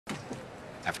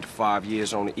After 5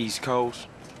 years on the East Coast,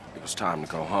 it was time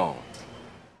to go home.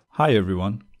 Hi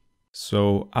everyone.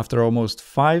 So, after almost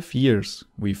 5 years,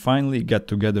 we finally got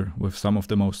together with some of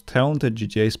the most talented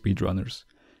GTA speedrunners,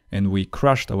 and we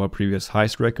crushed our previous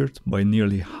heist record by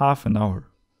nearly half an hour.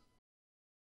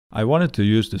 I wanted to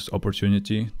use this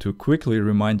opportunity to quickly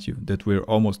remind you that we're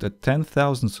almost at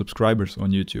 10,000 subscribers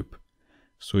on YouTube.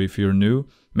 So if you're new,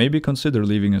 maybe consider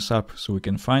leaving us up so we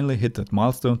can finally hit that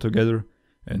milestone together,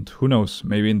 and who knows,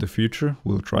 maybe in the future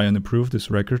we'll try and improve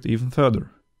this record even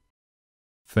further.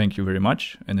 Thank you very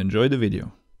much and enjoy the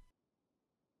video.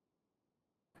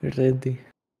 Ready.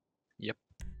 Yep.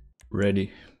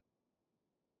 Ready.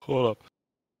 Hold up.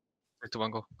 3, 2,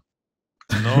 1, go.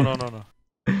 No.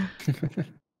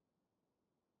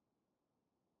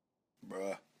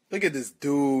 Bruh, look at this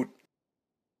dude.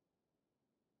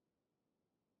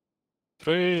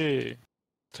 3,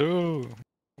 2,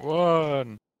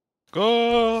 1,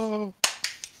 go!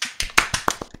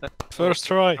 First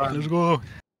try, let's go!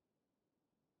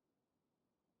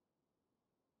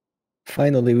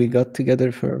 Finally, we got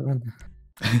together for one.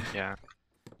 Yeah.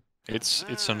 It's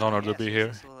an honor to be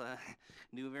here.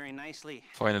 Do very nicely.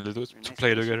 Finally to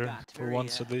play together for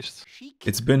once at least.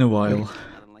 It's been a while.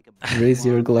 Raise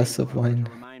your glass of wine.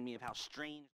 Remind me of how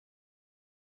strange.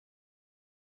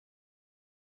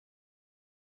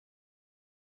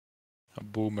 A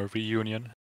boomer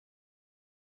reunion.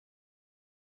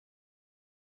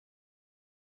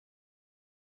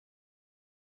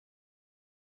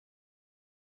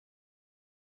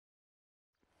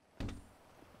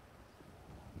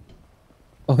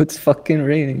 Oh, it's fucking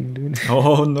raining, dude.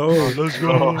 Oh no! Let's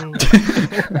go!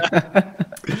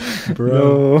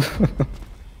 Bro. No.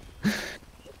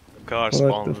 Car What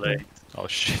spawned the late. Oh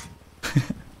shit.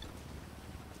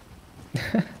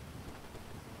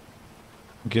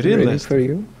 Get in, Ready Lester. for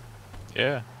you?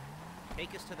 Yeah,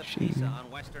 Take us to the She- pizza on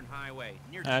Western Highway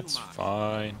near that's Dumont.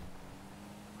 fine.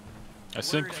 I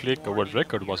think Flick or World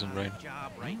Record was in rain.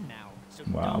 Job right now, so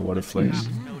Wow, don't what a let the flex.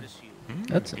 cops notice you.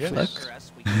 That's a Yes. flex. For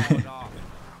us, we call it off.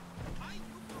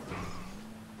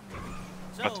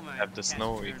 But So, my have the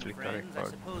snow taciturn if Flick are friends, I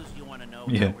record. suppose you want to know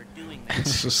Yeah. how we're doing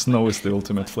this. Snow is the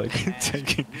ultimate flex.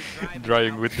 Taking,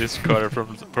 driving with this car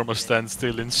from a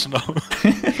standstill in snow.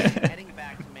 Heading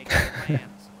back to make our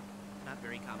plans. Not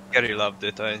very complex. Gary loved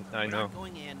it, I We're know. not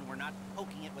going in, we're not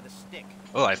poking it with a stick.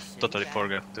 Oh, I Sitting totally back,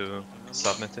 forgot to taking a look.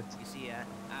 submit it. You see,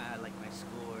 I like my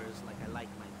scores like I like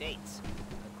my dates.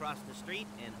 Across the street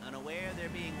and unaware they're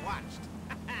being watched.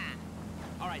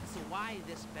 Alright, so why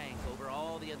this bank over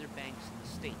all the other banks in the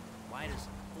state? Why does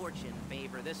fortune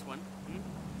favor this one?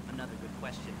 Another good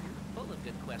question. Full of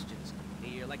good questions.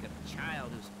 You're like a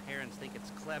child whose parents think it's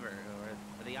clever,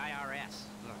 or the IRS.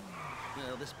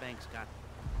 Well, this bank's got...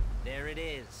 There it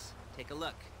is. Take a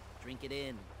look. Drink it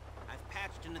in. I've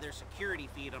patched into their security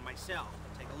feed on my cell.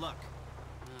 Take a look.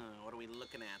 What are we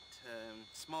looking at?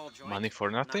 Small joint. Money for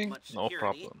not nothing? much No security.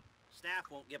 problem.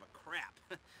 Staff won't give a crap,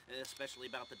 especially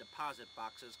about the deposit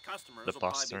boxes. Customers The will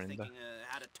probably poster be in the thinking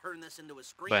how to turn this into a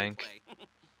bank. screenplay.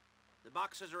 The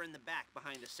boxes are in the back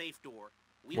behind the safe door.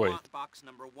 We Wait. want box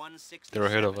number 167. They're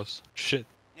ahead of us. Shit.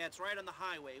 Yeah, it's right on the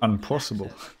highway. with Impossible.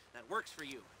 good access. That works for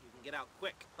you. You can get out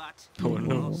quick, but Oh you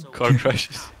no, also car want the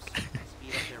crashes. cops to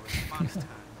speed up their response time.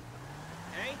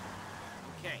 Okay?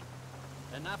 Okay.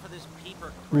 Enough of this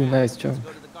peeper crap. Ooh, nice Let's jump.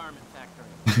 go to the garment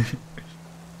factory.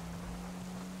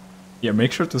 Yeah,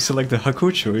 make sure to select the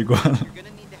Hakucho iguana. You're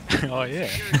gonna need to have Oh, yeah.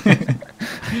 security.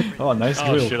 Oh, nice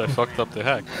Oh drill. shit, I fucked up the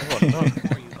hack. Oh no.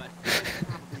 For you, but it's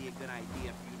probably a good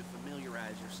idea for you to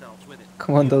familiarize yourselves with it.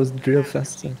 Come on, those drill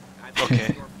faster. I've got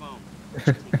Okay. your phone. Take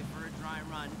it for a dry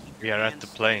run, keep We your are at hands the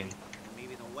plane. steady, and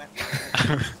maybe the wet run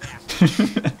will be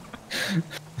faster.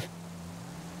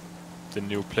 The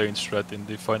new plane strat in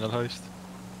the final heist.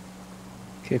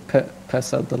 Okay,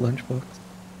 pass out the lunchbox.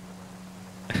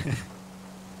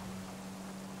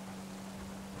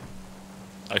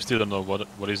 I still don't know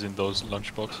what is in those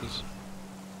lunch boxes.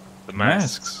 The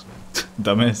Masks.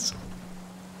 Dumbass.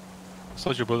 I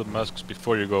thought you put the masks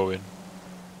before you go in.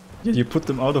 Yeah, you put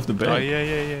them out of the Oh bag.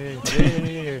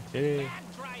 yeah. Bad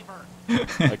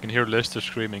driver. I can hear Lester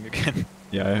screaming again.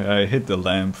 Yeah, I hit the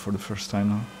lamp for the first time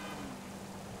now.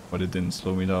 But it didn't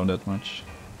slow me down that much.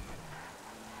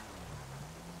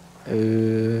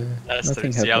 Lester Nothing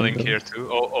is happened. yelling though. here too.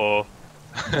 Oh.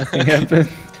 Nothing happened.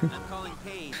 I'm calling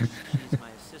Paige. She's my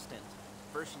assistant.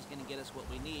 First she's gonna get us what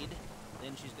we need,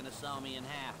 then she's gonna saw me in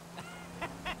half.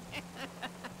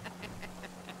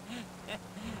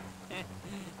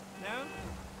 No?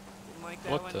 Didn't like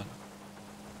that What one? the?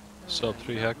 Sub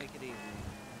 3 hack. Make it easy.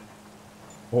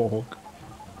 Oh.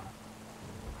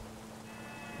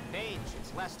 Paige,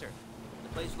 it's Lester. The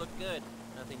Place looked good.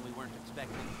 Nothing we weren't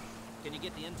expecting. Can you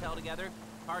get the intel together?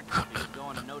 Hard copy should go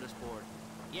on a notice board.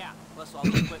 Yeah, plus all the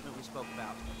equipment we spoke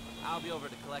about. I'll be over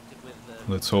to collect it with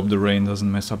the... Let's hope the rain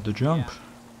doesn't mess up the jump.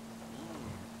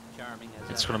 Yeah. Charming as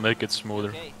It's ever. gonna make it smoother.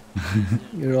 Okay.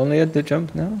 You're only at the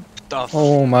jump now? Tough.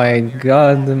 Oh my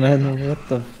god, man, what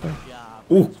the fuck?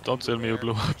 Job. Ooh, Don't tell me you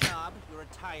blew up. Job, you're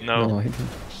retired. No. No, I didn't.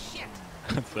 Shit.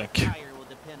 Thank you. Tire will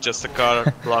depend on Just the a board.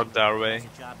 car blocked our way As the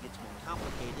job gets more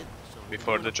complicated, so will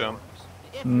before the uniforms. jump.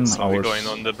 If Mm, you're So we're ours- going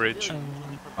on the bridge.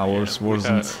 ours Yeah,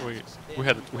 wasn't.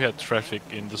 we had traffic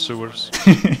in the sewers. those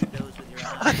with your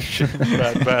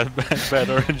eyes bad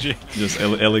RNG. Just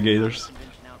alligators.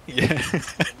 Yeah.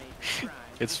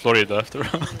 It's Florida after all.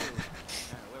 Where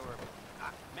were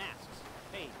we? Masks.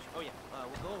 Paige. Oh yeah.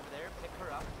 We'll go over there, pick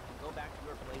her up, and go back to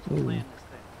your place and plan this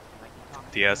thing. I can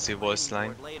talk to you DLC on the voice training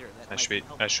line. board later. That I might should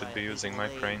help I us should by be a using big my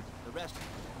delay. brain. The rest.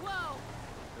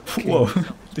 Whoa,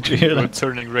 did you hear We're that?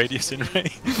 turning radius in rain.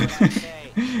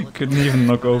 Couldn't even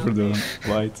knock over the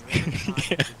light.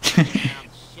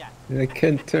 I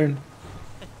can't turn.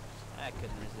 I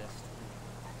couldn't resist.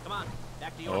 Come on,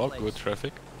 back to your Oh, place. good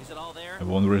traffic. Is it all there? I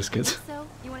won't risk it. So,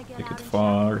 you want to get Take out it and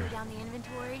far. chat, go down the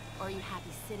inventory, or are you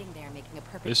happy sitting there making a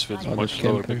perfect This feels run? much the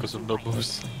slower camper. because of no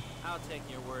boost. I'll take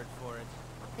your word for it.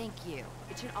 Thank you.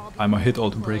 It should all be I'ma hit all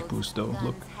the clothes, brake boost though, guns,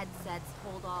 look. headsets,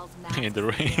 holdalls, In the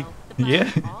masks, rain. you know, the Yeah.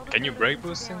 bus, all the Can you photos brake and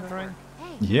boost in the surveillance rain?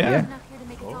 work. Hey, Yeah. there's enough here to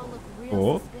make us all look real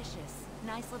Oh. suspicious.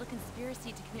 Nice little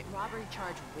conspiracy to commit robbery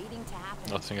charge waiting to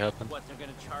happen. Nothing happened. What, they're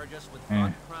gonna charge us with Eh.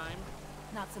 thought crime?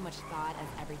 Not so much thought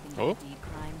as everything Oh. but deed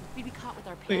crime. We'd be caught with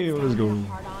our Hey, pants let's down and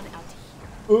go. our hard on out to here.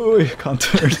 Oh, I can't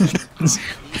turn. These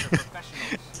are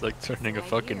professionals. It's like turning a Right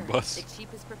fucking here. bus. The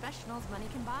cheapest professionals money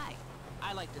can buy.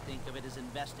 I like to think of it as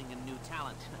investing in new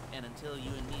talent. And until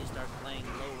you and me start playing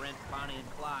low-rent Bonnie and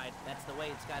Clyde, that's the way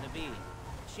it's gotta be.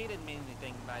 She didn't mean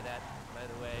anything by that, by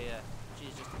the way.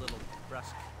 She's just a little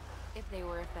brusque. If they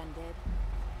were offended.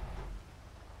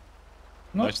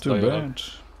 Not Nice too dialogue. bad.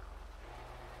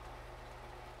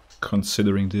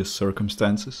 Considering the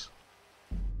circumstances.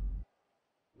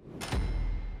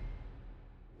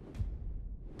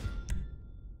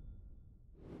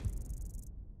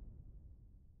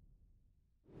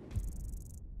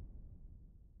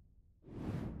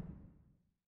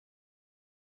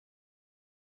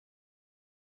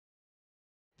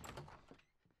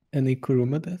 Any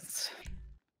Kuruma deaths?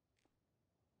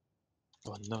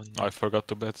 Oh no, no. I forgot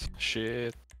to bet.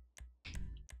 Shit.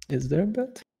 Is there a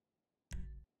bet?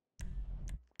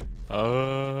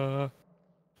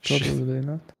 Shit. Probably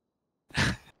not.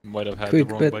 Might have had Quick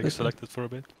the wrong bet, bike bet. selected for a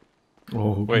bit.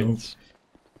 Oh, Wait. no.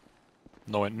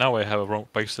 No, now I have a wrong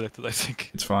bike selected, I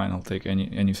think. It's fine, I'll take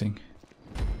anything.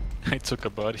 I took a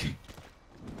body.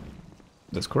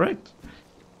 That's correct.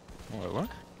 Wait, what?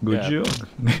 Good Yeah. job.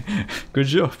 Good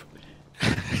job.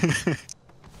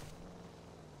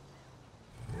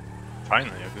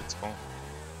 Finally a good spawn.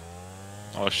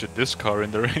 Oh shit, this car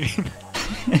in the rain.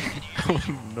 Oh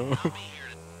no.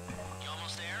 You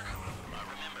almost there?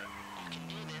 Remember, you can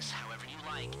do this however you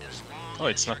like, as long Oh,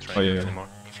 it's not Oh, raining yeah. anymore.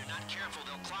 If you're not careful,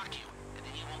 they'll clock you, and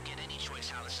then you won't get any choice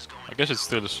how this is going. I guess it's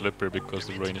still slippery because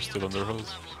the rain is still on the road.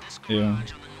 Yeah. On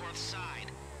the north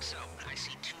side. So, I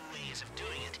see two ways of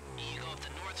doing it. You go up the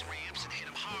north ramps and hit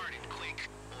them hard and quick,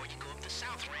 or you go up the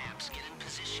south ramps, get in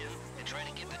position, and try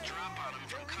to get the drop on them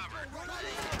from cover. Do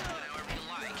it however you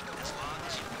like, as long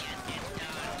as you get it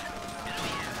done. And oh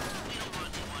yeah, we don't want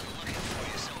anyone looking for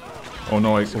you, so Oh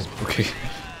no, oh, okay.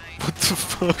 What the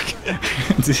fuck?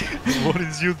 What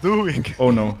is you doing?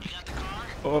 Oh no.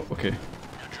 Oh, okay.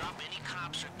 drop any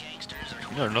cops or gangsters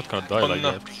or You're not gonna die Oh, like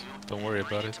no. that. Don't worry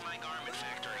about it. my garment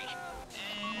factory.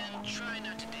 And try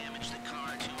not to damage the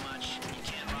car too much. You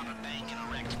can't rob a bank in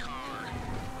a wrecked car.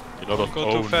 A lot of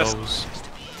Go too oh fast. no's.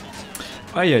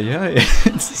 Ay ay ay.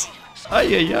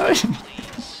 Ay ay ay.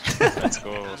 Let's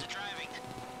go.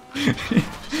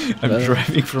 I'm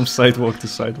driving from sidewalk to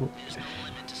sidewalk. There's no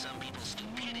limit to some people's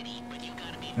stupidity, but you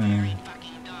gotta be Uh, very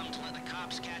fucking dumb to let the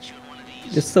cops catch you in one of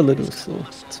these. Just a little slow.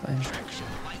 It's fine.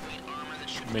 Lightweight armor that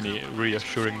should Many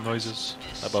reassuring noises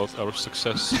about our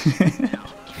success. one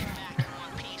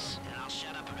piece, and I'll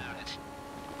shut up about it.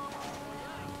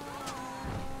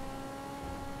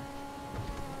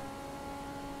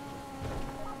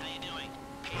 How you doing?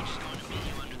 Paige is going to meet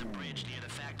you under the bridge near the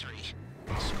factory.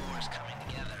 The score's coming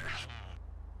together.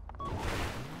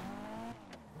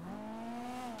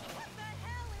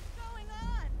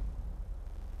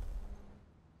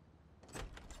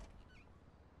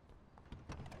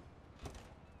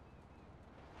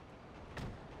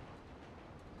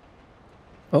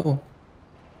 Oh,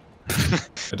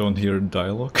 I don't hear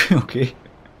dialogue. Okay.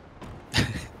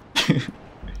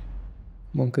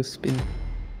 Monka's spin.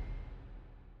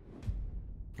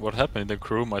 What happened in the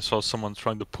room? I saw someone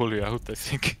trying to pull you out, I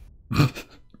think.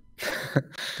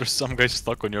 There's some guy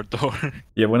stuck on your door.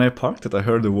 Yeah, when I parked it, I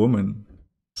heard a woman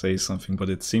say something, but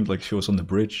it seemed like she was on the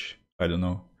bridge. I don't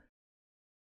know.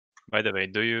 By the way,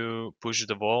 do you push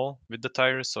the wall with the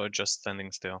tires or just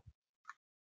standing still?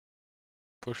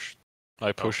 Push.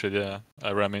 I push it, yeah.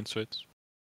 I ram into it.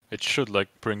 It should like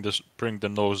bring the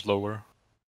nose lower.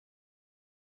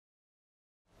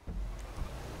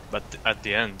 But at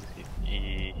the end,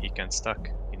 he can stuck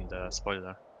in the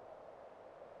spoiler.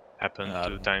 Happened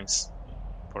 2 times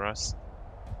for us.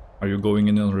 Are you going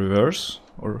in reverse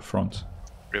or front?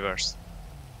 Reverse.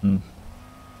 Hmm.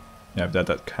 Yeah, if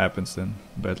that happens, then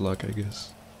bad luck, I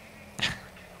guess.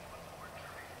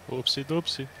 Oopsie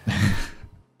doopsie.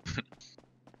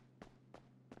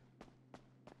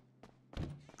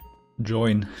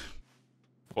 Join.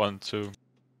 1, 2.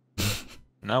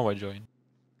 Now I join.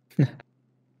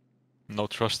 No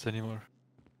trust anymore.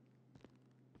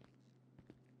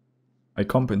 I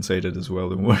compensated as well,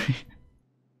 don't worry.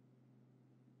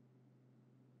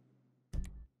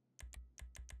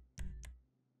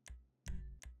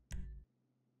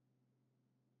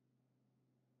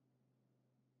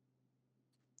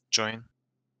 Join.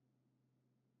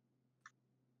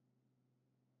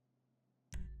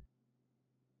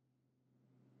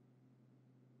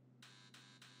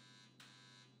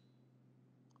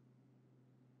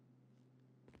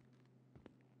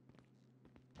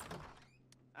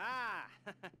 Ah!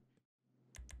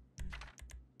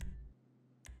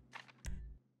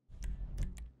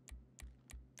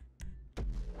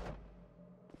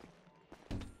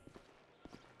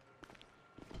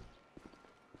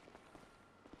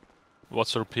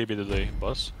 What's our PB today,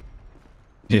 boss?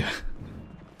 Yeah.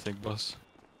 I think boss.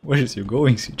 Where is you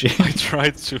going, CJ? I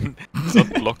tried to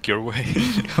not block your way.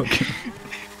 Okay.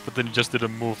 But then you just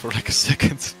didn't move for like a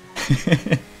second.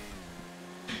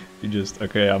 You just,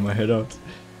 okay, I'ma head out.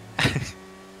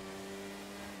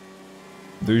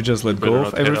 Do you just let Better go not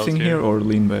of head out everything here or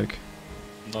lean back?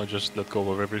 No, just let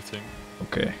go of everything.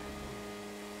 Okay.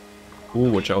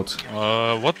 Ooh, watch out.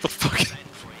 What the fuck?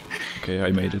 Okay,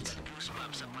 I made it.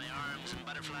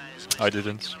 I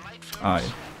didn't.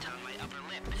 Aye.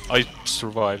 I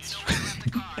survived.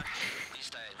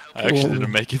 I actually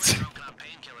didn't make it.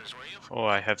 Oh,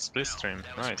 I have split stream.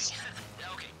 Nice.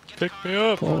 Pick me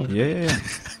up! Oh, Yeah.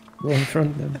 go in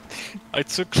front then. I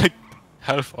took like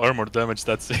half armor damage,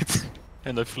 that's it.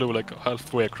 And I flew like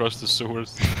halfway across the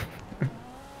sewers.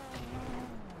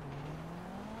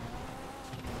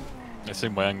 I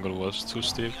think my angle was too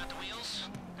steep.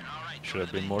 Should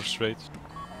have been more straight.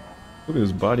 Look at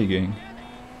this body gang.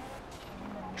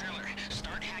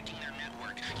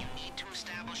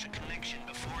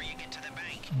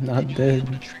 Not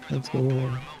dead. Let's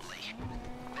go.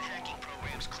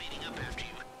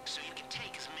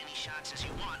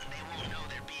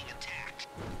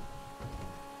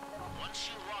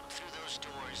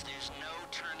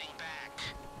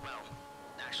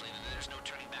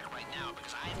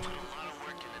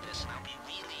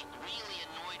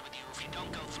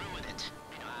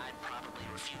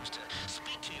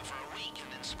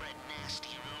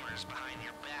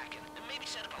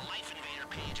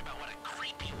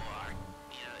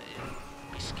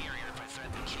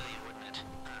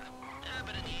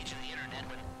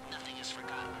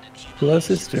 Who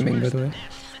else is streaming, by the way?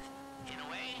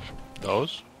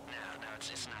 Those?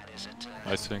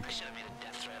 I think.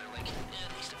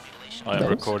 I am Those?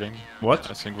 recording. What?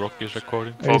 I think Rocky is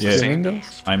recording. Are you Focusing. streaming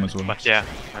those? I'm as well. But yeah,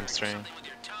 I'm streaming.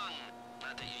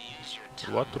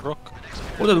 What, Rock?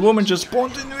 Oh, that woman just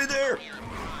spawned in me there!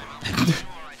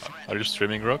 Are you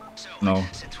streaming, Rock? No.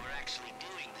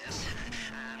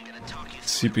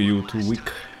 CPU too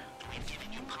weak.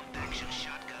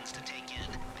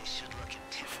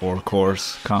 4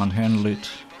 cores, can't handle it.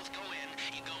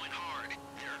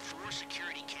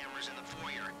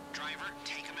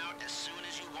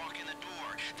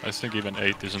 I think even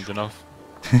 8 isn't enough.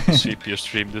 CPU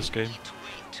stream this game.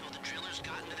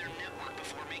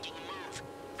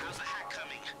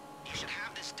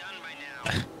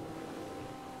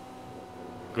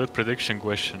 Good prediction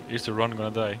question. Is the run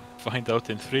gonna die? Find out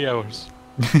in 3 hours.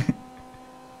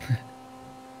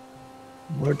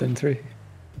 More than 3.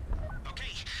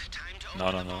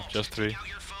 No, just 3.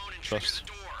 Trust.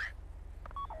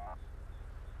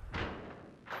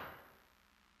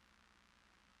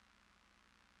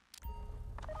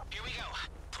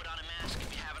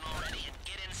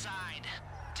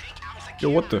 Yo,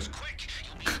 what the?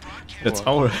 That's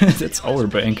our that's our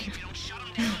bank.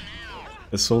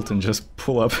 The Sultan just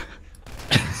pull up.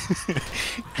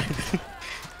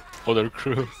 Other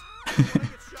crew.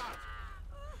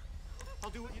 I'll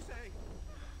do what you say.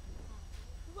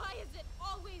 Why is it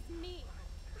always me?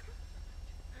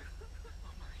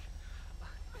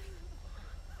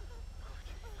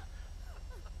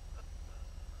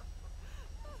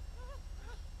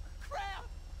 Crap!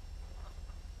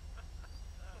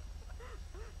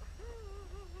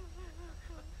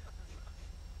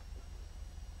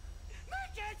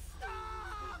 Make it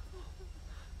stop!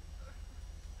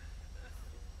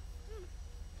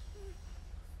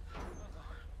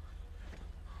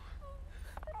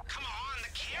 Come on, the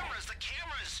cameras, the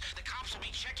cameras! The cops will be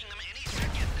checking them any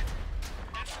second.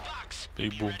 That's Fox.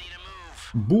 Big Be boom. ready to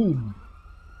move. Boom!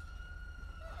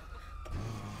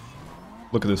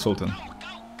 Look at the Sultan. Go,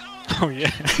 go, go! Oh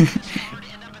yeah. It's hard to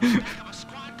end up in the back of a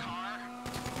squad car.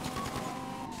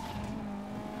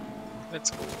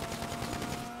 Let's go.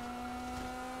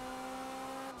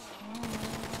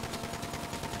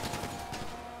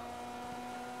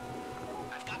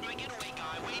 I've got my getaway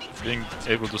guy waiting for Being me.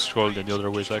 able to scroll in the other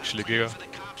way is actually giga. For the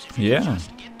cops if you Yeah.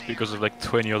 just get there. Because of like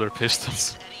 20 other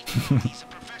pistols. He's a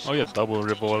professional. Oh yeah, double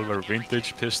revolver,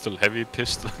 vintage pistol, heavy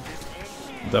pistol.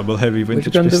 Double heavy Which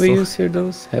vintage gun do we pistol. use here,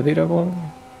 those? Heavy revolver?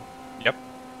 Yep.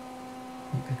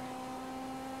 Okay.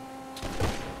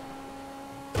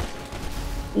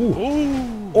 Ooh.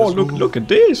 Ooh, Oh, let's look, go. look at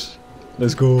this.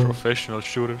 Let's go. Professional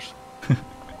shooters. Hey,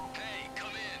 come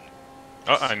in.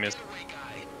 Oh, I missed. Getaway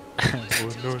guy. Oh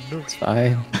no, no.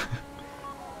 Fine.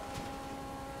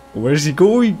 Where's he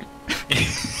going?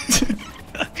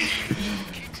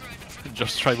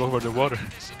 Just drive over the water.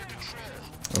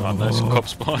 Oh, nice cop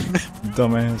spawn.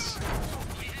 Dumbass.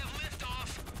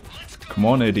 Come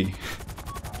on, Eddie.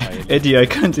 Eddie, I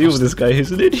can't deal with this guy.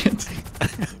 He's an idiot.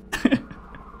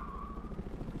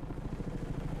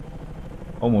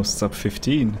 Almost sub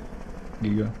 15.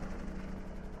 Giga.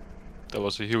 That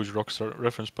was a huge Rockstar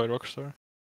reference by Rockstar.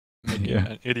 Making Yeah.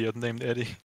 an idiot named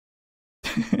Eddie.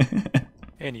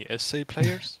 Any SA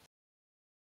players?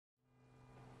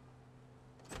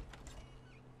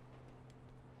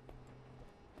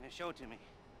 Show it to me.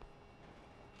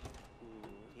 Ooh,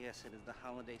 yes, it is the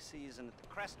holiday season at the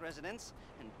Crest residence,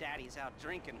 and Daddy's out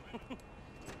drinking.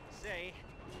 Say,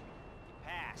 you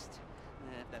passed.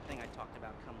 If that thing I talked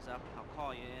about comes up, I'll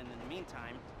call you in the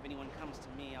meantime, if anyone comes to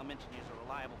me, I'll mention you as a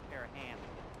reliable pair of hands.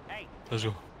 Hey, Let's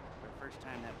go. for the first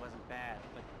time that wasn't bad,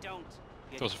 but don't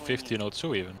get It was clean.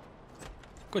 1502 even.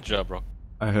 Good job, bro.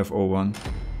 I have 01.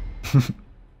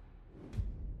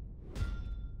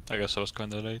 I guess I was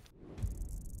kinda late.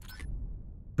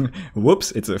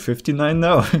 Whoops, it's a 59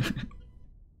 now.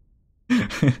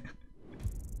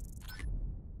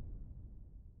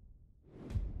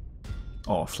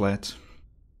 Oh, flat.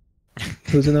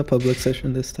 Who's in a public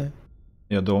session this time?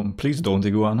 Yeah, please don't,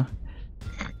 Iguana.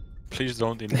 Please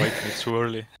don't invite me too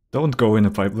early. Don't go in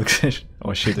a public session.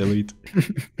 Oh shit, Elite.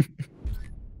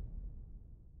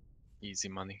 Easy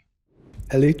money.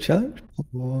 Elite challenge?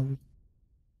 Oh,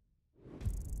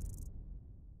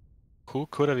 Who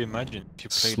could have imagined if you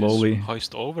play Slowly. this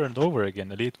heist over and over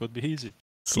again? Elite would be easy.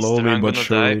 Slowly I'm but gonna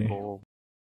surely. die. Oh.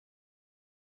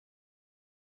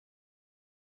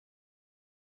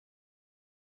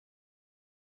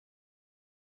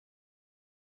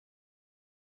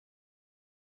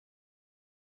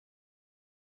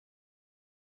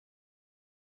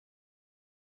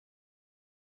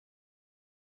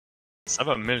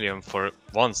 $7 million for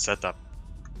one setup.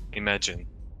 Imagine.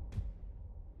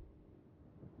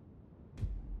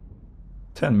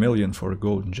 10 million for a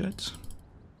golden jet.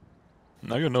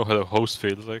 Now you know how the host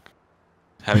feels like.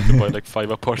 Having to buy like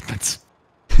 5 apartments.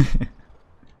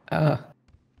 Ah.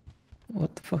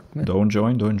 What the fuck, man? Don't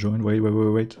join.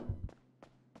 Wait.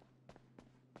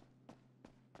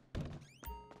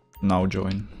 Now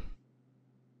join.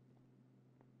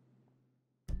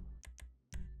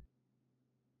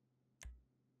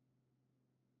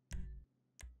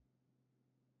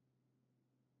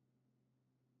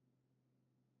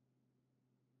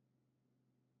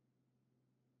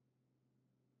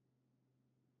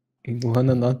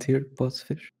 Iguana not here, boss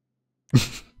fish.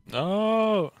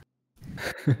 No!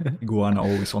 Iguana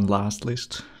always on last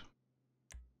list.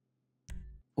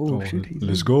 Oh, shit, he's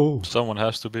let's in. go. Someone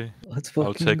has to be. Let's fucking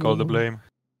I'll take all the go. blame.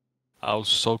 I'll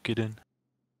soak it in.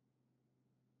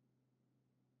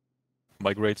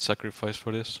 My great sacrifice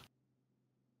for this.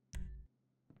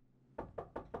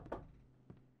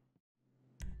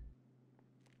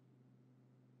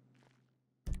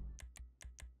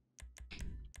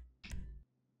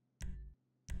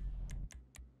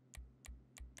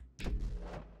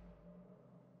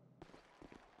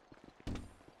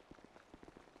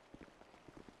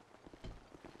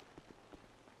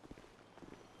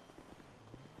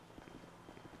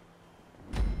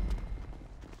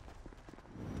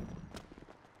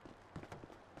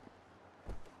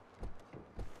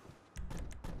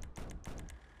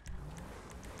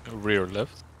 Rear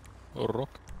left. Or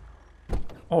rock.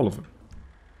 All of them.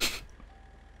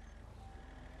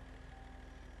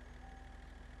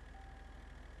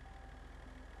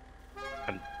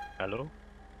 Hello?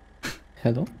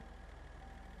 Hello?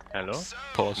 Hello?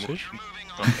 Pause fish.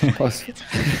 Pause.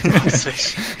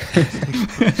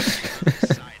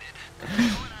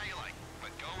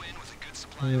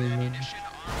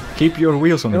 Keep your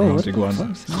wheels on the Oh, ground, what the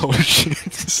Iguana. fuck? Oh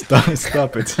shit.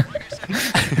 Stop it.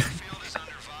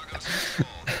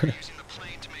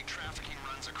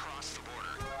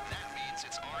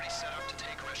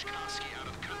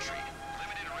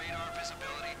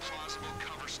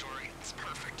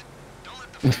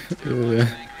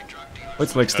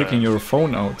 It's like sticking your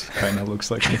phone out. Kinda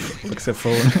looks like a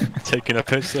phone. Taking a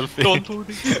piss selfie. Don't do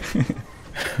this!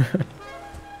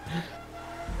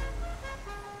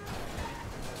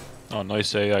 Oh,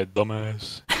 nice AI,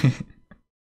 dumbass.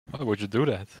 Why would you do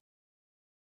that?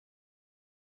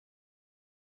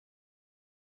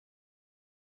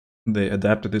 They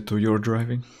adapted it to your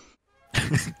driving.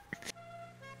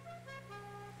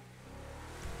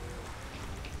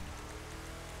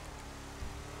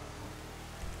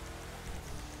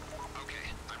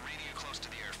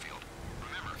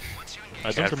 I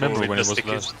don't Careful remember with when the it was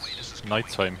stickies. last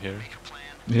nighttime here.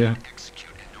 Yeah.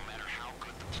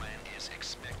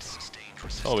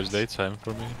 It's always daytime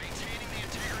for me.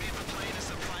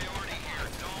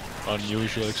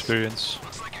 Unusual experience.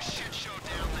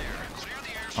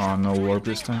 Oh, no warp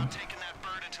this time.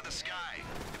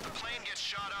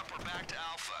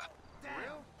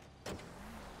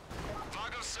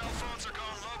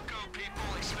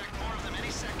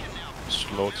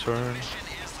 Slow turn.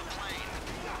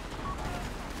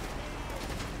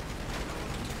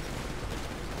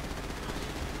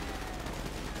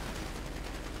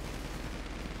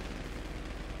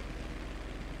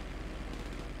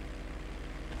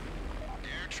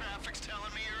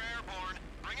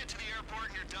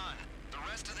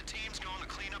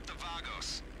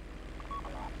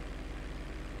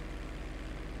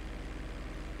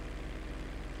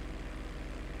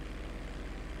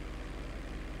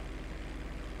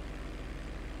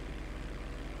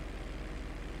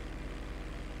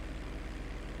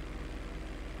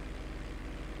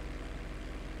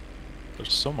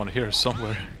 There's someone here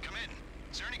somewhere.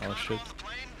 Oh shit.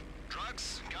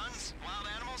 Drugs, guns, wild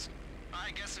animals? I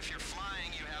guess if you're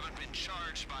flying, you haven't been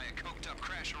charged by a coked-up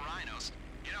crash of rhinos.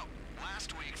 You know,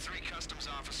 last week, 3 customs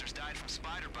officers died from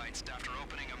spider bites after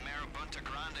opening a Marabunta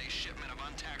Grande shipment of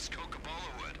untaxed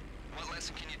Coca-Cola wood. What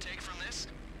lesson can you take from this?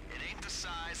 It ain't the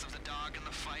size of the dog in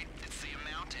the fight, it's the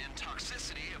amount and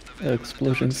toxicity of the The venom in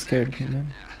explosion dog's scared neck. me,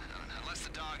 man. Unless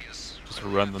the dog is Just a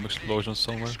random explosion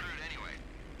somewhere. screwed anyway.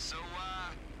 So,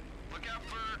 look out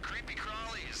for creepy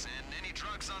crawlies, and any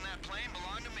drugs on that plane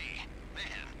belong to me.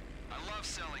 Man, I love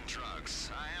selling drugs.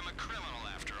 I am a criminal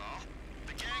after all.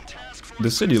 The gang task force...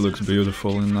 The city looks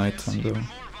beautiful in nighttime though. More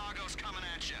Vagos coming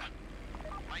at ya.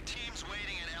 My team's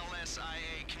waiting at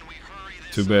LSIA. Can we hurry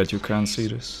this Too up, bad you can't please? see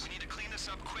this. We need to clean this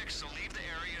up quick, so leave the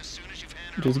area as soon as you've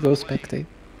handed Just over go the plane. spectate.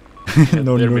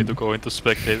 No, Dare no, me to go into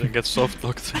spectate and get soft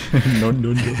locked. no,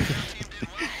 no, no. Team did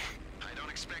well. I don't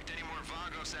expect any more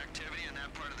Vagos activity in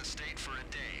that part of the state for a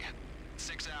day.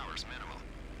 6 hours minimum.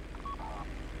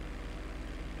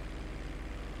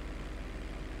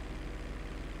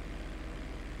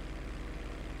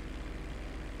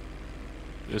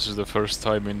 This is the first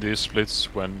time in these splits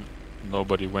when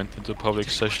nobody went into public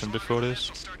session before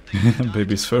this.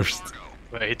 Babies first.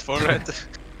 Wait for it.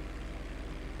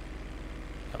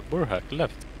 Burhack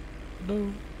left.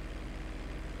 No.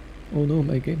 Oh no,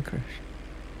 my game crashed.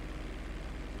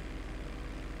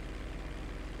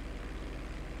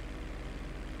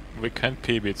 We can't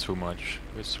PB too much.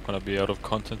 It's gonna be out of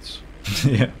content.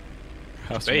 Yeah.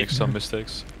 Have to Wait. make some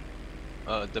mistakes.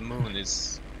 The moon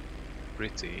is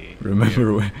pretty...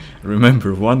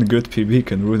 Remember, one good PB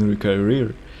can ruin your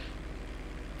career.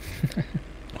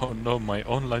 Oh no, my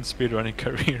online speedrunning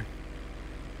career.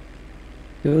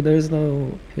 Yo, there's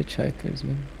no hitchhikers,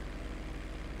 man.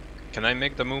 Can I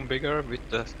make the moon bigger with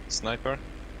the sniper?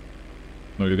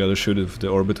 No, you gotta shoot it with the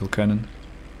orbital cannon.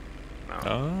 No.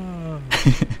 Ah.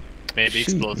 Maybe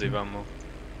Shoot. explosive ammo.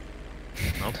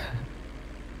 Nope.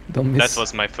 Don't miss. That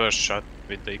was my first shot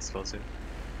with the explosive.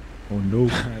 Oh no.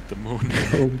 At the moon.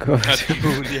 Oh god. At the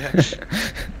moon, yeah.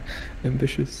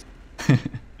 Ambitious.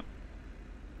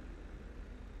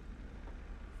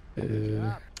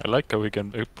 I like how we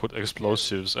can put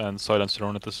explosives and silencer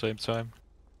on at the same time.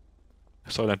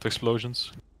 Silent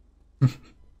explosions.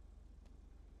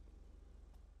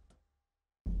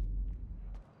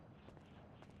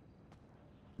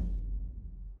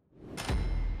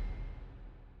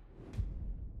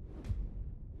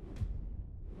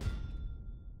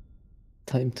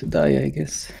 Time to die, I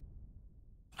guess.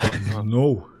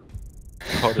 No.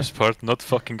 Hardest part, not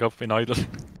fucking up in idle.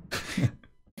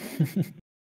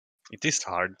 It is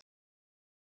hard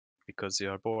because you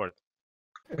are bored.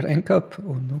 Rank up.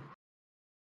 Oh no.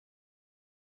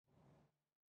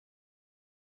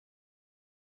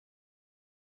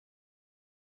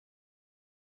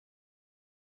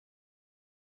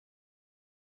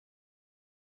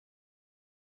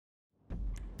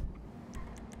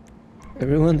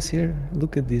 Everyone's here.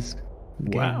 Look at this.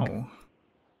 Gang. Wow.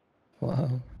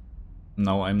 Wow.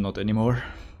 Now I'm not anymore.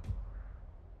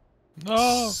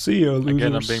 No! See ya, losers.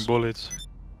 Again, I'm being bullied.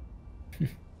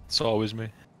 It's always me.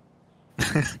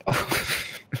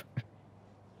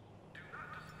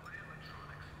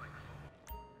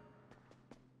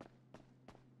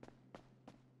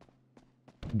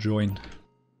 Join.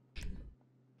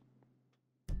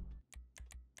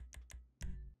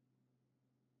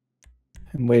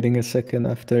 I'm waiting a second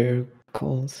after your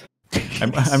calls.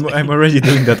 I'm already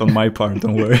doing that on my part,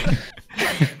 don't worry.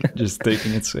 Just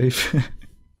taking it safe.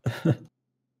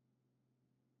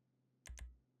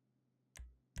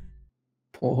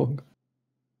 Pog.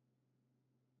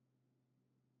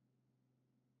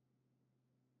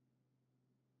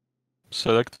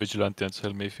 Select Vigilante and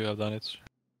tell me if you have done it.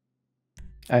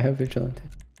 I have vigilante.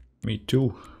 Me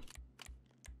too.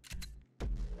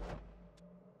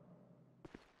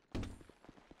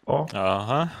 Oh,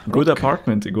 Uh-huh. good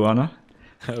apartment, Iguana.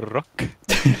 Rock.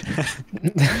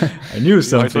 I knew I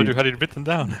thought something. you had it written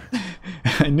down.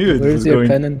 I knew it Where's was your going.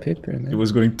 pen and paper, man? It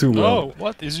was going too well. Oh,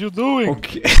 what is you doing?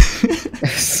 Okay.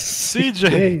 CJ!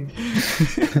 Hey.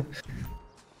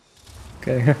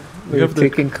 Okay, We we're have the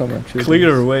taking Comanche.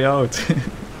 Clear way out.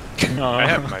 I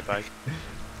have my bike.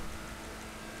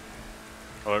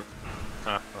 Or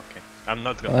okay. I'm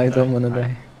not gonna. I die. don't wanna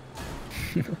die.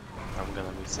 I'm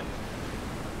gonna be safe.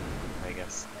 I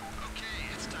guess. Okay,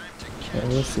 it's time to Yeah,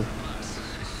 we'll see. bus. You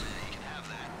can have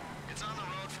that. It's on the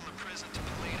road from the prison to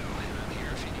Toledo, and I'm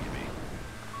here if you need me.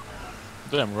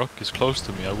 Damn, Rock is close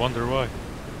to me. I wonder why.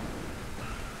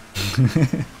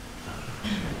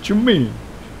 What you mean?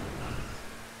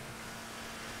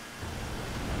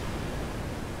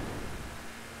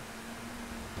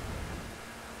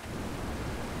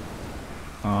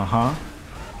 Uh-huh.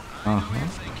 Uh-huh. You're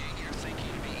thinking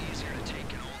it'd be easier to take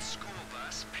an old school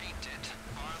bus, paint it,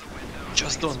 bar the windows,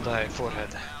 Just don't die, forehead.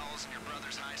 pals, and your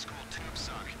brother's high school tube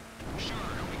suck. Sure,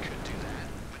 we could do that,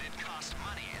 but it costs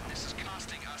money, and this is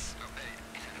costing us,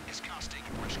 is costing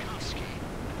Rishkovsky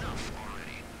enough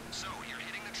already. So you're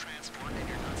hitting the transport, and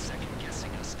you're not second guessing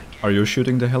us again. Are you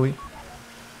shooting the heli?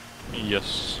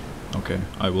 Yes. Okay,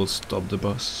 I will stop the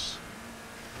bus.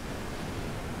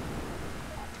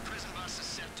 The prison bus is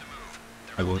set to move.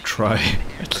 I will try,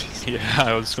 at least. Yeah,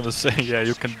 I was gonna say, yeah,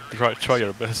 you can try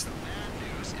your best. Bad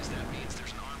news is that means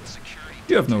there's an armed security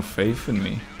You have no faith in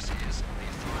me. news is the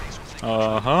authorities will think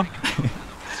Uh-huh.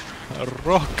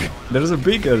 Rock. There's a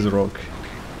big as rock.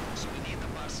 so we need the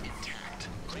bus intact.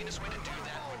 Cleanest way to do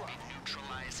that would be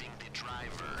neutralizing the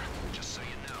driver, just so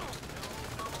you know.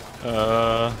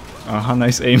 Uh-huh,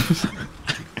 nice aim.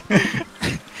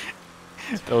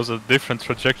 That was a different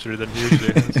trajectory than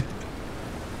usually has.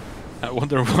 I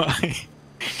wonder why.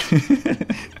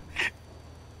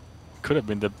 Could have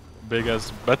been the big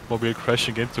ass Batmobile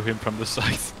crashing into him from the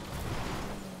side.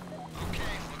 Okay,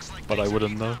 looks like But I things are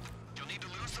wouldn't heating know. up. You'll need to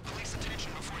lose the police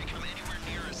attention before you come anywhere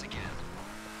near us again.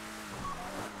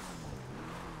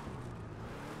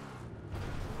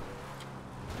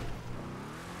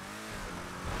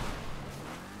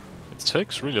 It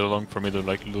takes really long for me to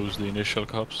like lose the initial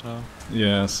cops now.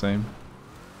 Yeah, same.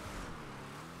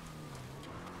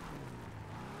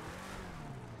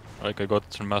 Like I got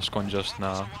the mask on just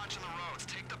now. So watching the roads.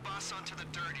 Take the bus onto the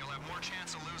dirt. You'll have more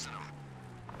chance of losing them.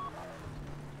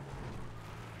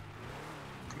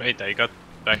 Wait, I got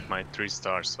back my 3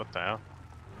 stars. What the hell?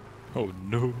 Oh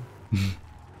no.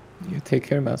 You take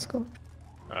your mask off?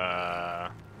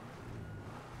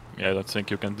 Yeah, I don't think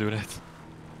you can do that.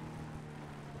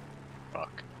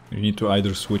 Fuck. You need to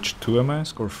either switch to a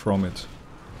mask or from it.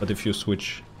 But if you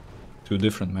switch to a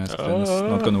different mask, then it's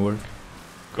not gonna work.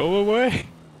 Go away.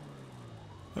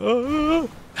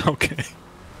 Okay.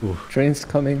 Train's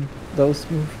coming. Those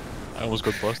move. I almost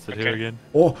got busted here Okay. again.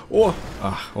 Oh, oh!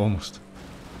 Ah, almost.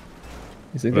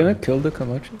 Is it gonna kill the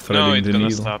Comanche? No, Threading it's the gonna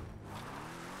needle. stop.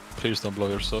 Please don't blow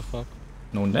yourself up.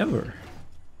 No, never.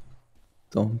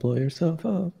 Don't blow yourself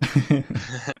up.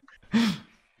 Nice.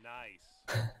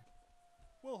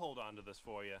 We'll hold on to this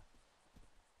for you.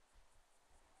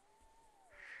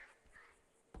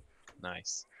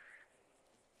 Nice.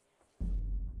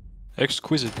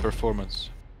 Exquisite performance.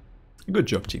 Good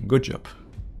job, team. Good job.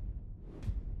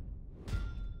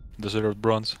 Deserved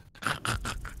bronze.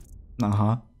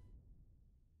 Uh-huh.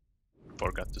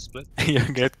 Forgot to split. You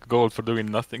get gold for doing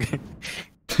nothing.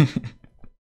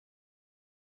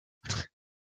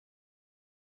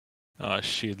 Ah,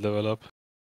 shit, level up.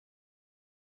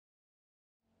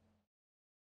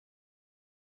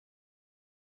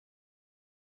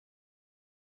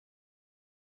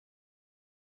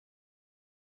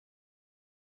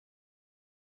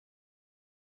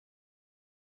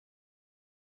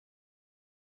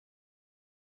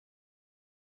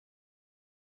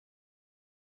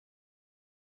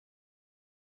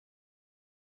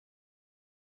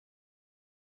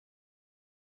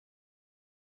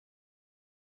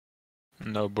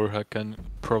 Now Burha can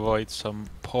provide some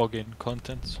pogging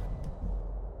content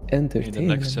in the Entertaining.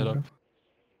 next setup.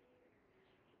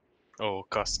 Oh,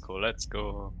 Costco, let's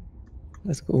go.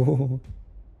 Let's go.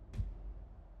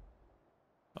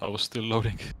 I was still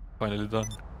loading. Finally done.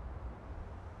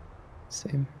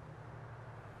 Same.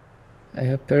 I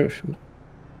have parachute.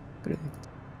 Great.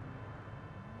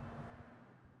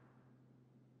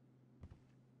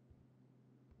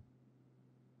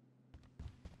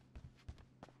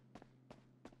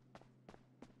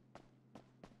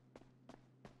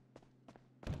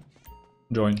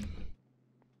 Join.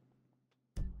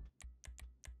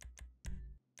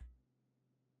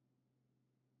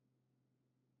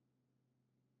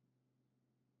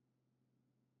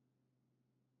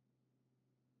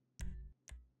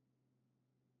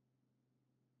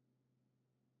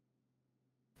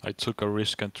 I took a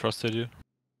risk and trusted you.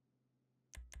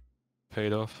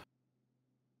 Paid off.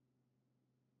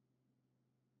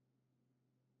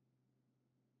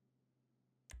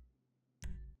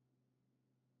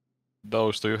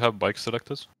 Those, do you have bike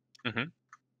selectors? Mm-hmm.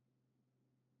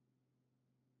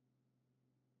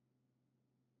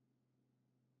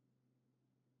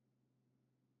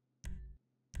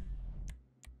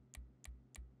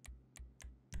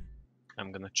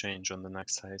 I'm gonna change on the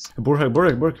next heist.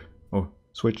 Burek. Oh,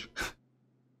 switch.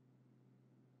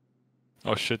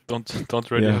 Oh shit,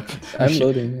 don't ready Yeah. up. I'm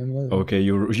loading. Okay,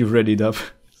 you readied up.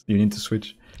 You need to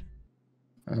switch.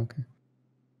 Okay.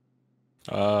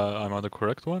 I'm on the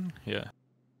correct one? Yeah.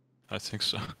 I think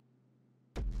so.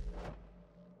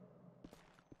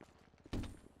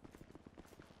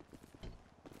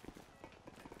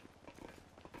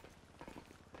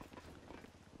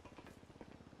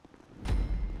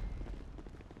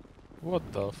 What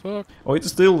the fuck? Oh, it's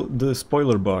still the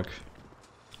spoiler bug.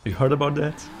 You heard about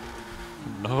that?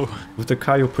 No. With the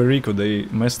Cayo Perico, they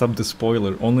messed up the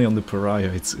spoiler only on the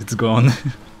Pariah. It's gone.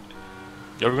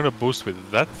 You're gonna boost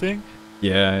with that thing?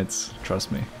 Yeah,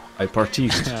 trust me. I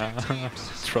particed.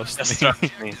 Trust Just me.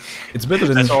 trust me. It's better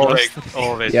than That's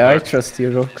always Yeah, I works. trust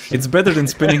you, Rock. it's better than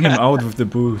spinning him out with the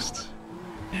boost.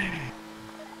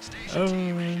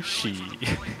 Oh, she.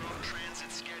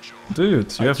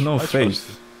 Dude, you have no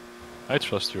faith. I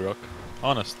trust you, Rock.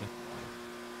 Honestly.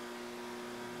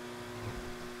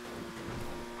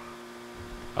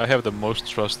 I have the most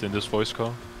trust in this voice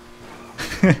call.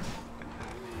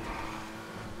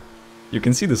 You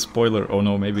can see the spoiler. Oh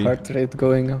no, maybe. Heart rate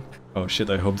going up. Oh shit,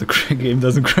 I hope the game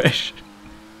doesn't crash.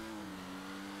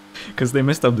 Because they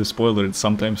messed up the spoiler, it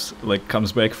sometimes like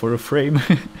comes back for a frame.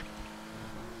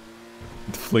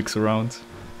 It flicks around.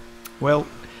 Well,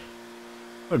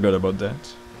 forgot about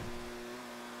that.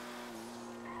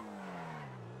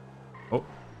 Oh.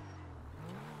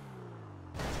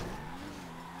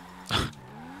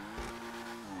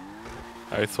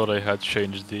 I thought I had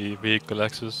changed the vehicle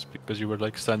access because you were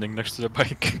like standing next to the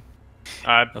bike.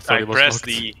 I thought it was pressed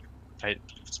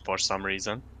locked. for some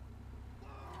reason.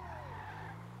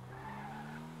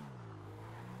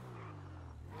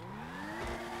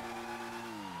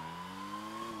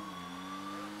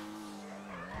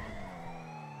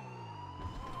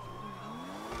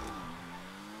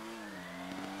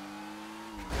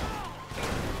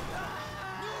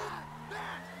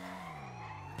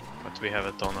 But we have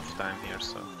a ton of time here,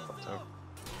 so whatever.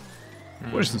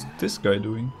 What is this guy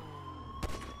doing?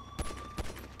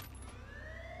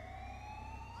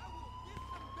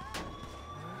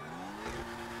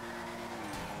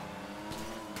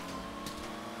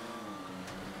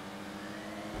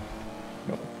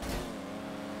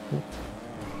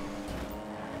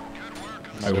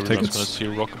 I will take Everyone's it. gonna see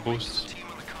rock boosts.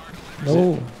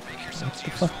 No. What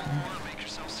the fuck?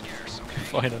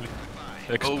 Finally.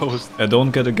 Exposed.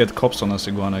 Don't get cops on us,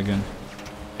 Iguana, again.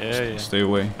 Yeah. Stay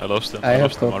away. I lost them. I I have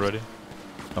lost them cops. already.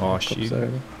 Oh Cops shit.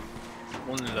 already.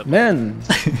 Only the Man,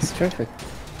 it's traffic.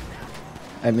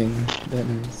 I mean,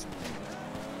 then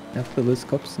I have to lose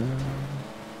cops now.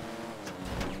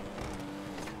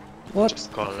 What?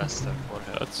 just call Lester for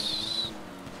help. That's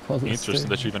Call the interesting state.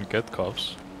 that you even get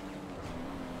cops.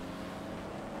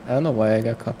 don't know why I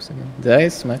got cops again. Did I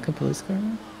smack a police car?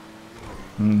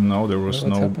 No, there was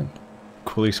What no happened?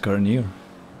 police car near.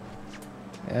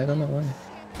 Yeah, I don't know why.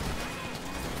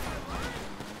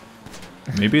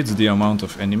 Maybe it's the amount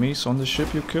of enemies on the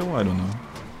ship you kill, I don't know.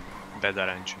 Bad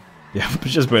RNG. Yeah,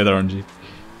 just bad RNG.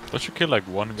 Don't you kill like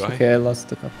one guy? Okay, I lost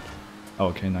the cop. Oh,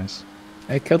 okay, nice.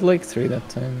 I killed like 3 that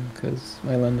time because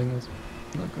my landing was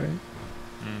not great.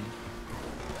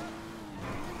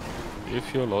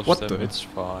 If you lost What them, the- it's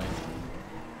fine.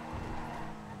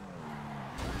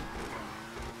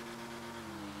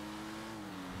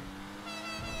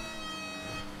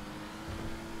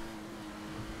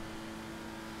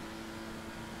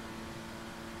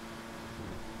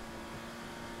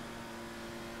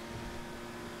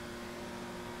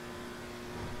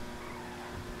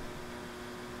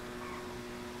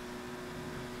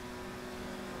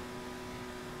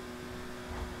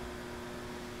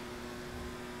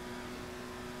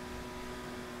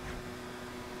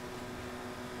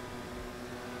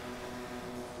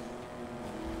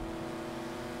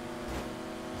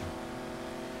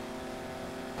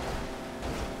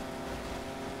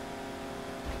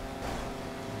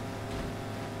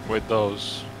 Wait,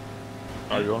 those.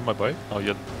 Are you on my bike? Oh,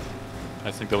 yeah.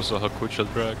 I think that was a Hakucha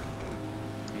drag.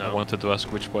 I No, wanted to ask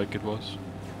which bike it was.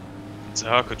 it's a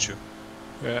Hakuchu.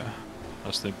 Yeah. I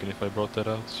was thinking if I brought that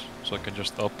out, so I can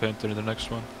just up-paint it in the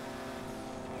next one.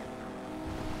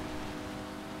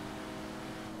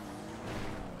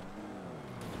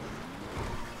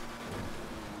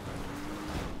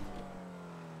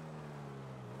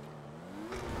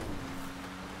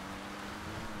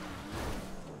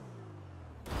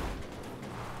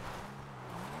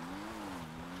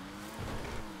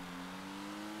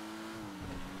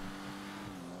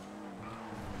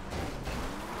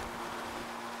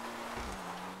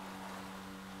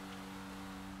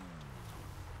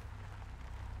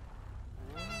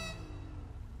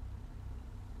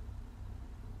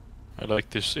 I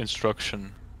like this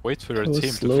instruction. Wait for your It was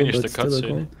team to slow, finish but the still a cutscene.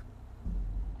 goal.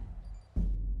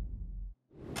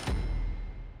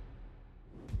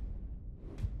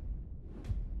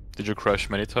 Did you crash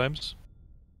many times?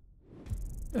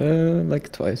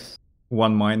 Like twice.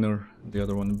 One minor, the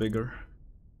other one bigger.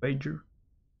 Major.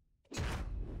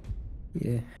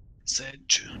 Yeah.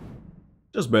 Sedge.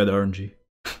 Just bad RNG.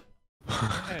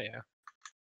 Yeah.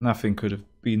 Nothing could have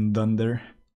been done there.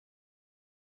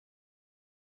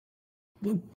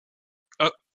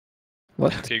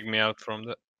 What? Kick me out from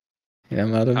the... Yeah,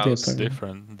 I'm out of the House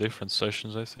apartment. Different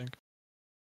sessions, I think.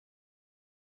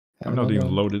 I'm not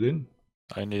even loaded in.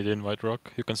 I need invite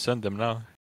rock. You can send them now.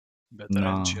 Better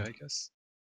Nah. RNG, I guess.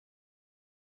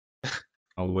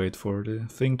 I'll wait for the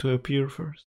thing to appear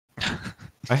first.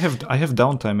 I have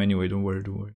downtime anyway, don't worry.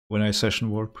 When I session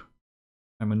warp,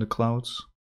 I'm in the clouds.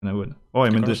 And I would. Oh,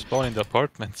 I'm in the spawn in the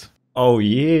apartment. Oh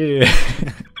yeah.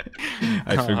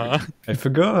 I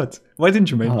forgot. Why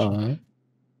didn't you mention?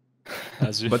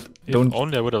 As if, But if don't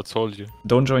only I would have told you.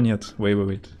 Don't join yet.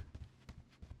 Wait.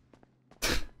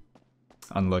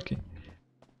 Unlucky.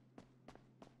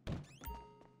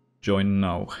 Join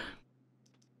now.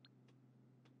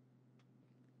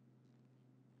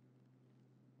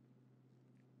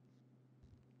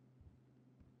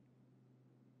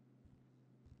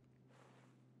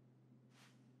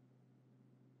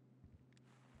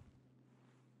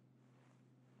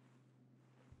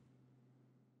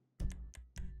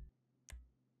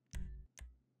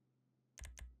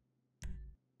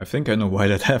 I think I know why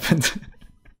that happened.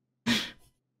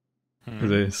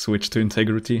 They switched to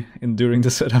integrity during the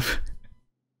setup.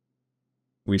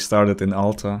 We started in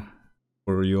Alta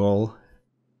for you all,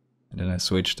 and then I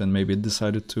switched and maybe it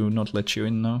decided to not let you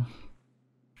in now.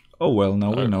 Oh well,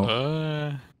 now we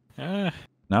know.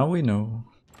 Now we know.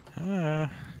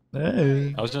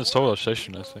 Hey. I was in a solo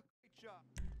session, I think.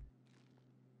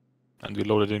 And we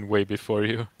loaded in way before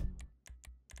you.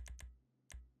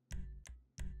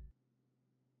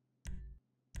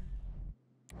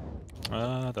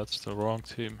 Ah, that's the wrong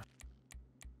team.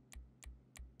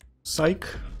 Psych.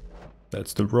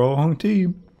 That's the wrong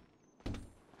team.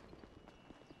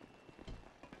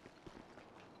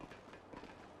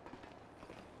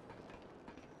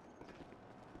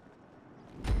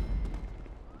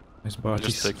 Nice bodies.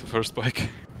 Just take the first bike.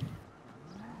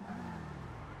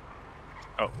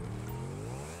 Oh.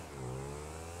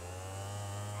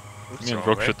 Me and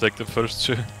Brock should take the first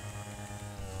two.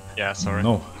 Yeah, sorry.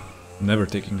 No, never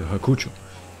taking the Hakucho.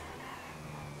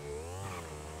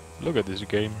 Look at this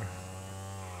gamer.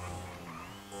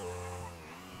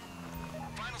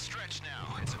 Final stretch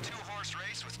now. It's a 2-horse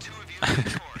race with 2 of you on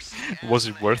the course. Was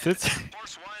it worth it?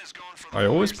 Horse 1 is going for I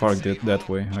always parked it that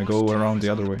way. I go around the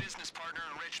other way. business partner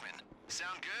in Richmond.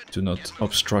 Sound good? to not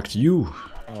obstruct you.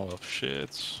 Oh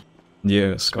shit.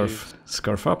 Yeah, scarf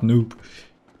up, noob.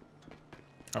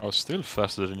 I was still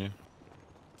faster than you.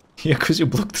 Yeah, cause you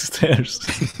blocked the stairs.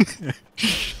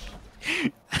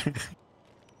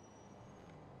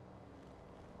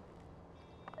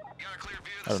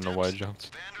 I don't know why I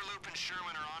jumped. Vanderloop and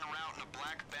Sherman are en route in a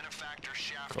black benefactor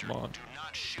shaft. Come on. Do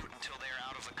not shoot until they are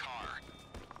out of the car.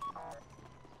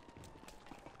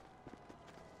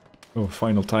 Oh,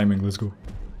 final timing, let's go.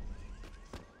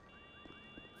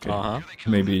 Okay, Uh-huh.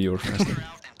 maybe you're faster.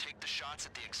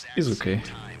 It's okay.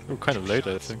 We're kind of late,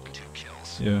 I think.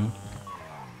 Yeah.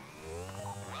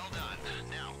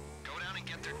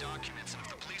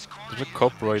 There's a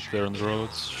cop right there on the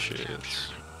roads. Shit.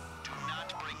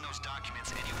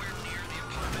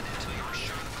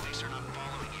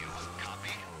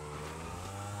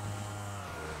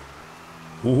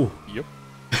 Ooh. Yep.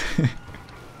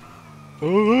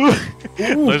 Ooh.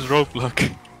 Nice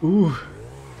roadblock. Ooh.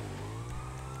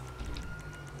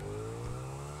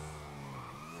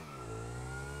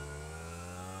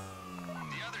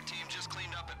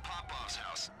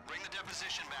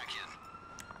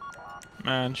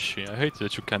 Man, shit, I hate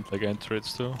that you can't like enter it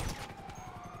still.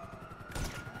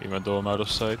 Even though I'm out of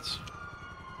sight.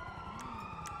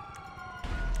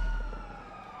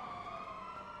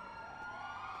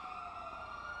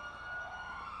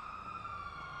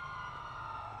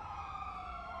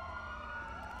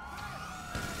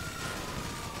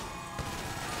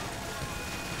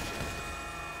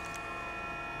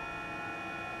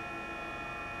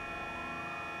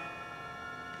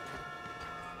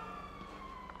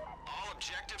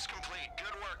 Objectives complete.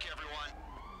 Good work, everyone.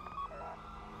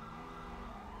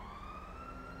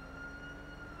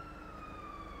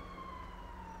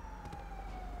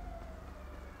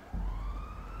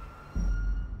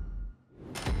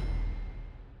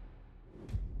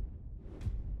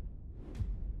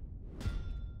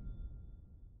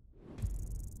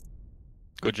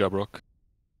 Good job, Rock.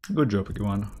 Good job,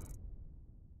 Iguana.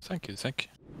 Thank you, thank you.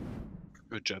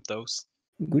 Good job, those.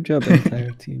 Good job,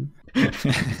 entire team.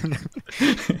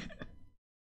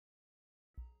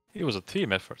 It was a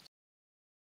team effort.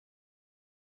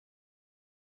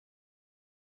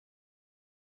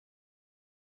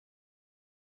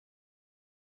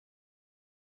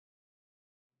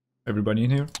 Everybody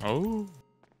in here? Oh.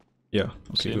 Yeah,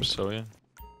 okay, Seems good. so, yeah.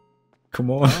 Come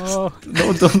on. Oh.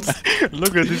 No, don't.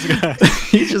 Look at this guy.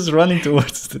 He's just running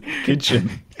towards the kitchen.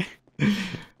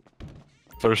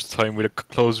 First time with a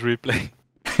close replay.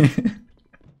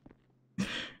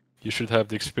 You should have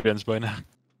the experience by now.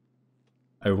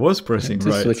 I was pressing To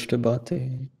right. switch to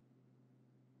body.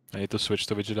 I need to switch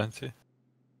to Vigilante.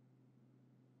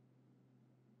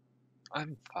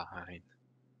 I'm fine.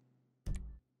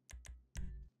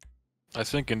 I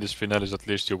think in this finales at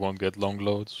least you won't get long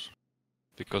loads.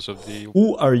 Because of the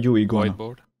Who are you, Iguana?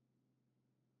 whiteboard.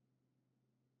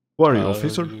 Who are you,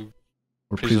 officer?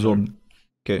 Or prisoner. prison?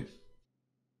 Okay.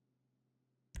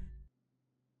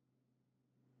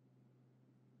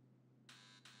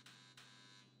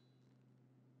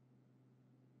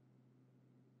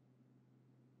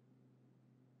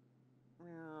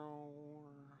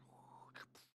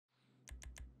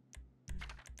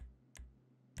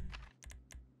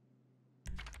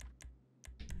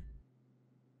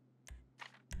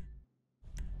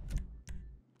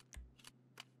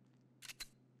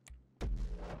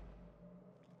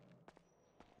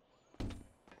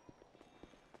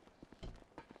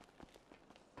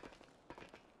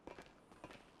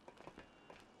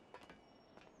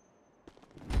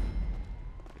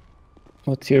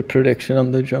 What's your prediction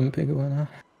on the jumping one?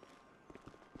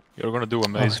 You're gonna do Oh,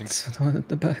 amazing. it's the one at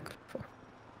the back.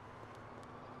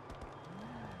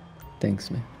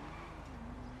 Thanks, man.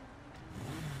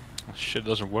 Shit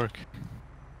doesn't work.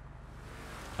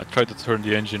 I tried to turn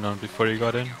the engine on before you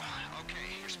got in.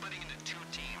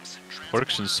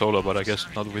 Works in solo, but I guess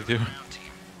not with you.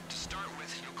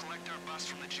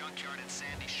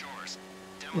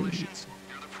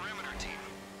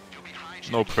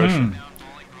 No pressure.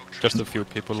 Just a few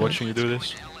people watching you do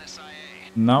this.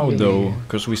 Now though,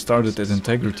 because we started at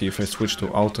Integrity, if I switch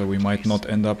to Alta we might not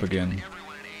end up again.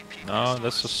 No,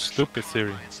 that's a stupid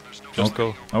theory. Just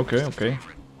go. Okay, okay.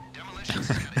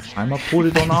 I'ma put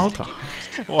it on Alta.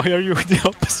 Why are you in the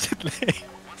opposite lane?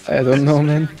 I don't know,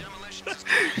 man.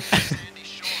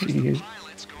 She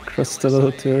crossed a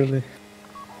little too early.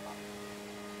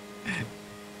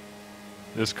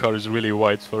 This car is really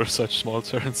wide for such small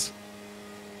turns.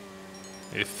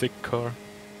 A thick car.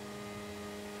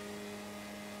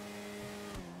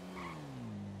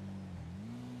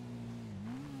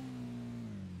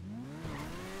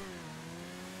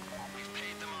 We've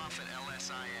paid them off at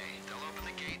LSIA. They'll open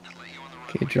the gate in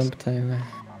Okay, jump time.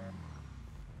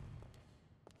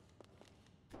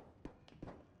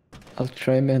 I'll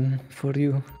try, man, for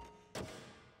you.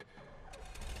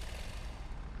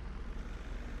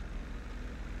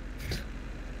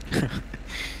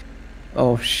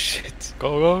 Oh shit.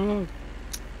 Go, go, go!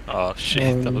 Oh shit,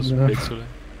 Oh, that was no. big today.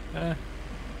 Eh.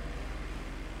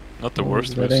 Not the Oh,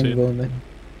 worst that we've seen. angle, man.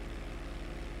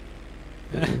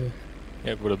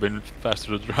 Yeah, it would have been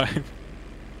faster to drive.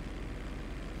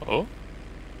 Oh?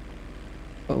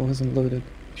 Oh, it wasn't loaded.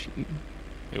 Shit.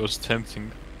 It was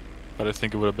tempting, but I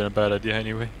think it would have been a bad idea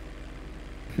anyway.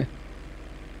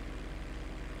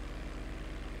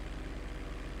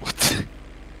 What?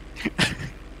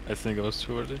 I think I was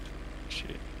too early.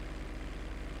 Shit.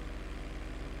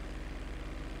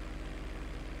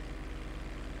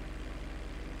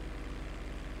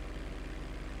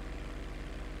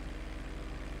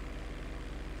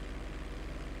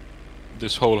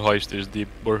 This whole heist is the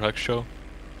Burhak show.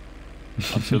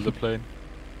 Until the plane.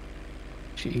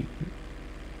 Shit.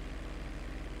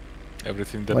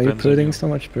 Everything Why are you depends on putting you. so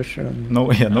much pressure on me?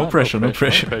 No, yeah, no Ah, pressure, no No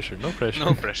pressure. pressure, no pressure.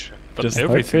 No pressure. But Just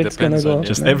everything heart rate's gonna depends go on up, you.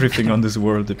 Just man. everything on this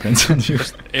world depends on you.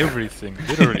 Just everything,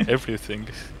 literally everything.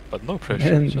 But no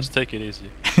pressure, Man. just take it easy.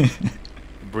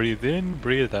 Breathe in,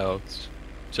 breathe out.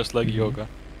 Just like yoga.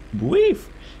 Breathe.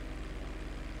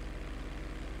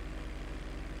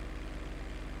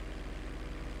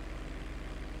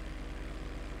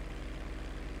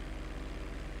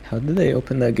 How did they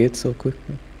open that gate so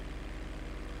quickly?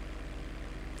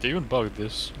 They even bugged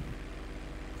this.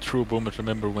 True boomers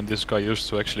remember when this guy used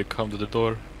to actually come to the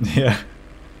door. Yeah.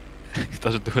 He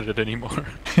doesn't do it anymore.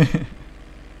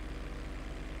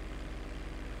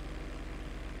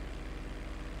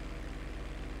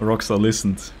 Rockstar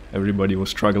listened. Everybody was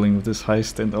struggling with this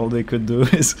heist, and all they could do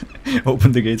is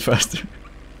open the gate faster.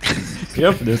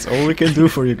 Yep, that's all we can do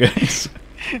for you guys.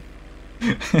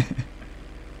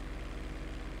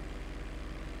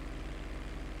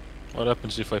 What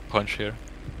happens if I punch here?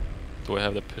 Do I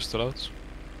have the pistol out?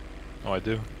 Oh, I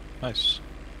do. Nice.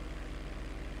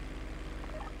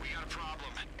 We got a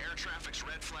problem. Air traffic's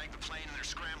red flagged the plane and they're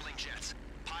scrambling jets.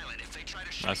 Pilot, if they try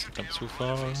to shoot Nice, you come down, too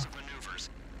run far. evasive maneuvers.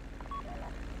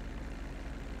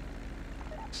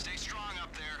 Stay strong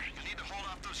up there. You need to hold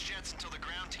off those jets until the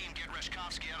ground team get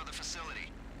Reshkovsky out of the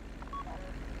facility.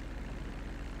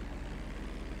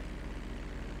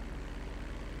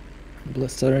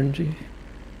 Bless RNG.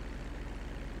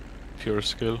 Pure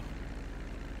skill.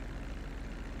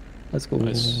 Let's go.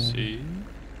 I see.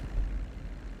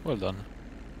 Well done.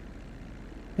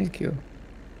 Thank you.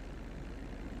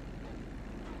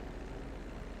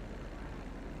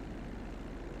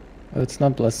 Oh, it's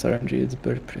not Bless RNG, it's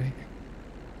bitrate.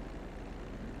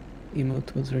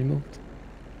 Emote was removed.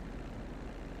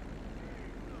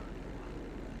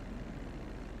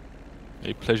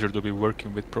 A pleasure to be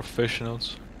working with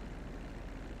professionals.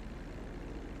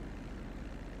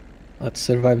 Let's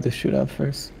survive the shootout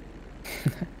first.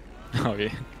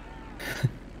 Okay.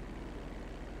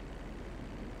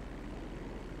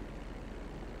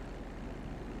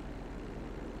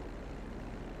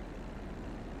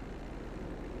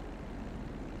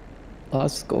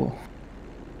 Let's go.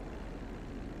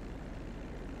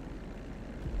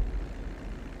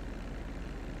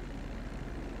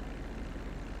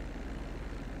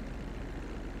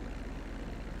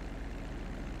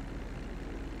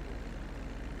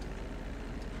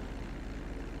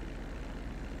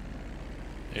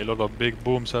 A lot of big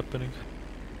booms happening.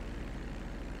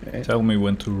 Okay. Tell me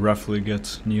when to roughly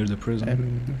get near the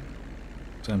prison.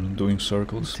 I'm doing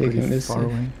circles taking pretty this far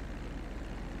safe. away.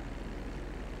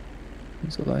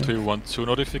 He's alive. Do you want 2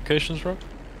 notifications, Rob?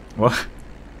 What?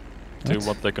 Do you What?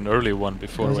 want like an early one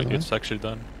before Doesn't it's matter. actually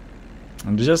done?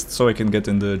 And just so I can get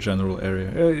in the general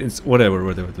area. It's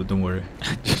whatever, don't worry.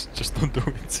 just don't do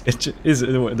it. It is.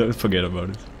 Don't forget about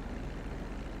it.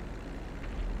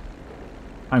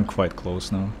 I'm quite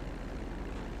close now.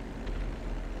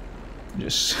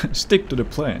 Just stick to the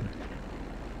plan.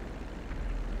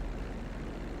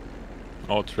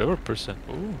 Oh, Trevor percent.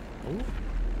 Ooh, ooh.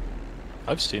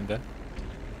 I've seen that.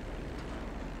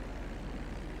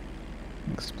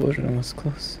 Explosion was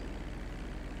close.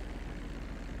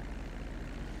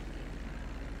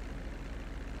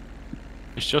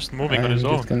 He's just moving on his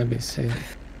own. It's gonna be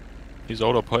safe. He's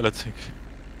autopiloting.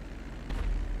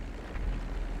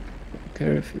 Don't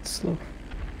care if it's slow.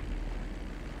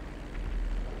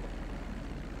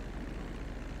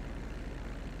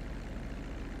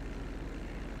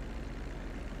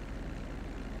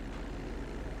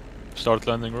 Start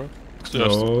landing, Rob.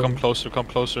 Just No. come closer, come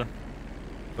closer.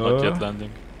 Not yet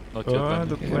landing. Not yet the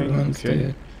landing. Okay, plane, everyone's okay.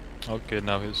 dead. Okay,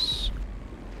 now he's...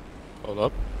 Hold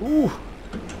up. Ooh,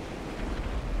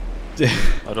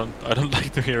 I don't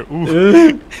like to hear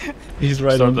ooh. He's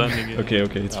right Start on. landing, yeah. Okay,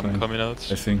 it's I'm fine. coming out.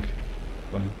 I think.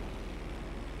 Fine.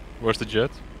 Where's the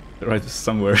jet? Right,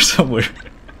 somewhere.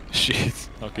 Shit.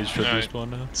 Okay, it should Alright. respawn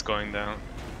now. It's going down.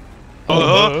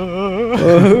 Oh.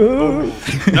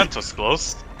 That was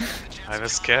close. I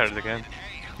was scared again.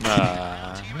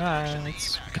 Nah,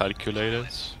 it's calculated.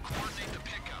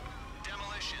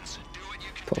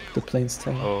 Pop the plane's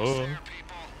tail. Oh.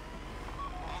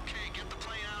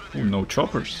 Ooh, no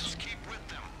choppers.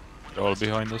 They're all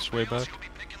behind us, way back.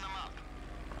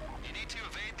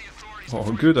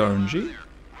 Oh, good RNG.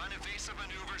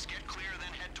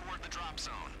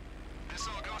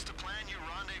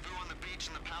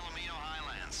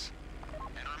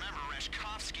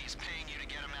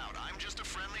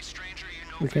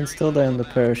 We can still die on the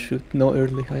parachute, no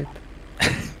early hype.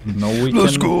 No, we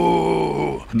Let's can.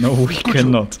 go! No, we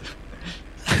cannot.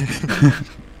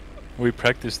 We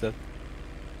practiced that.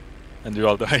 And we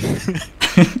all died.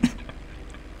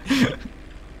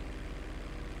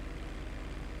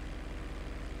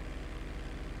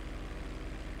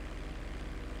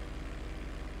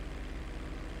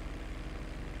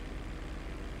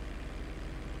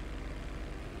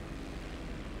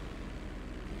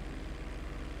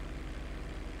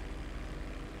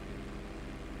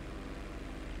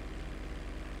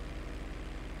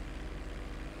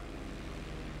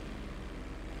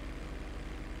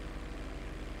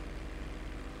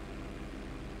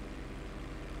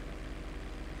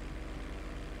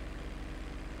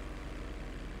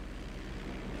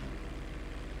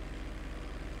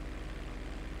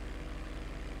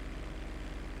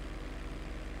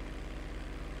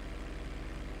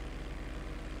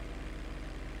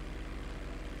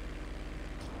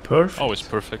 Perfect. Always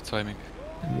perfect timing.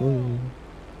 Whoa.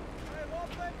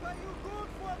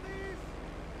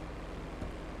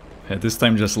 Yeah, this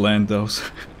time just land those.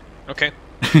 Okay.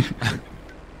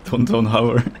 Don't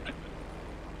hover.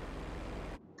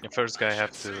 The first guy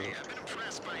have to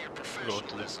go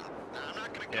to the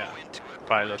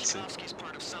pilot seat.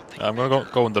 I'm gonna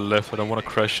go on the left. I don't want to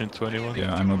crash into anyone.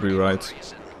 Yeah, I'm gonna be right.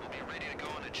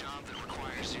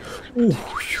 Ooh.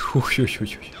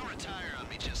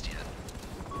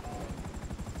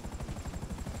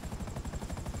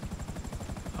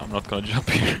 I'm not gonna jump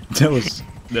here.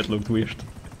 That looked weird.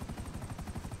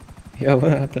 Yeah,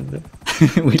 what happened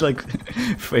there? We like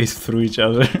faced through each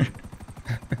other.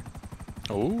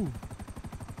 Oh,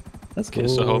 That's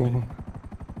kiss a homie.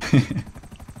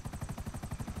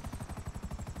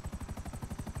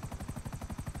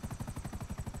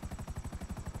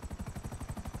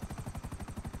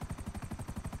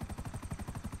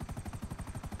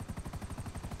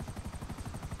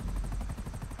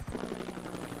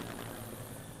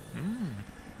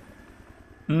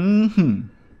 Mm-hmm.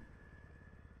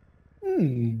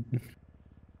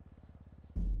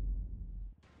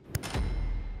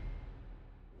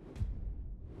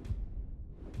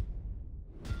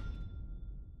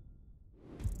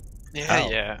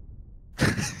 Yeah.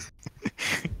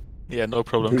 Yeah, no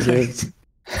problem. Deserves.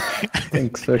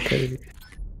 Thanks for carrying.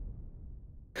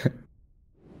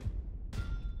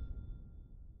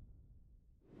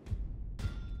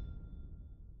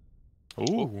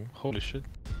 Ooh, holy shit.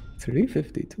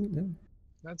 352 now.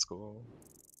 Let's go.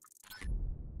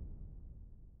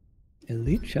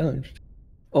 Elite challenged.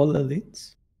 All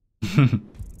elites?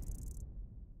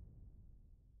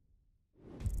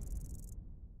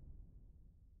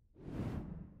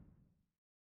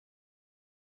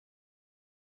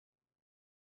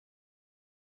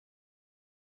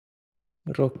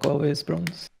 Rock always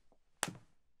bronze.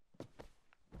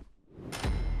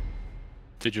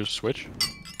 Did you switch?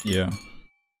 Yeah,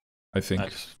 I think.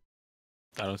 Nice.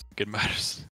 I don't think it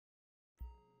matters.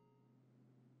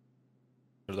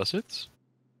 Does it?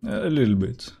 A little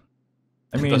bit.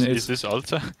 I mean, Is this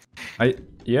Alta? I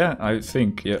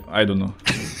think. Yeah, I don't know.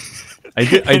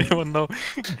 I don't know.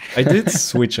 I did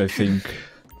switch, I think.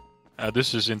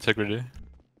 This is integrity.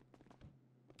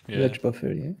 Yeah. Wedge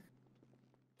buffer, yeah.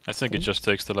 I think it just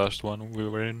takes the last one we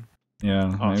were in.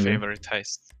 Yeah, Our maybe. favorite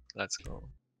heist. Let's go.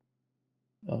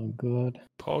 Oh god.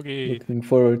 Poggy. Looking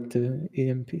forward to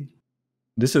EMP.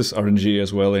 This is RNG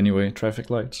as well anyway, traffic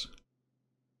lights.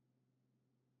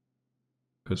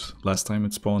 Because last time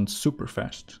it spawned super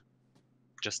fast.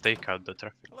 Just take out the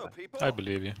traffic Hello, light. people. I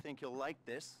believe you. Think you'll like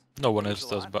this. No one Means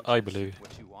else a does, lot but because I it's believe you.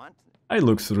 what you want. I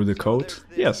looked through the So code. there's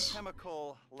this Yes.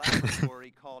 chemical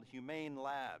laboratory called Humane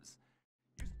Labs.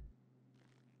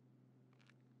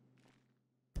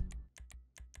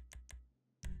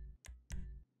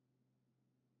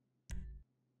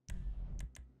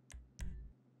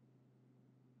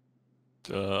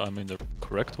 I'm in the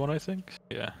correct one, I think.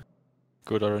 Yeah.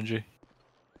 Good RNG.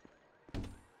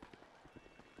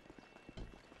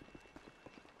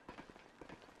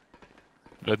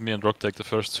 Let me and Rock take the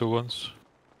first two ones.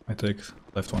 I take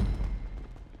left one.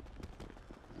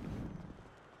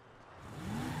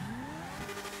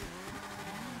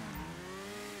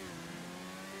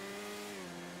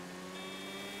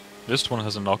 This one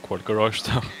has an awkward garage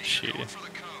though. Shit.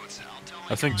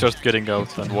 I think just getting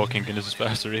out and walking in is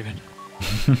faster even.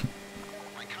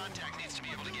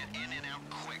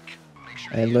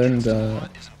 I learned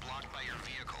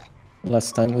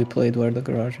last time we played where the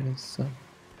garage is, so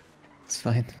it's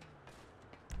fine.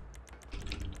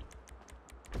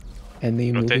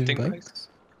 Any Rotating moving bikes? bikes?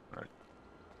 Right.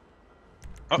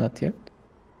 Oh. Not yet?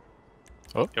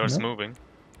 Oh, Yours No. moving.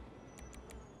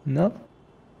 No?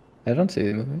 I don't see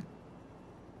it moving.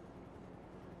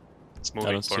 It's I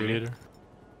moving don't for see it me. either.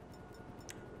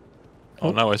 Oh,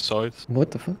 Oh. now I saw it.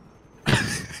 What the fuck?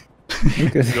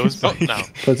 Look at Goes Oh, back. now.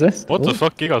 Possessed? What the Oh.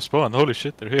 fuck? Giga spawn. Holy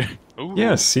shit, they're here. Ooh.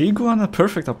 Yeah, see, go on a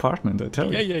perfect apartment, I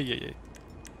tell Yeah, you. yeah.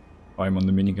 I'm on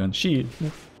the minigun. Shit.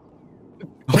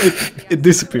 It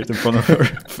disappeared in front of her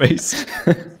face.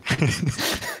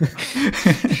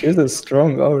 She has a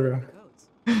strong aura.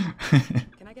 Can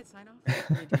I get sign off?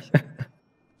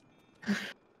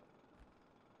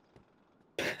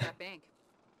 That bank.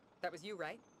 That was you,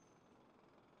 right?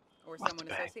 Or What someone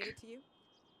bank? associated to you?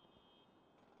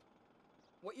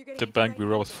 What you're getting The into bank right we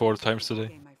now robbed is a 4 whole times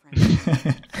different today. ballgame, my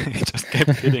friend. He just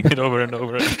kept hitting it over and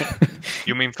over again.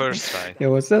 You mean first try? Yeah,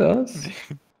 was that us?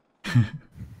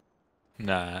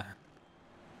 Nah.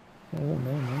 Oh no,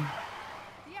 no.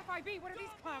 The FIB, what are these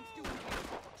clowns doing here?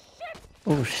 Shit!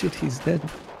 Oh shit, he's dead.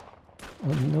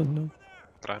 Oh no, no.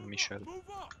 Prime Michel.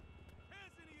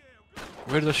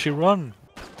 Where does she run?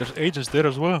 There's agents there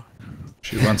as well.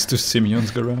 She runs to Simeon's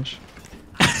garage.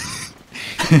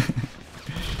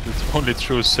 It's only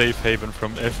true safe haven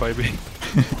from FIB.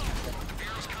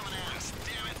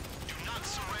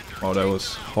 Oh, that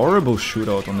was horrible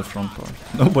shootout on the front part.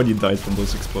 Nobody died from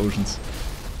those explosions.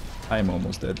 I'm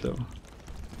almost dead though.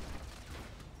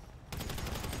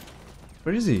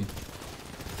 Where is he?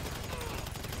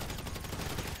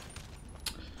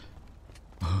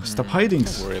 Oh, stop hiding!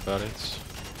 Don't worry about it.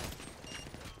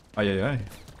 Ay ay ay.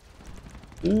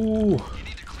 Ooh.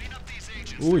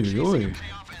 Oi oi.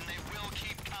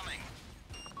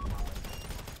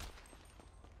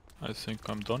 I think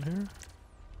I'm done here.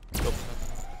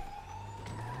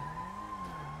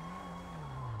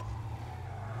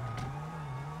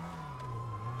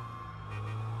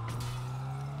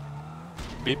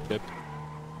 Beep beep.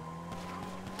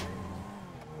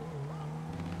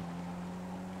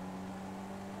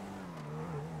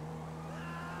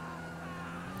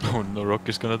 Oh no, Rock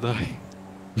is gonna die.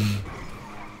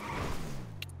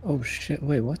 Oh shit,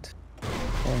 wait, what?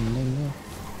 Oh no, no.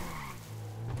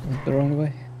 Went the wrong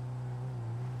way.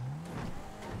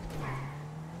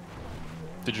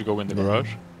 Did you go in the No.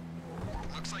 garage?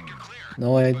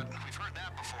 No, I...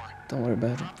 Don't worry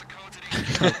about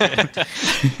it.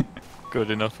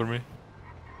 Good enough for me.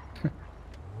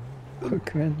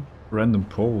 Fuck, man. Random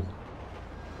pole.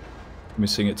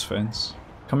 Missing its fence.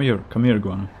 Come here,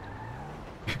 Guana.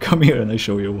 Come here and I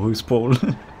show you whose pole.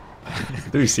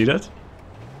 Do you see that?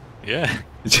 Yeah.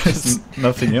 It's just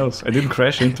nothing else. I didn't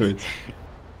crash into it.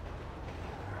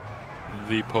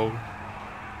 The pole.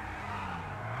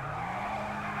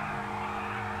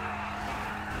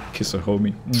 Kiss a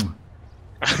homie.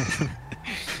 Mm.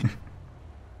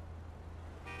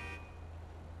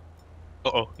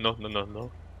 Oh,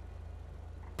 no.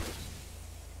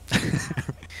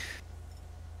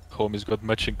 Homie's got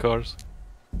matching cars.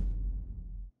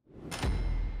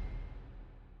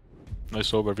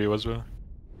 Nice overview as well.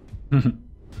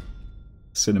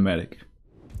 Cinematic.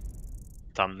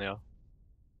 Thumbnail.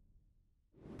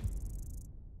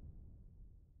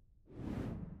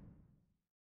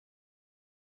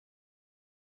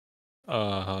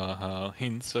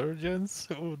 Insurgents?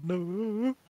 Oh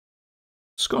no.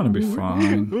 It's gonna be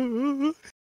fine.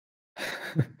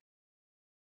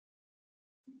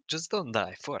 Just don't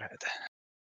die, forehead.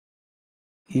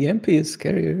 EMP is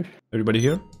scarier. Everybody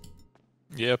here?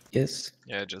 Yep. Yes.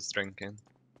 Yeah, just drinking.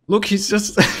 Look, he's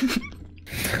just...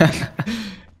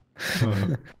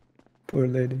 Poor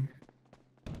lady.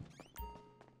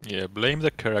 Yeah, blame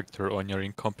the character on your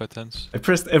incompetence. I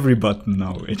pressed every button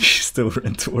now and she still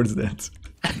ran towards that.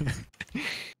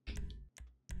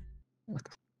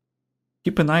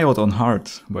 Keep an eye out on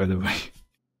Heart, by the way.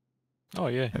 Oh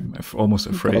yeah. I'm almost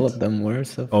afraid. All of them were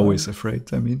so far. Always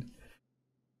afraid, I mean.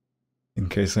 In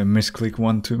case I misclick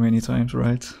one too many times,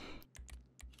 right?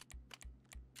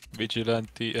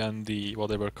 Vigilante and the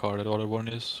whatever car that other one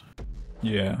is.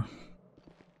 Yeah.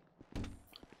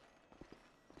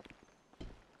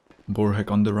 Borhek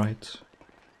on the right.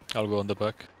 I'll go on the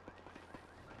back.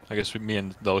 I guess me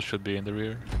and those should be in the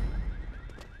rear.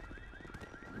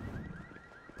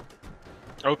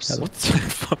 Oops. Hello? What the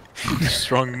fuck?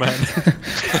 Strong man.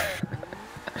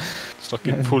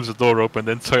 Fucking pulls the door open,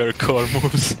 the entire car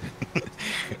moves.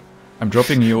 I'm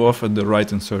dropping you off at the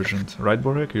right insurgent. Right,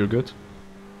 Borhek? You're good?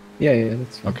 Yeah,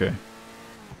 that's fine. Okay.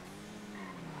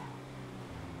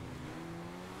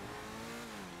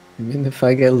 I mean, if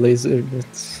I get lasered,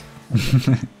 it's...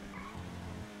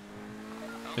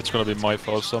 It's gonna be my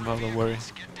fault somehow, don't worry.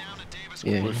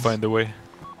 Yeah. We'll find a way.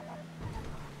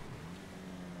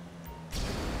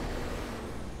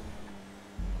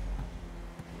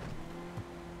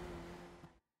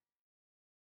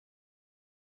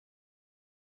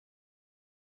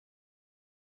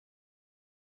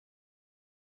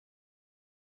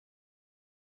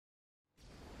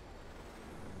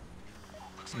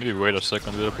 Maybe wait a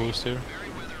second with a boost here.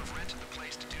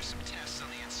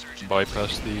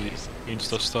 Bypass the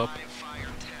insta stop.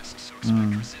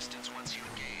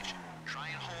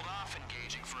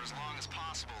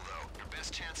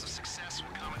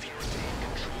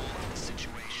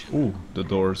 Ooh, the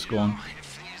door's gone.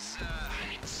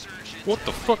 What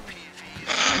the fuck?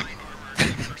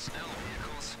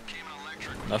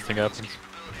 Nothing happened.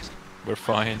 We're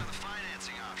fine.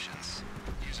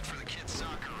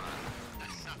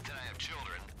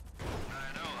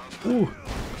 Ooh.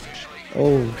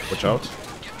 Oh, Watch out.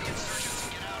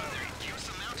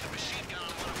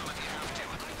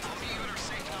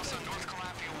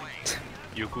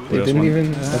 You good? they There's didn't one.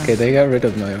 even... Okay, they got rid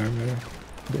of my armor.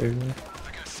 There.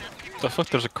 The fuck,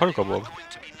 there's a cargo bomb.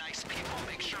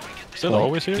 Is that What?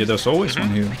 always here? Yeah, there's always one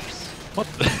here. What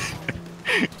the?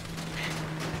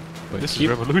 But This is keep,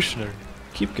 revolutionary.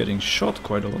 keep getting shot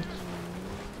quite a lot.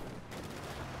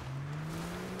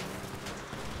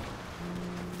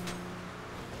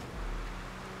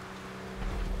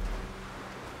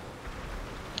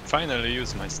 Finally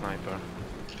use my sniper.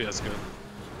 Feels good.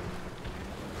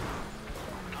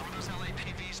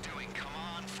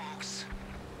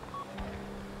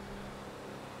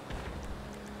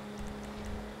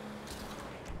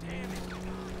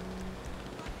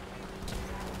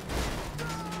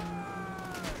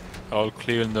 I'll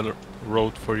clear the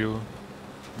road for you,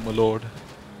 my lord.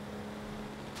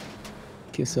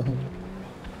 Kiss a home.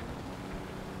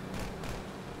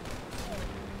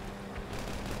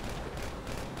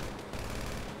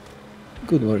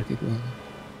 Good work, Iguana.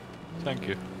 Thank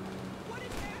you.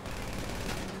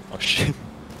 Oh shit.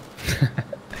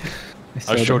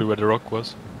 saw I showed that. you where the rock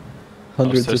was.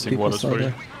 Hundreds of testing people waters saw for you.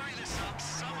 that.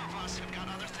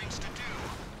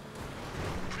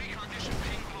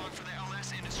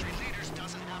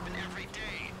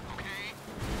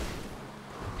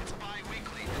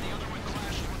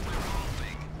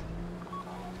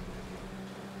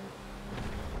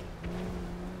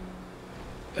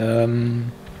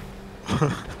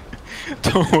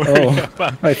 Don't worry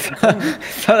about I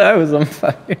thought I was on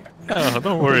fire. No,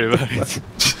 don't worry about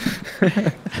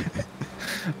it.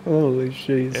 Holy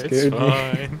shit, you It's scared me.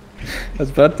 fine. I was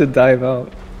about to dive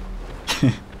out.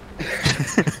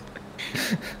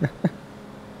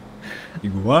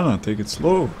 Iguana, take it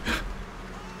slow.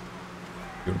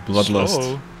 Your bloodlust.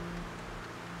 Slow.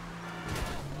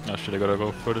 Now should I gotta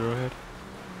go further ahead?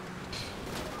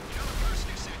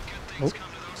 Oh.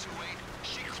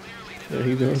 There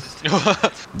he goes.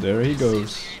 There he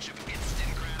goes.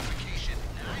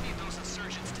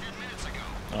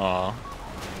 Aw.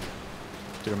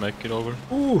 Did I make it over?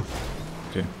 Ooh.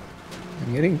 Okay.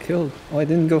 I'm getting killed. Oh, I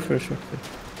didn't go for a shortcut.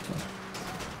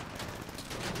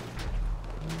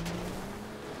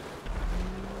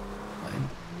 Fine.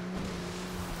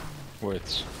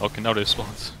 Wait. Okay, now they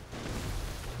spawns.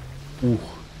 Ooh.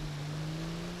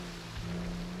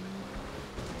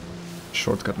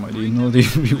 Shortcut might not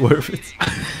even be worth it.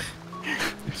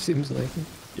 Seems like it.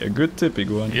 Yeah, good tip,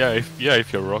 Iguana. Yeah,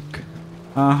 if you're rock.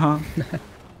 Uh-huh.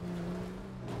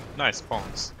 Nice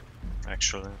spawns,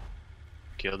 actually.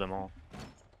 Kill them all.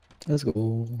 Let's go.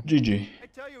 GG. I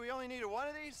tell you, we only needed one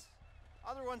of these.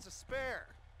 Other one's a spare.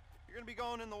 You're gonna be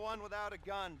going in the one without a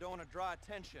gun. Don't want to draw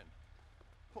attention.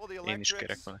 Pull the Én is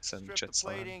electrics, kérek meg strip the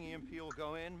csetszalán. plating, EMP will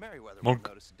go in. Merryweather Monk. won't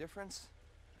notice a difference.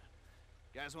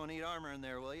 Guys won't need armor in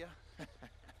there, will ya?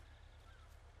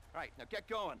 Right, now get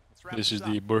going. Let's wrap This is up.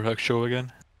 the Burhak show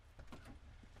again.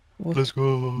 What? Let's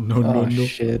go. No, Oh no, no.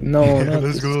 shit. No, not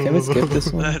Let's this. go. Can we skip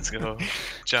this one? Let's go.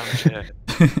 Jump jet.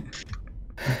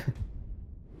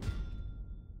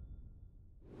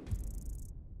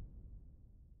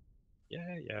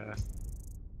 Yeah, yeah.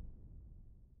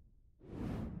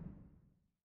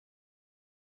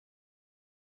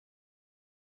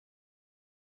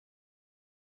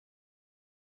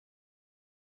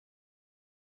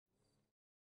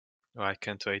 Oh, I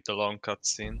can't wait the long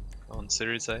cutscene on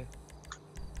Series A.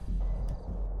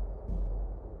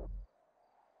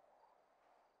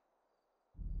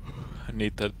 I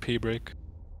need that pee break.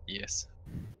 Yes.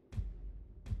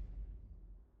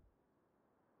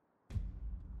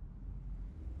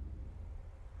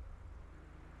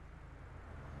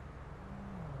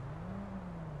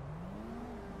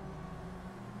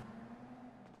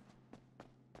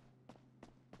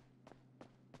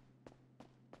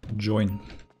 Join.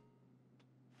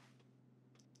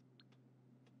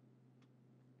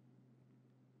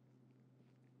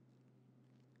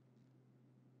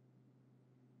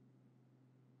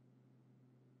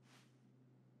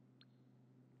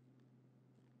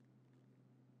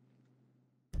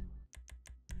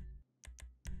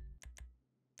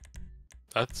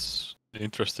 That's an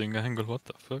interesting angle, what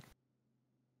the fuck?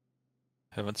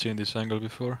 Haven't seen this angle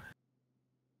before.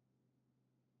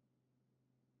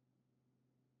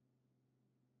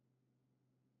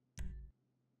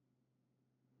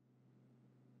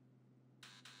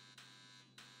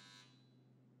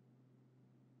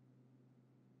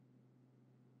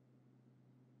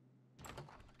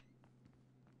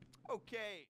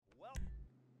 Okay, well.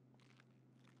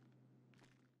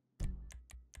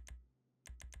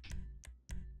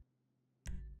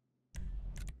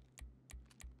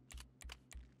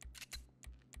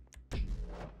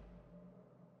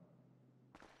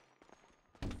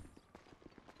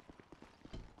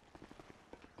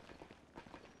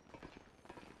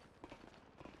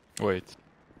 Wait.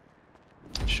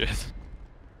 Shit.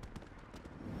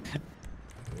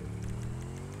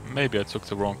 Maybe I took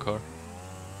the wrong car.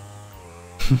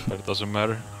 But it doesn't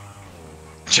matter.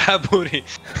 Jaburi!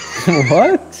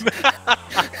 What?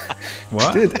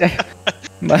 What? Dude,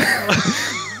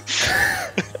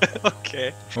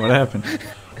 Okay. What happened?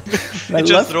 my It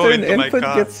just left drove turn into my input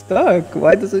car. gets stuck.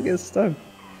 Why does it get stuck?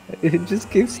 It just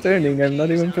keeps turning. I'm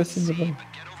not even pressing the button.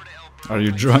 Are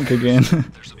you drunk again?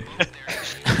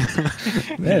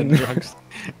 Man. Drugs.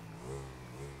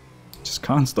 Just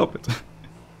can't stop it.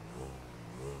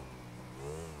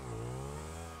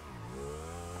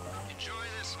 Enjoy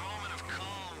this moment of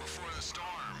calm before the storm.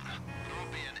 It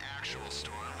won't be an actual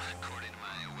storm, according to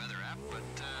my weather app, but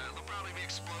there'll probably be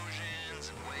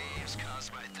explosions and waves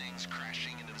caused by things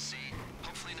crashing into the sea.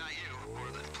 Hopefully not you, or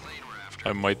the plane we're after.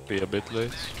 I might be a bit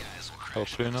late. Bad guys will crash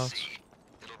Hopefully into the not. sea.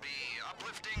 It'll be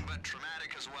uplifting but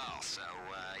traumatic as well, so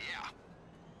yeah.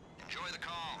 Enjoy the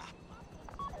calm.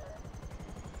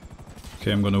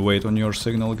 Okay, I'm gonna wait on your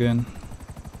signal again.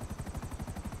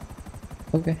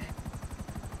 Okay.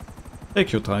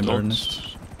 Take your time, Don't,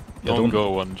 Ernest. Yeah, don't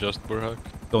go on just Burhak.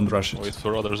 Don't rush Wait it.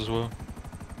 for others as well.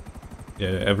 Yeah,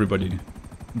 everybody,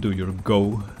 do your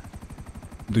go.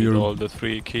 Do Need your all the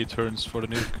 3 key turns for the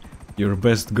nuke. your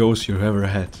best goes you ever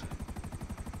had.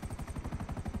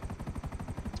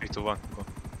 3, 2, 1, go.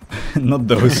 Not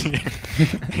those. Yeah,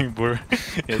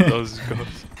 those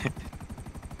goes.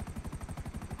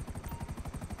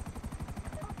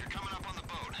 You're coming up on the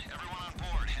boat. Everyone on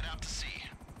board, head out to sea.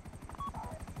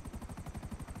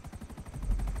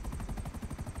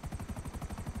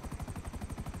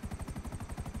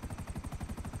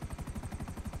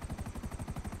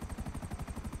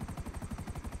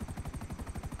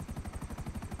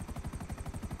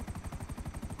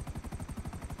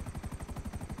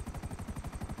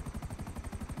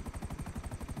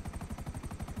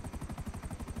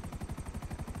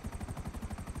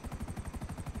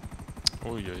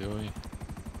 Oi, oi, oi.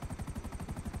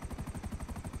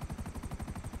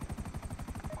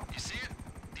 You see it?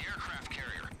 The aircraft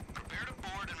carrier. Prepare to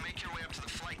board and make your way up to the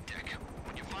flight deck.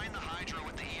 When you find the Hydra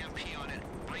with the EMP on it,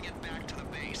 bring it back to the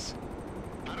base.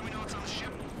 How do we know it's on the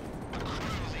ship? A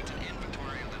crew leaked an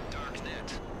inventory of the dark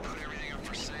net. Put everything up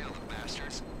for sale, the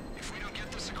bastards. If we don't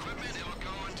get this equipment, it'll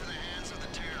go into the hands of the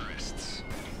terrorists,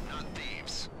 not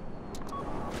thieves.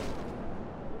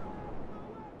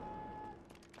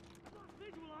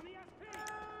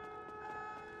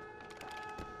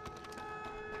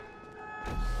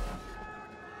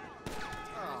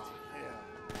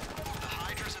 The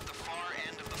Hydra's at the far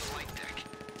end of the flight deck.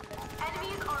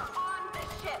 Enemies are on the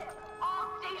ship. All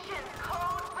stations,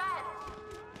 code red.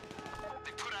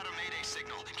 They put out a mayday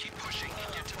signal. Keep pushing.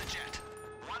 Get to the jet.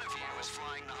 One of you is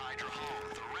flying the Hydra home.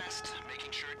 The rest,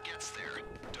 making sure it gets there.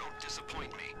 Don't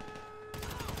disappoint me.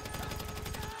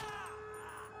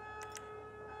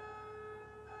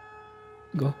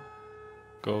 Go.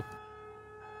 Go.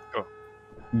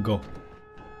 Go.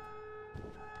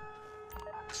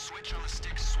 switch on the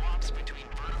stick swaps between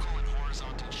vertical and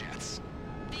horizontal jets.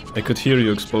 I could hear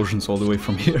your explosions all the way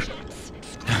from here.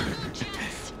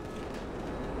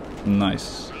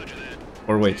 Nice.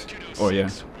 Or wait. Oh yeah.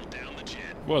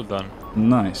 Well done.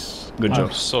 Nice. Good job.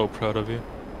 I'm so proud of you.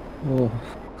 Oh,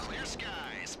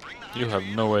 You have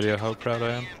no idea how proud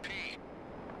I am.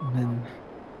 man.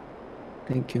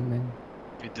 Thank you, man.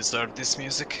 We deserve this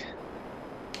music.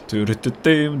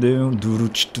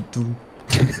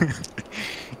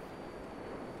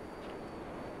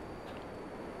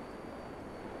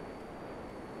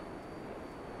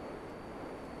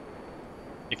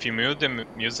 If you mute the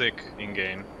music in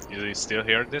game, do you still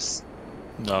hear this?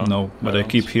 No. No, but I don't.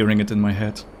 keep hearing it in my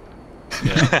head.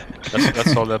 Yeah,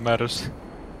 that's all that matters.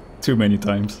 Too many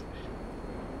times.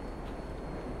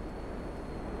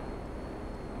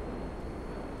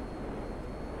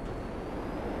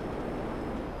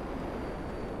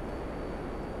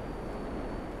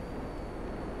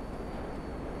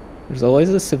 There's always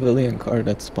a civilian car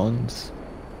that spawns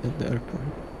at the airport.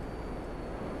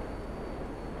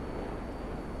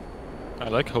 I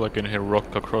like how I can hear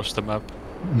rock across the map.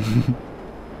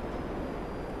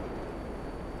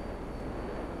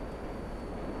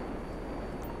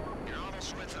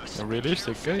 A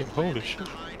realistic game, holy shit.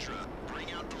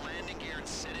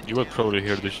 You will probably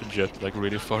hear this jet like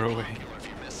really far away.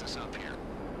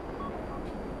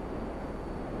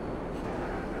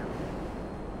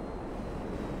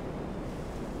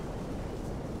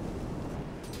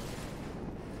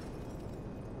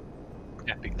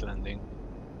 Epic landing.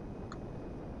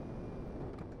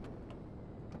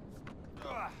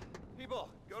 People,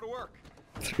 go to work.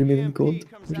 3 million gold.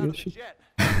 Comes out of the Shit. jet.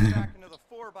 Back into the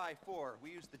 4x4.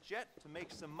 We use the jet to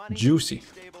make some money. Juicy.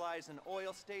 Stabilize an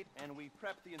oil state, and we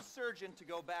prep the insurgent to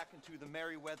go back into the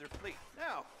Merryweather fleet.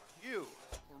 Now,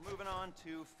 we're moving on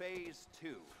to phase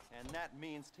 2, and that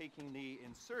means taking the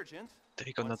insurgent.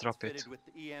 They're gonna once drop it's it. fitted with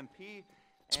the EMP. and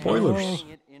Spoilers. bringing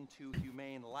it into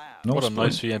humane labs. No What a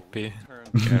spoilers. nice EMP. Turn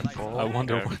Careful. I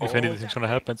wonder Careful. if anything's gonna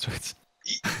happen to it.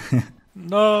 It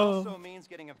No! also means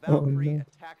getting a Valkyrie no.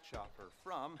 attack chopper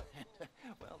from,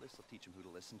 well, this will teach them who to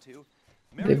listen to.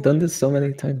 They've done this so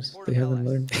many times. They haven't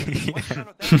learned. Once you're done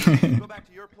with that, go back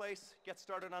to your place, get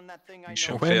started on that thing I know.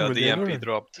 Sofia, would the they EMP learn?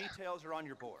 dropped. Details are on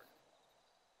your board.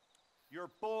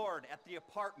 You're bored at the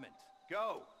apartment.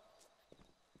 Go.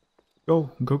 Go,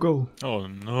 go, go. Oh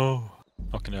no.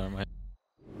 Okay, never mind.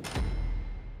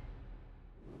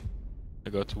 I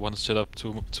got one setup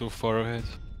too far ahead.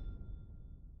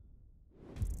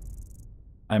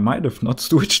 I might have not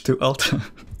switched to Alta.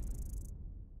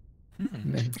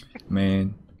 Man.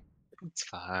 Man, It's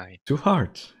fine. too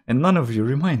hard. And none of you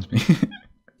remind me.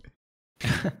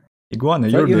 Iguana,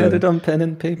 Thought you're you had the... it on pen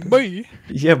and paper. Bye!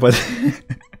 Yeah, but...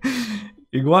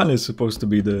 Iguana is supposed to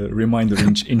be the reminder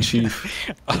in chief.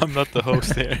 I'm not the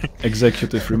host here.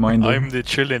 Executive reminder. I'm the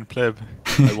chillin' pleb.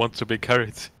 I want to be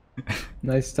carried.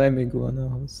 Nice time, Iguana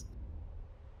host.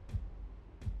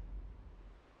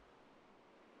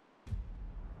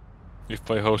 If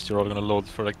I host, you're all gonna load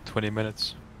for like 20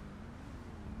 minutes.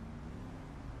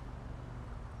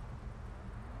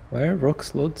 Why are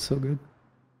rocks load so good?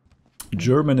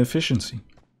 German efficiency.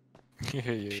 Yeah.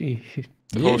 Gee.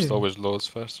 The host always loads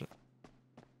faster.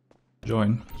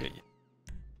 Join. Yeah.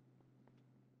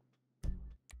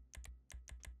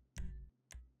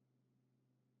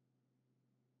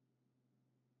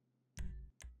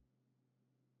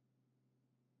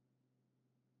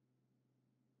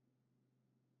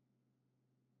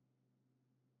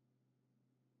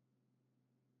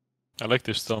 I like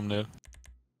this thumbnail.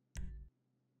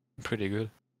 Pretty good.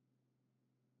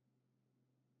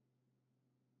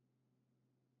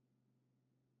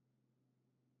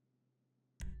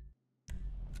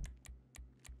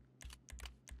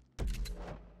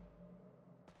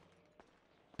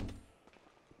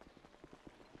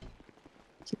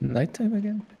 Is it nighttime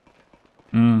again?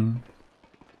 Mm.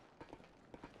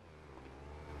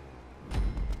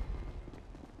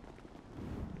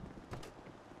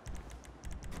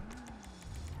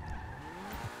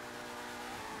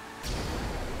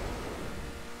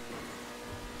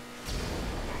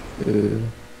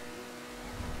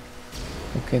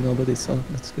 Okay, nobody saw.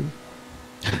 That's good.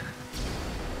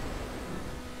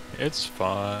 It's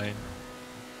fine.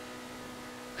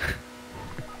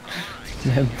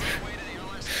 Man.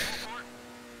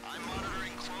 I'm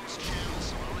monitoring close channels,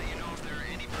 so I'll let you know if there are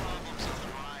any problems on the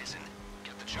horizon.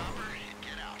 Get the chopper and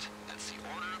get out. That's the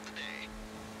order of the day.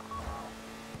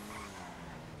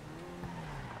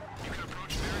 You can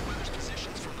approach Merryweather's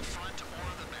positions from the front or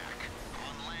the back,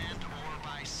 on land or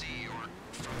by sea, or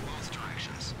from both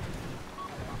directions.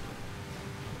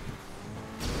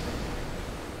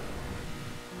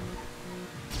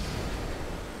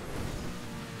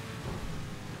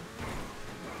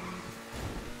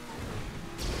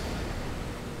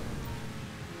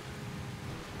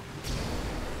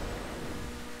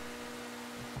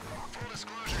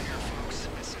 disclosure here, folks.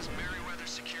 This is Merryweather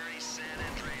Security San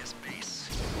Andreas base.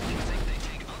 If you think they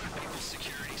take other people's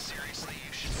security seriously,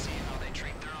 you should see how they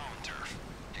treat their own turf.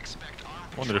 Expect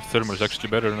armed I wonder if patrols, thermal is actually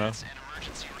better now. and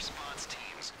emergency response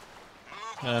teams.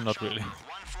 Move Not really.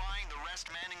 one flying, the rest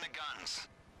manning the guns.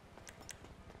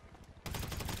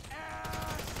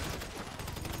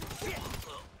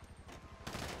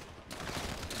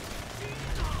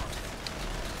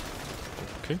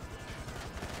 Okay.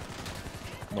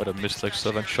 Might have missed like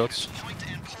 7 shots. Point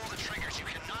and pull the triggers. You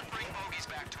cannot bring bogeys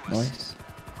back to us. Nice.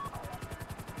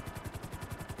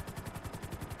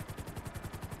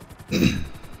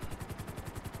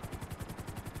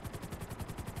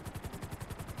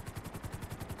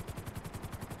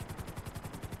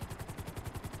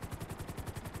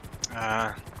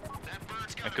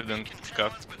 I couldn't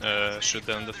shoot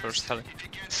down the first heli.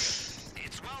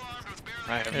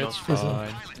 I have no It's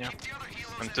fine. Yeah.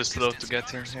 I'm too slow to get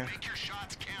here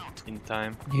in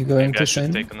time. You going Maybe to I should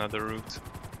send? take another route.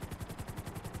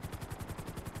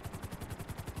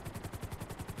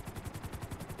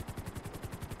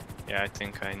 Yeah, I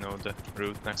think I know the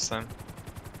route next time.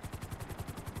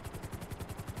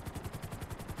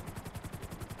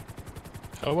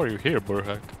 How are you here,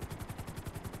 Burhak?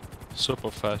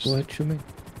 Super fast. What you mean?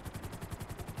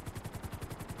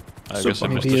 I guess I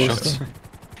Super missed Maybe the you're shots. slow.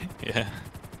 Yeah.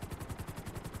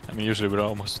 I mean, usually we're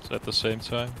almost at the same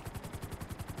time.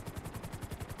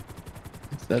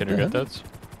 Is that Can you the get hell? that?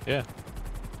 Yeah.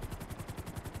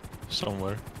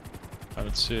 Somewhere. I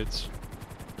don't see it.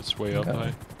 It's way up Okay.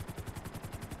 high.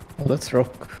 Oh, that's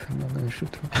rock. I'm not gonna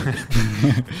shoot rock.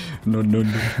 No, no,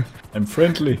 no. I'm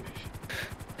friendly.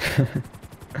 You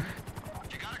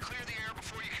gotta clear the air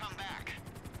before you come back.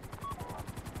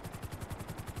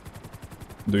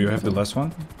 Do you have the last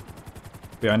one?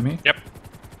 Behind me? Yep.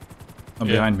 Oh,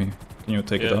 Yeah. behind me. Can you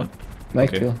take it Yeah. out? Might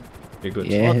Okay. kill. Okay, good.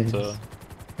 Yes.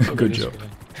 Good This job. guy.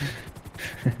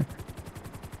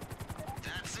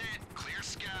 That's it. Clear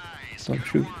skies. Don't Good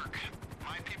shoot. work.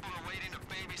 My people are waiting to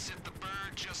babysit the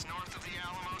bird just north of the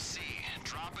Alamo Sea.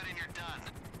 Drop it and you're done.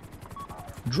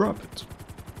 Drop it.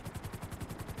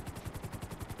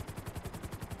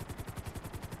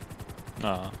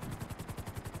 Nah.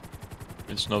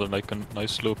 It's not like a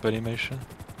nice loop animation.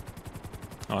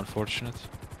 How unfortunate.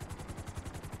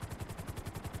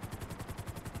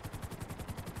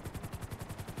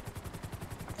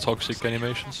 Toxic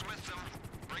animations. With them.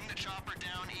 Bring the chopper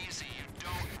down easy. You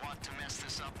don't want to mess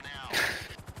this up now.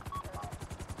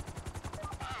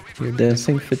 Your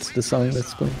dancing fits the song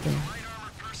that's going on. Light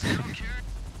armored personnel carry.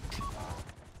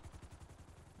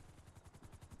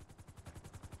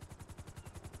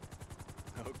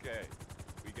 Okay,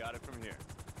 we got it from here.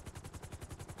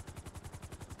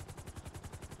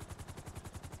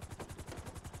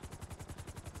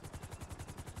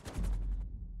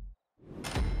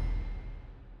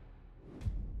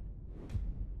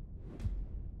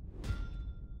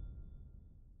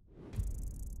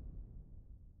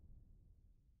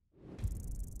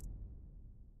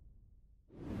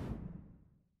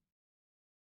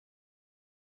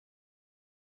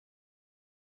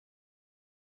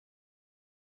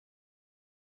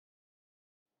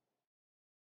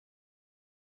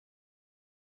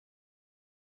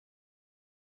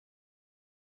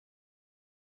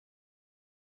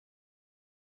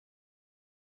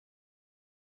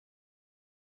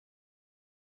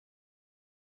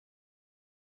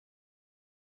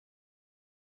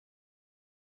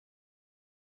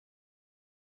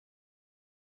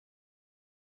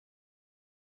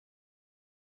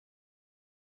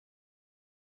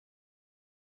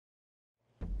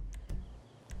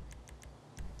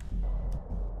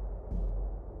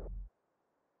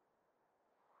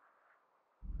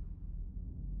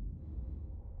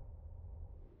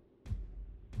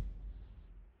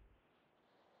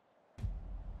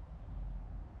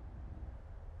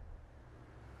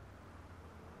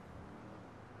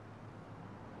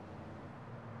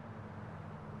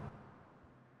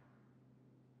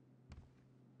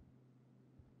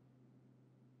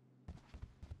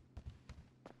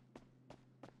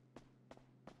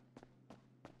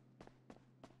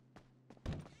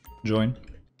 Join.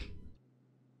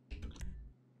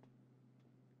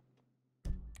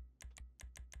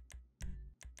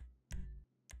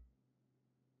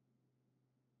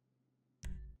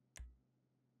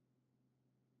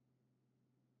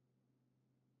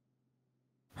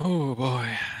 Oh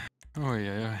boy. Oh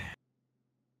yeah.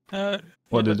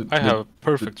 What yeah, did it- I did- have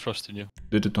perfect trust in you.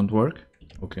 Did it not work?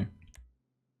 Okay.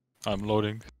 I'm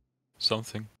loading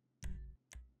something.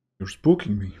 You're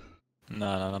spooking me.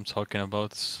 Nah, I'm talking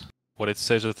about what it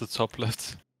says at the top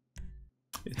left.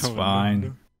 It's Oh, no, fine.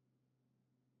 no.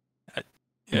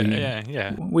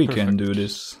 Yeah. We can Perfect. do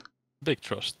this. Big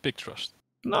trust, big trust.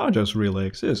 No, just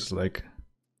relax. It's like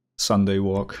Sunday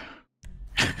walk.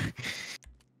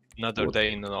 Another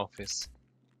day in an office.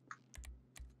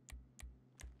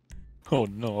 Oh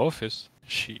no, office.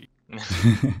 She.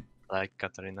 Like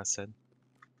Katarina said.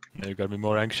 Now you got me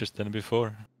more anxious than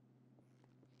before.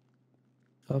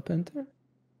 Up enter?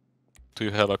 Do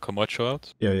you have a Camacho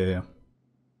out? Yeah.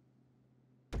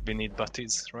 We need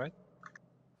butties, right?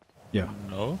 Yeah.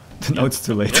 No. No, it's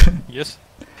too late. Yes.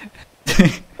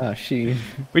 Ah, she.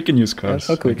 We can use I'll cars.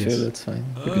 fuck I with you, guess. that's fine.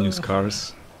 We can use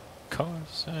cars.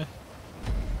 Cars.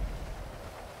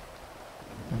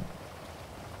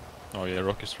 Oh yeah,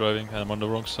 Rock is driving and I'm on the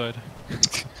wrong side.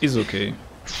 It's okay.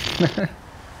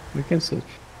 We can switch.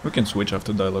 We can switch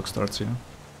after dialogue starts, yeah.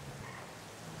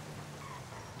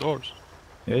 Doors.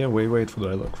 Yeah, wait for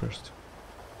dialogue first.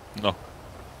 No.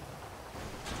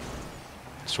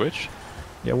 Switch?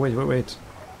 Yeah, wait.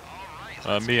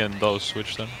 Me and those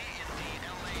switch then.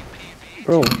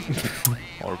 Bro.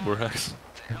 Or Burhax.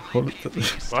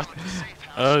 What?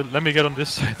 Let me get on this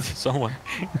side, someone.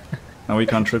 Now we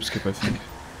can't trip skip, I think.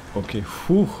 Okay.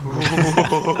 Whew.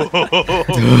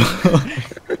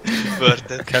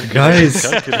 Guys,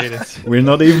 Calculated. we're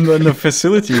not even in the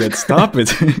facility yet. Stop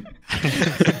it.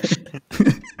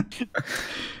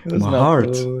 It was My not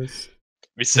heart. close.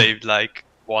 We saved like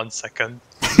 1 second.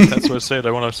 That's what I said,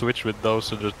 I want to switch with those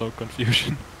so there's no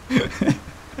confusion. Everyone,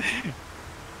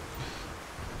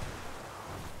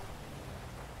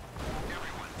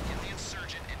 get the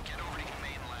insurgent and get over to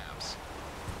Humane Labs.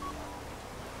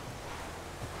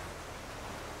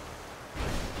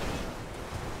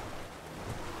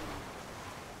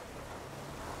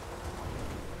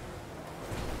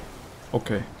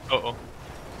 Okay. Uh-oh.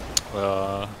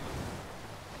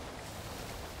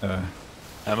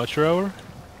 Amateur hour?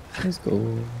 Let's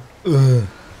go.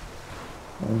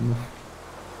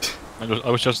 I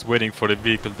was just waiting for the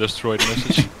vehicle destroyed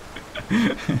message.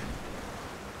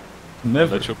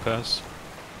 Never. Let you pass.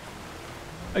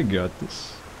 I got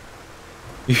this.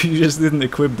 You just didn't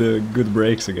equip the good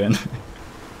brakes again.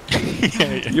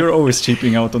 You're always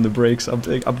cheaping out on the brakes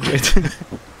upgrade.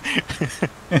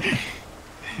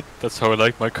 That's how I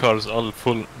like my cars, all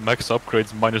full max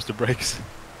upgrades minus the brakes.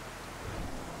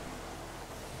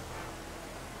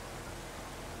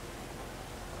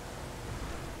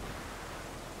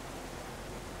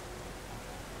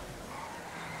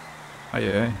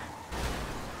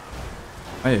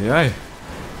 Aye.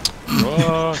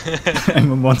 Rock!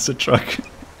 I'm a monster truck.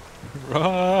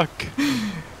 Rock!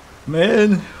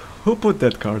 Man, who put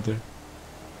that car there?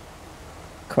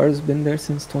 Car's been there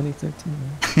since 2013.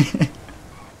 Man.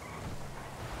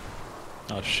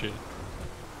 Oh shit.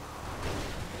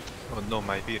 Oh no,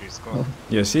 my beer is gone.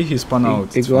 Yeah, see, he spun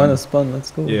out. It's Iguana fine. spun,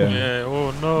 let's go. Yeah. Yeah,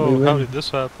 oh We no, win. how did this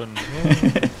happen?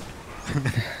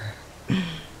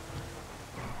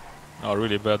 Oh,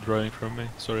 really bad driving from me.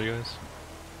 Sorry guys.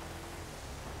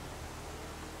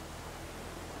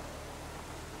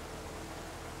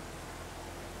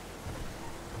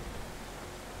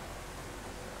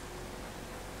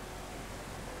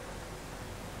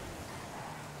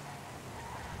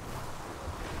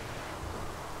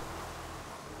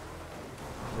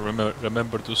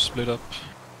 Remember to split up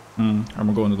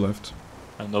I'm going to the left.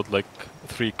 and not like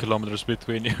 3 kilometers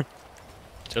between you.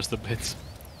 Just a bit.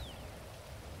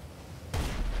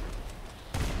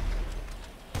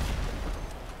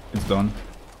 It's done.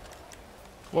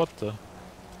 What the?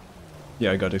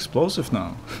 Yeah, I got explosive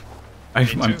now. Me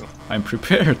too. I'm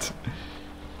prepared.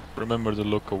 Remember to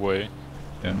look away.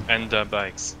 Yeah. And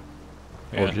bikes.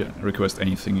 Or Yeah. request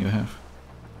anything you have.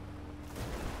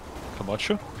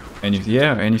 Camacho?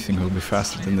 Anything will be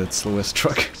faster than that slowest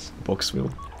truck. Box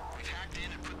wheel. We've hacked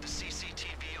in and put the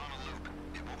CCTV on a loop.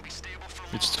 It won't be stable for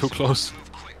long. It's too close.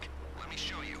 Move quick. Let me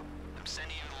show you. I'm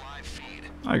sending you the live feed.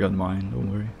 I got mine,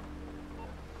 don't worry.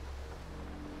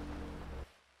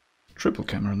 Triple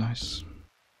camera, nice.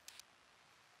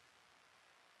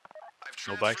 I've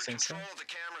No transferred bikes control inside? of the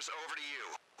cameras over to you.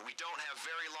 We don't have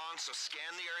very long, so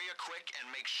scan the area quick and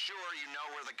make sure you know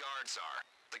where the guards are.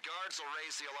 The guards will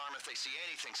raise the alarm if they see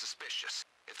anything suspicious.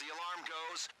 If the alarm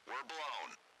goes, we're blown.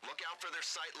 Look out for their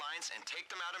sight lines and take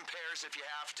them out in pairs if you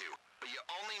have to, but you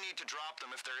only need to drop them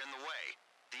if they're in the way.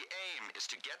 The aim is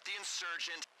to get the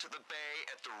insurgent to the bay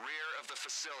at the rear of the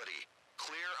facility.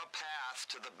 Clear a path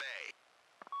to the bay.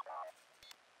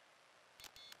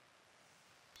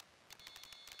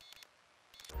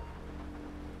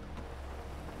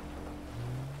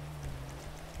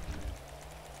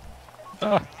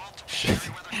 Ah! Shit.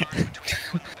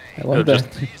 I want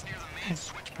just- that. Bay is near the main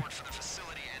switchboard for the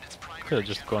facility and its Could primary have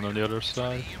just gone on the other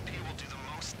side. EMP will do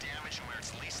the most damage where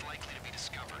it's least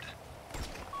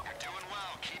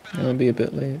It'll be a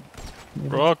bit late. Maybe.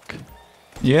 Rock!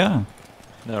 Yeah.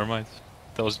 Never mind.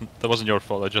 That wasn't your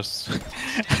fault. I'm just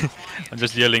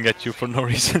yelling at you for no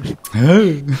reason.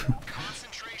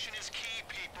 Concentration is key,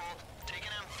 people. Take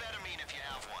an amphetamine if you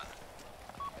have one.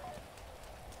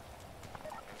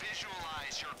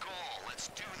 Visualize your goal. Let's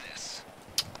do this.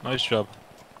 Nice job.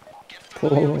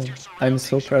 Oh, I'm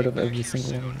so proud of every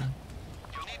single one of them.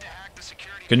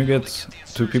 Can you get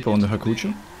 2 people on the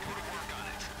Hakucho?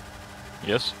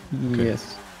 Yes. Okay.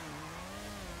 Yes.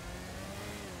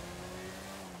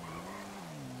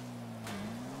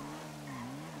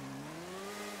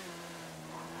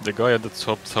 The guy at the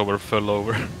top tower fell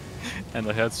over, and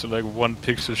I had to like 1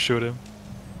 pixel shoot him.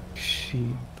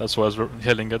 She. That's why I was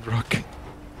yelling at Rock.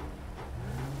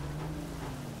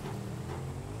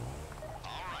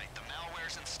 Alright, the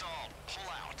malware's installed. Pull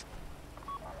out.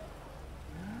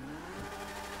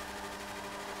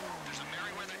 There's a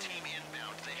Merryweather team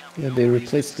inbound. They have Yeah, they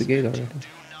replaced the gate already.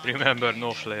 Remember, no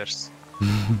flares.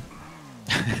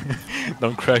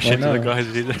 Don't crash Why into the not?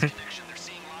 guys either. They're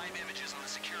seeing live images on the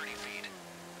security feed.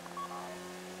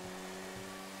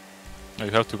 No,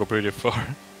 you have to go pretty far.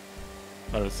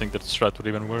 I don't think that strat would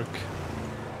even work.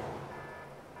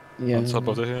 Yeah. On top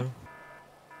of the hill.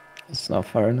 It's not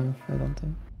far enough, I don't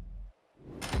think.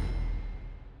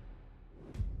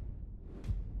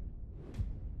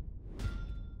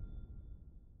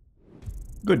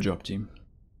 Good job, team.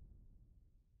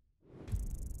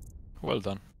 Well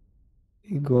done.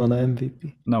 Iguana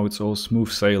MVP. Now it's all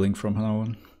smooth sailing from now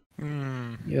on.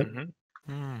 Yep.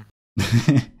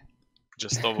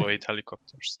 Just avoid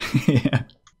helicopters. Yeah.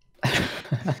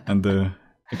 And the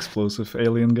explosive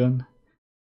alien gun.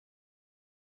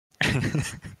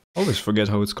 Always forget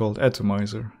how it's called.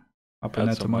 Atomizer. Up an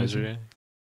atomizer. Yeah.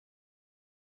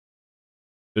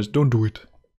 Just don't do it.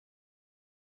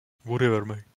 Whatever,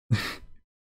 mate.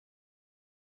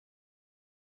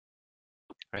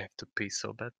 I have to pee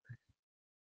so bad.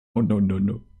 Oh no, no,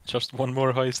 no. Just one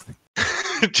more heist.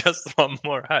 Just one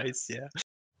more heist, yeah.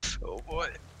 Oh boy.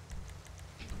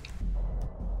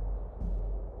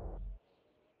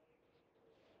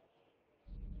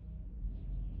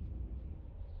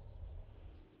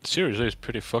 Series A is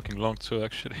pretty fucking long too,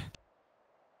 actually.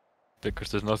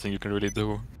 Because there's nothing you can really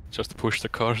do. Just push the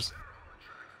cars.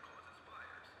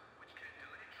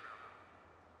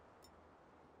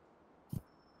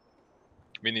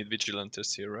 We need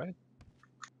vigilantes here, right?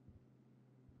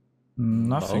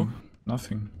 Nothing.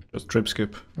 Nothing. Just trip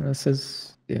skip. It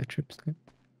says, yeah, trip skip.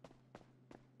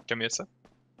 Kamiesa?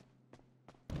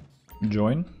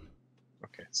 Join.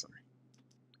 Okay, sorry.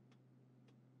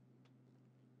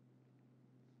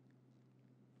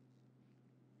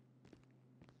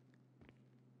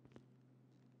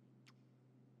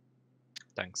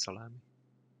 Thanks, Salami.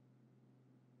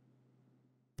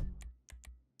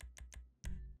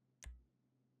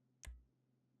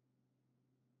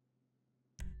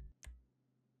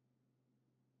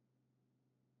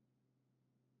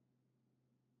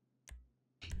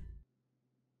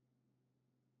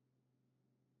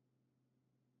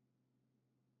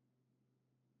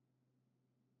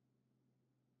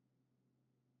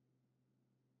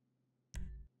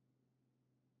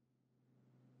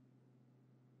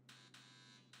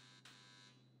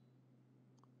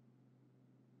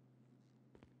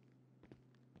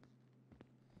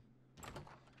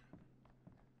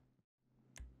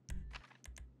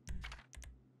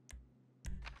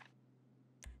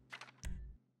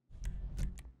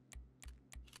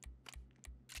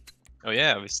 Oh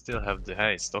yeah, we still have the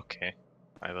heist, okay.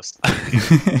 I was...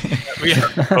 we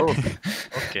have both.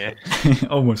 Okay.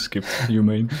 Almost skipped, you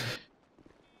mean.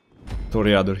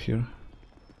 Toriador here.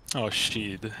 Oh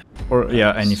shit. Or,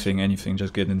 yeah, anything,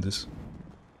 just get in this.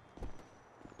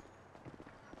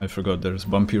 I forgot there's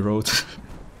bumpy roads.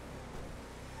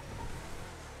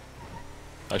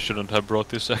 I shouldn't have brought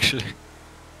this actually.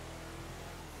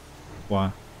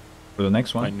 Why? For the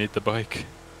next one? I need the bike.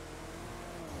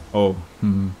 Oh,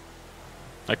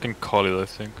 I can call it, I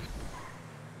think.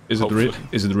 Is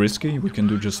it risky? We can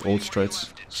do just old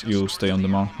strats. So you stay on the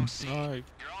mountain. No,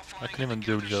 I can even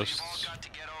do just...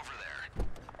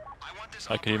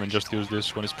 I can even just use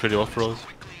this when it's pretty off-road.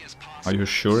 Are you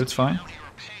sure it's fine?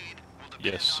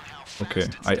 Yes. Okay,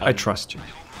 I trust you.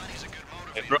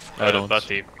 I don't. But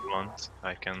if you want,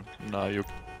 I can... No, you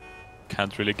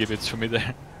can't really give it to me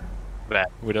there. Bad.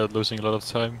 Without losing a lot of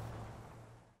time.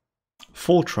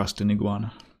 Full trust in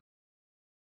Iguana.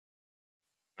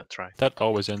 That's right. That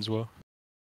always ends well.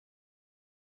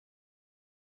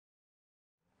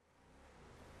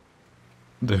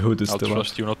 The hood is I'll still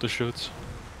trust up. you not to shoot.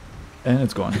 And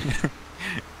it's gone.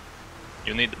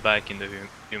 You need the bike in the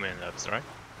human labs, right?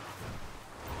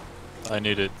 I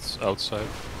need it outside.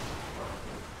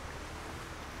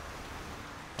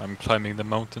 I'm climbing the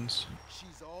mountains.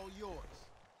 She's all yours.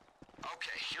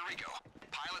 Okay, here we go.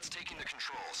 Pilot's taking the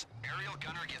controls. Aerial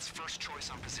gunner gets first choice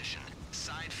on position.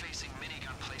 Side-facing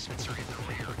minigun placements are in the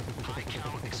rear. High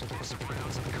count explosive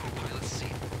rounds in the co-pilot's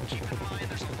seat. Keep in mind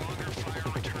there's a longer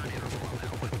fire return interval on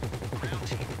that one. Ground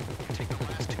team, you take the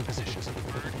last 2 positions in the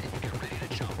bird and you get ready to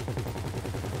jump.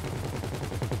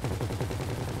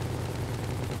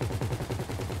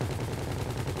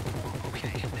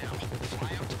 Okay, now,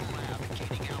 fly up to the lab,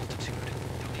 gaining altitude.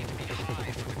 You'll need to be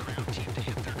high for the ground team to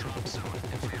hit their drop zone,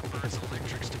 and for your bird's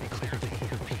electrics to be clear of the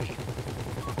EMP.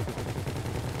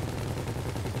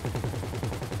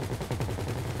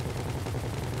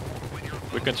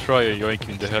 We can try a yoink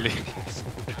in the heli.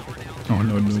 Oh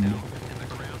no, no, no.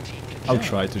 I'll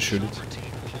try to shoot it.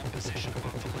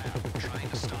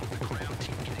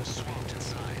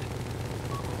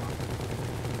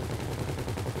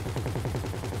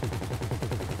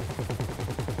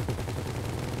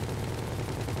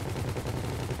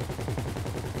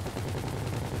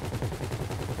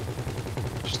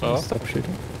 Stop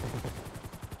shooting.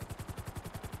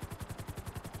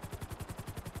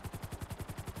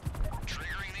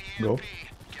 Go.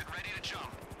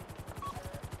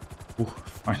 Ooh,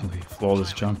 finally,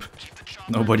 flawless jump.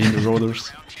 Nobody in the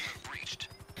rotors.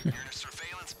 You're in a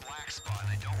surveillance black spot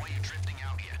and I don't want you drifting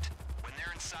out yet. When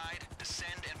they're inside,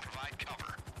 descend and provide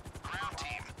cover. Ground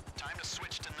team, time to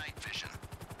switch to night vision.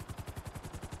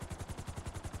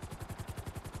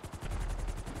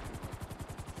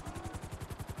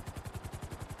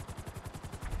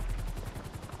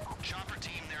 Chopper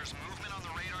team, there's movement on the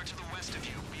radar to the west of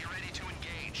you. Be ready to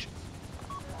engage.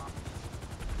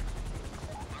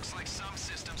 Looks like some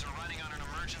systems are running on an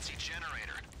emergency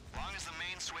generator. Long as the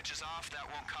main switch is off, that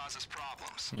won't cause us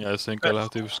problems. Yeah, I think I'll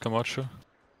have to use Camacho.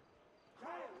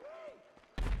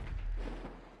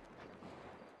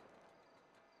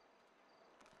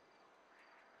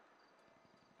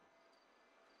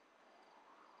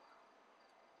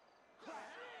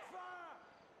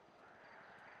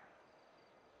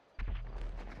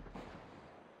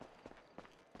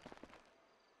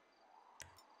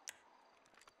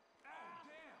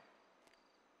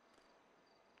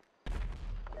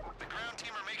 The ground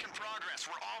team are making progress.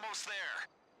 We're almost there.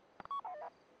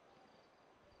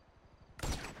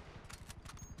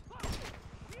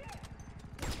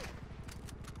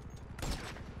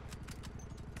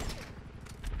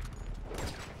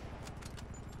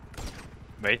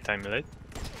 Wait, I'm late.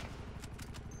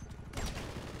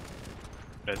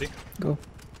 Ready? Go.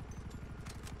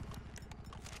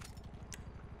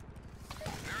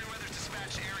 Merryweather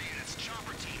dispatch area units.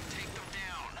 Chopper team, take them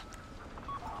down.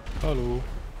 Hello.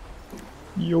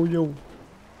 Yo, yo.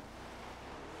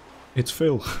 It's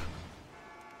Phil.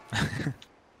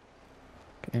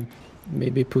 Okay.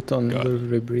 Maybe put on God. the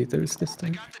rebreathers this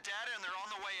time. Got the data and they're on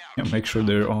the way out. Yeah, make sure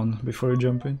they're on before you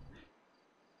jump in.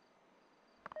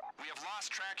 We have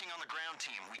lost tracking on the ground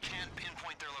team. We can't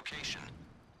pinpoint their location.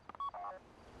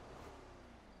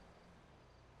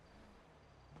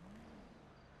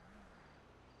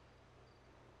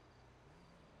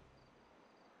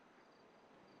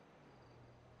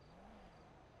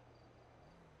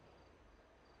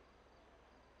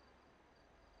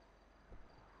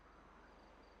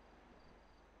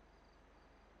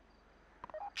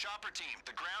 Chopper team,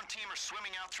 the ground team are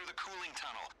swimming out through the cooling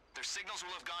tunnel. Their signals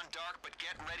will have gone dark, but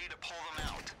get ready to pull them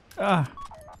out. Ah,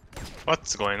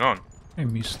 What's going on? I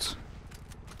missed.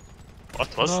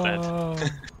 What was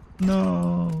that?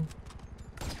 No.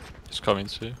 It's coming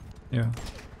too. Yeah.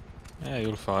 Yeah,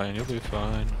 you'll be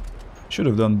fine. Should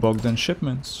have done Bogdan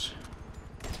shipments.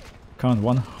 Can't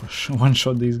one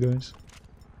shot these guys.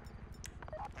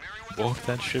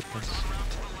 Bogdan shipments.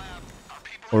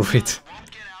 Or wait,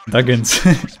 Duggan's.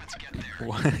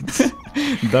 What?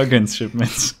 Duggan's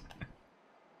shipments.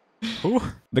 Who?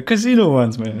 The casino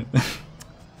ones, man.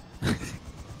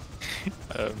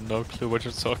 I have no clue what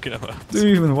you're talking about. Do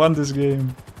you even want this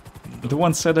game? The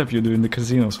one setup you do in the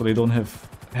casinos so they don't have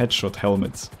headshot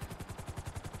helmets.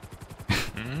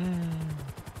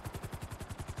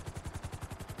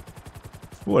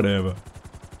 Whatever.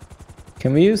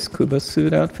 Can we use Kuba's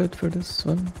suit outfit for this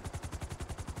one?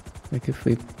 Like if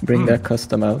we bring that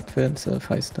custom outfit instead of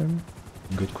heist armor?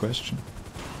 Good question.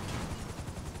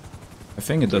 I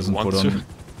think it doesn't want put on... to.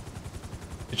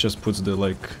 It just puts the,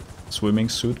 like, swimming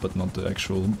suit, but not the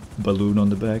actual balloon on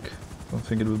the back. I don't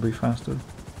think it will be faster.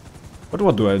 But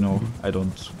what do I know? I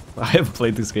haven't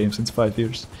played this game since 5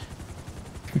 years.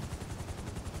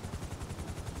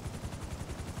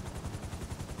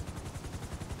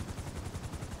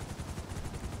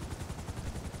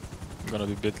 Gonna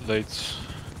be a bit late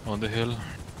on the hill.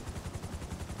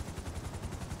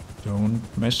 Don't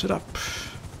mess it up.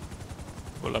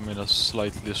 Well, I'm in a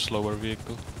slightly slower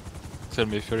vehicle. Tell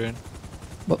me if you're in.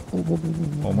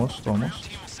 Almost.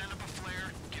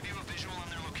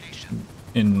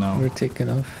 In now. We're taking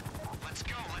off.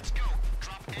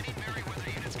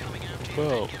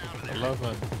 12,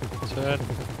 11, 10,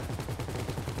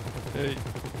 8,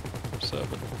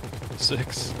 7,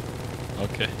 6.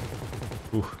 Okay.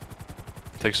 Ooh.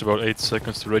 Takes about 8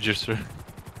 seconds to register.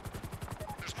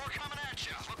 There's more coming at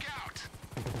you. Look out.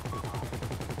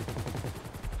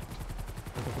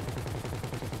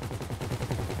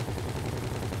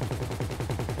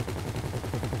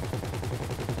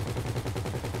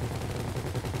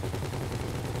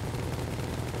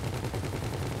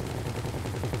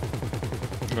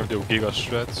 I'm gonna do giga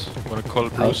strats. I'm gonna call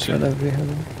Outside Brucey. every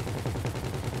heaven.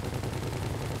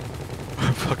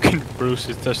 Fucking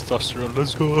Brucey testosterone,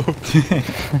 let's go!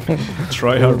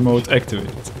 Tryhard mode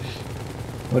activated.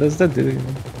 What does that do?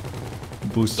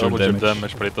 Boost your Double your damage.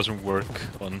 damage, but it doesn't work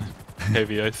on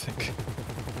heavy, I think.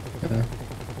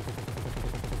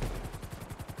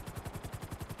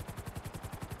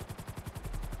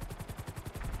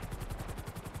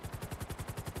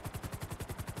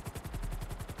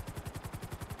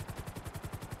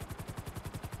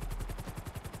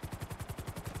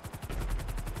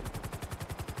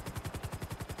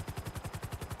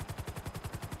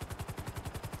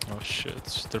 Oh shit,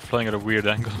 they're flying at a weird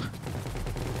angle.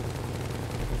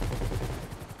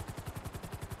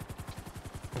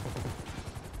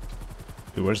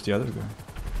 Dude, where's the other guy?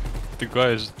 The guy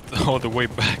is all the way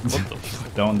back, what the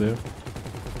fuck? Down there.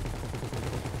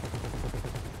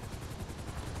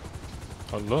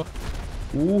 Hello?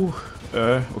 Ooh.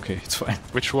 Okay, it's fine.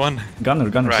 Which one? Gunner,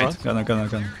 Right.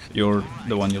 gunner. You're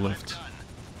the one you left.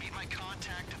 Meet my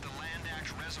contact at the Land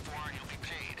Act Reservoir and you'll be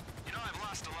paid. You know, I've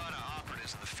lost a lot of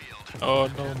operatives in the field. Oh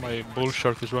no, my bull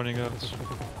shark is running out.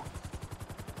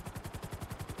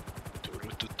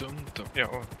 Yeah,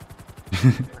 oh.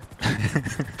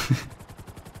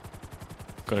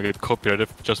 Gonna get copyrighted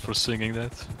just for singing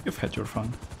that. You've had your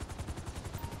fun.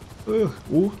 No. Okay.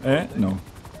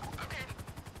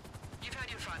 You've had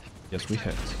your fun. Yes, we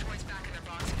had. Toys back in their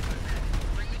box.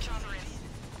 Bring the chopper in.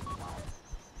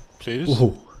 Please?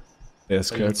 Ooh. That Let's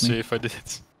scared see me. if I did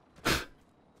it.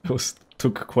 It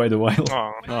took quite a while.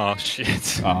 Oh, Oh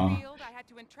shit. Ah. I had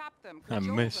to entrap them, I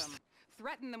cajole missed. them,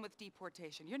 threaten them with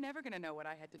deportation. You're never gonna know what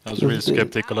I had to do. I was really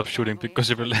skeptical of shooting because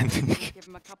of your landing. Give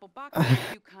them a couple bucks and a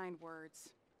few kind words.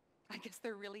 I guess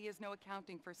there really is no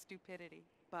accounting for stupidity.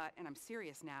 But, and I'm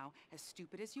serious now, as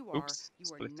stupid as you are, Oops, you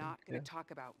are splitting, not gonna yeah.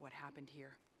 talk about what happened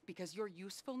here. Because your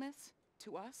usefulness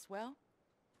to us, well,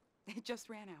 it just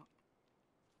ran out.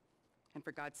 And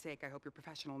for God's sake, I hope you're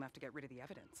professional enough to get rid of the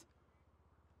evidence.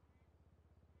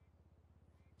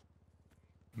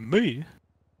 Me?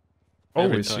 Every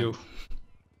Always time. you.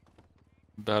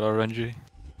 Bad RNG.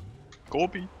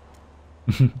 Gobi.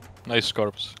 Nice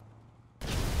scarps.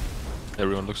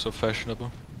 Everyone looks so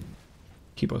fashionable.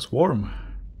 Keep us warm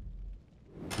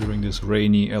during this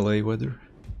rainy LA weather.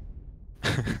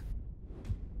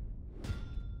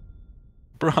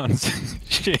 Bronze.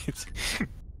 Shit.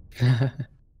 Yeah,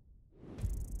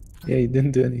 you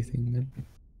didn't do anything, man.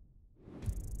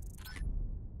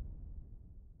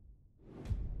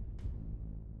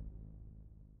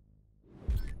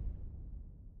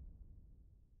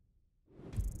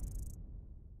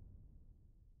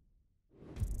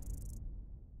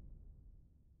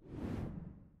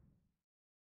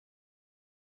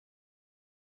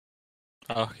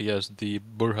 Ah, yes, the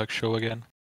Burhak show again.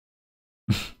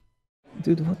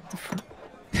 Dude, what the fuck?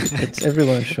 It's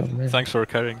everyone's show, man. Thanks for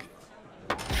carrying.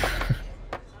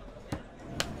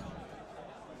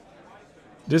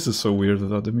 This is so weird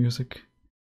without the music.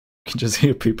 You can just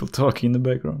hear people talking in the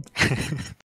background.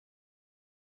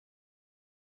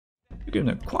 You're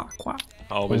gonna quack quack.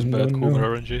 Always Oh, bad no, Coomer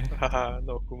no. RNG. Haha,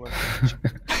 no Kuma.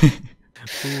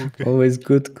 Ooh, okay. Always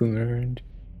good, Kumer.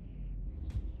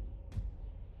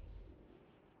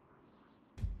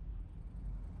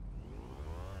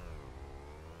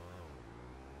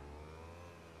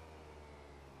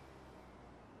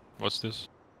 What's this?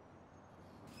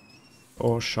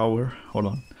 Oh, shower. Hold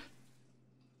on.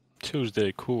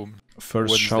 Tuesday, cool.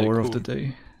 First Wednesday, shower of the cool.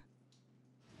 day.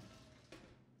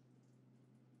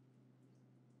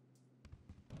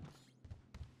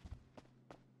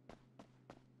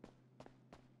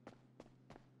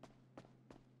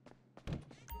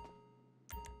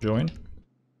 Join.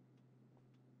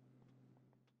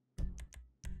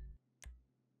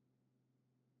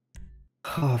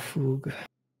 Ah, Fug.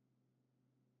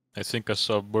 I think I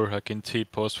saw Burhak in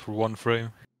T-pose for one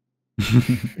frame.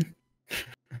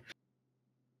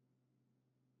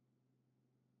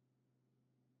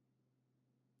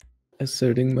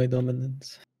 Asserting my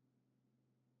dominance.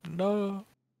 No.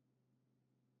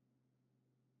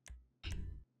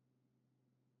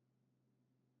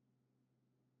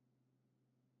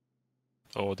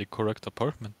 Oh, the correct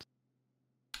apartment.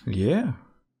 Yeah.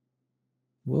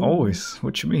 Whoa. Always.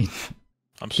 What you mean?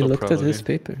 I'm He so looked proud at of his you.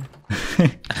 paper.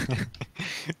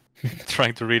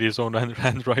 Trying to read his own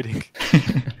handwriting.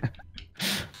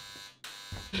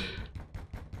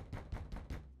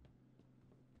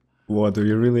 What, do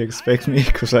you really expect me?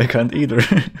 Because I can't either.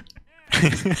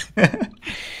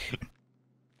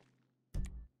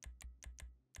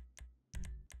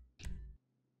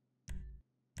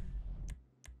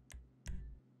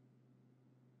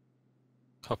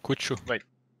 How could you? Wait.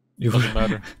 You Doesn't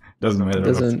matter. doesn't matter.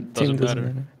 Doesn't Doesn't matter.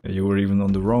 matter. You were even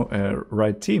on the wrong,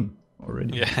 right team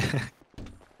already. Yeah.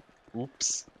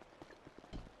 Oops.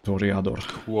 Toreador.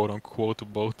 Quote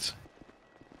unquote boat.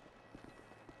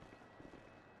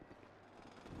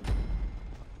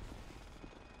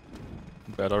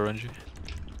 Bad RNG.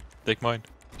 Take mine.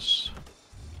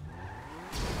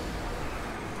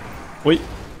 Wait.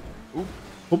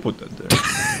 Who put that there?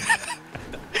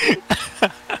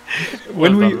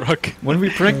 when Well we done, Rock. when we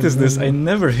practiced this, I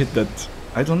never hit that.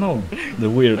 I don't know.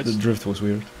 The drift was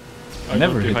weird. I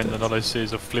never know hit behind that. another is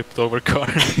a flipped over car.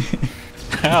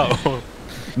 How?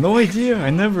 No idea. I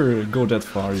never go that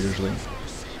far usually.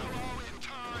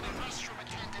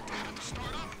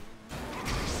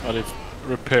 Well, they've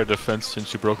repaired the fence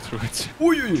since you broke through it.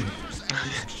 Oi!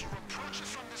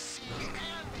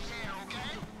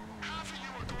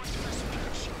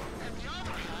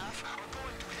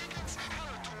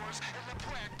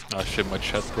 Ah shit, my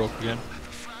chat broke again.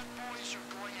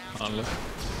 Unlucky.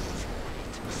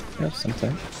 Yeah,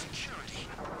 sometimes.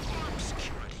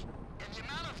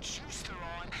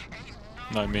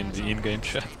 No, I mean the in-game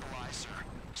chat.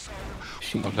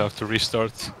 She I'll have to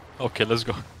restart. Okay, let's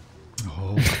go.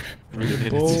 Oh. Really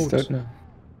need Oh. it. start now.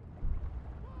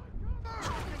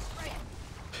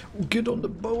 Get on the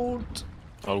boat.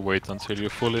 I'll wait until you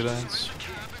fully lands.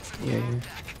 Yeah, yeah.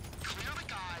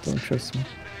 Don't trust me.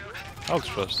 I'll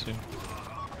trust you.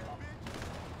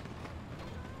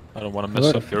 I don't want to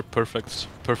mess up your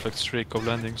perfect streak of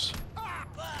landings.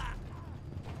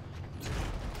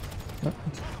 No.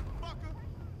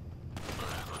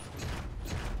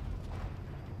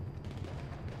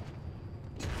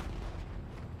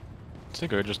 I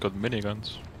think I just got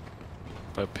miniguns.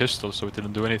 By a pistol, so it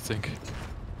didn't do anything.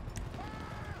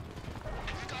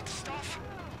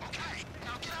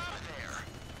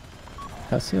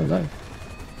 How's he alive?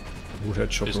 Ooh,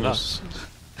 that shot He's was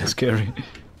scary.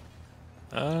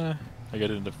 I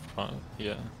get it in the front,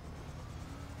 yeah.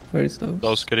 Where is those?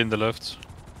 Those get in the left.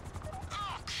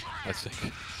 I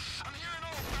think.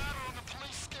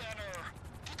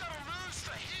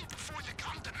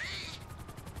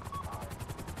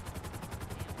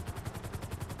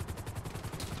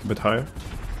 A bit higher.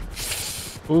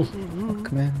 Ooh,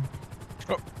 Fuck, man.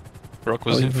 Rock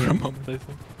was Oh, in for a yeah. moment, I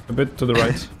think. a bit to the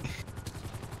right.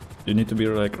 You need to be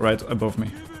like right above me.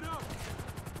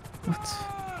 What?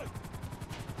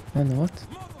 And what?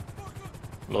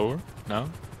 Lower? Now?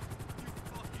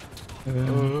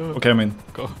 Okay, I'm in.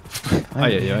 Go.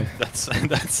 Aye, aye, aye.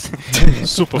 That's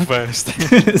super fast.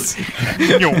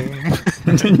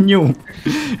 New.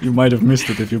 You might have missed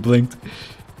it if you blinked.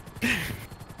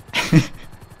 I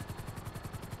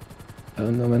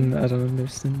don't know, man. I don't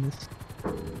understand this.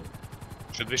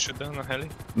 Should we shoot down a heli?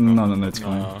 No, it's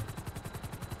fine. No.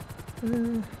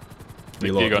 Uh, They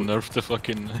Reload. got nerfed the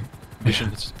fucking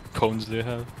vision cones they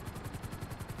have.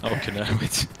 Okay, now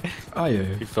wait. Ah, yeah,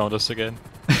 He found us again.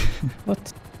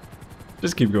 what?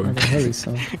 Just keep Oh, going. the hell is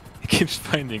sound? He keeps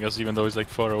finding us even though he's like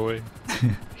far away.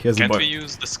 He has, Can't we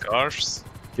use the scars?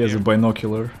 he has a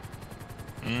binocular.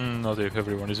 Not if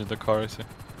everyone is in the car, I think.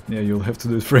 Yeah, you'll have to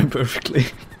do it frame perfectly.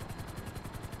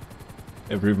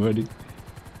 Everybody.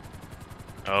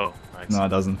 Oh, nice. No, it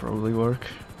doesn't probably work.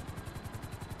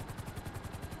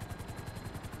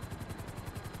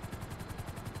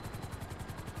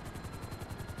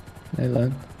 I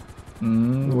land.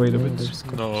 Wait a No, bit. there's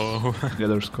cops. No. Yeah,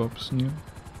 there's cops near.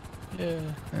 Yeah.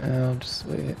 I'll just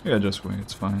wait. Yeah, just wait,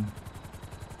 it's fine.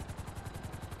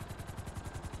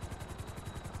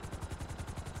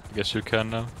 I guess you can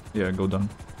now. Yeah, go down.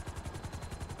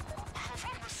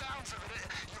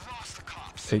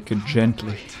 Take it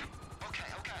gently.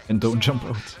 And don't jump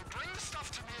out.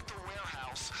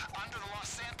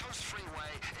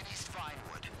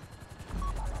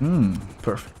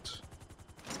 Perfect.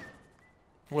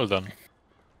 Well done.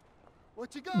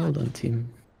 Well done, team.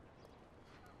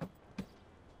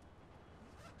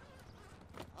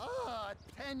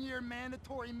 10-year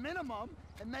mandatory minimum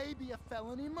and maybe a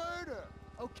felony murder.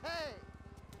 Okay.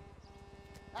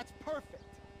 That's perfect.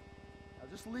 I'll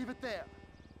just leave it there.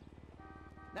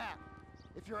 Now,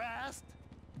 if you're asked,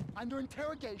 under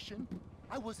interrogation,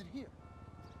 I wasn't here.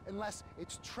 Unless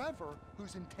it's Trevor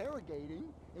who's interrogating,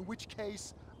 in which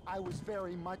case I was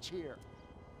very much here.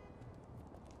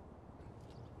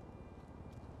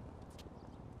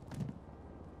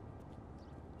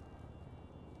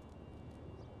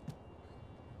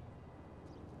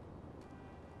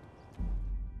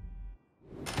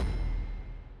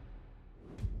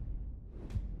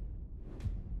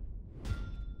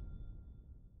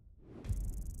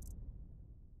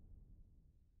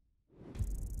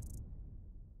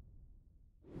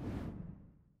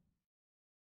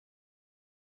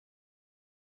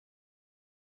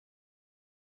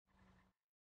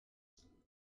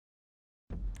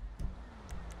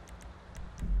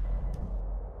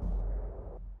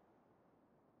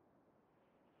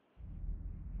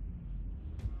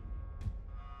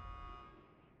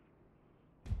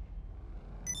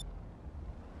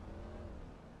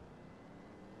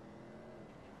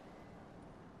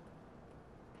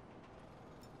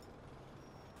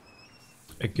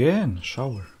 Again,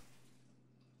 shower.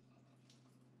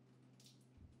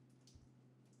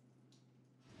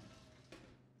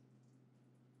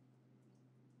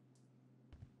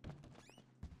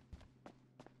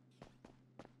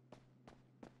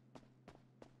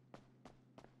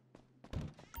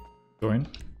 Join.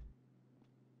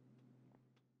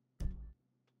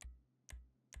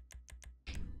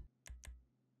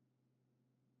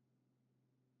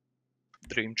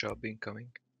 Dream job incoming.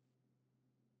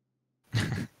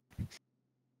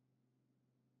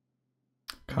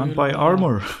 Can't buy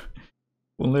armor.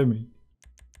 Won't let me.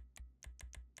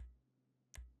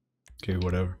 Okay,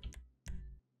 whatever.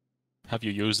 Have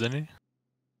you used any?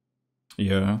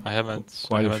 Yeah. I haven't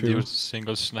few. used a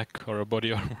single snack or a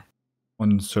body armor.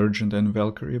 On Sergeant and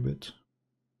Valkyrie a bit.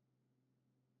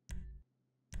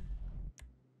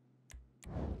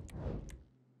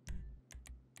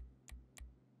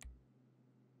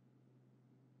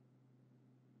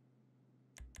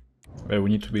 We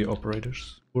need to be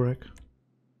operators, Burek.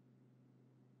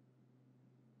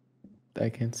 I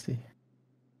can see.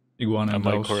 Iguana and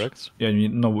Am I Laos. correct? Yeah,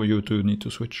 you two need to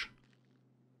switch.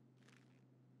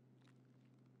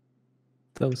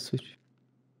 Those switch.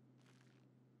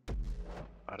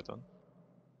 Pardon.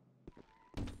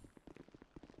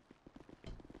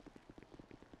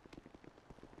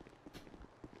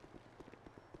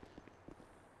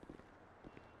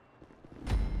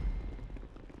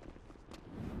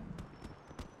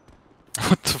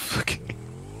 What the fuck?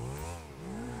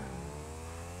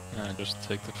 Nah, just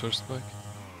take the first bike.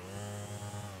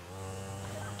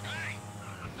 Hey!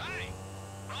 Hey!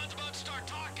 Ron's about to start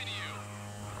talking to you.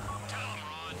 Tell him,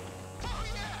 Ron. Oh,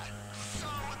 yeah! So,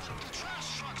 the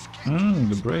trash trucks get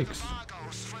The brakes.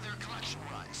 for their collection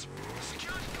runs. The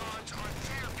security guards are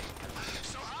their people.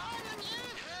 So I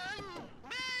need him.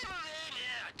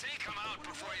 Yeah, take him out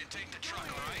before you take the truck,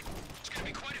 alright? There's gonna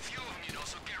be quite a few of them, you know,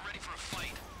 so get ready for a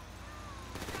fight.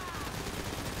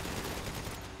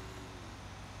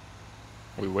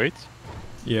 We wait?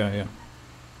 Yeah.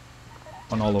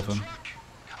 On all of them.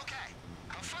 Okay.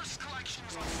 Our first collection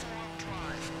is on Forum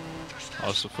Drive.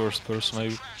 Also first person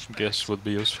I guess would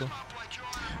be useful.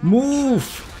 Move!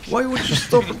 Why would you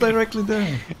stop directly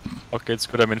there? Okay, it's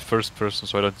good I'm in first person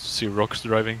so I don't see rocks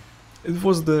driving. It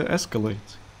was the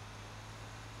escalate.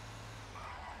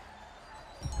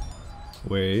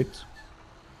 Wait.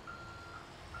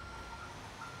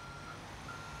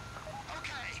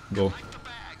 Go.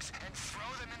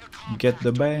 Get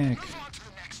the bag.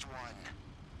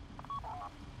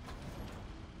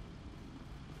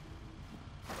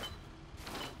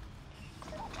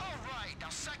 Alright, now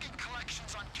second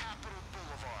collection's on Capitol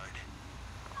Boulevard.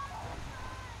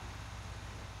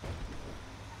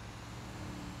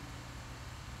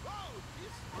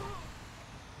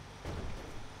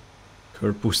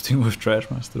 Curb boosting with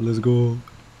Trashmaster, let's go.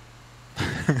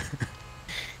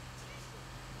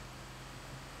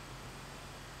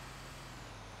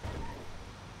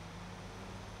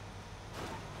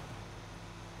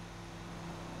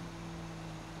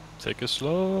 Take it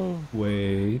slow.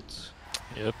 Wait.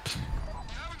 Yep.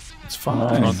 It's fine.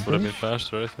 Front would have been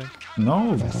faster, I think.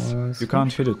 No, you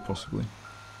can't hit it possibly.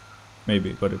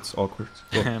 Maybe, but it's awkward.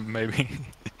 Go. Maybe.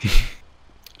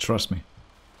 Trust me.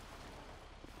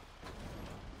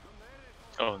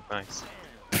 Oh, nice.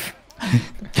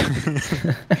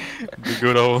 The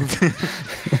good old.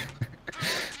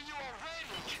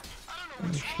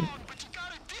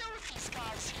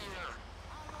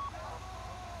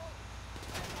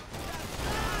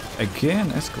 Again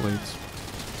escalates.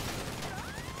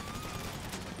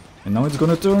 And now it's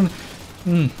gonna turn.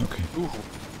 Okay.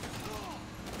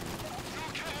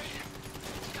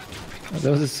 Oh, that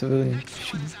was a civilian.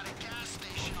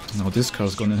 Now this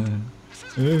car's gonna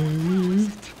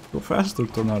go faster,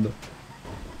 Tornado.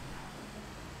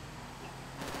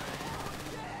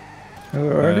 Oh,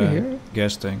 we're already here?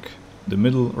 Gas tank. The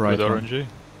middle right With one. RNG?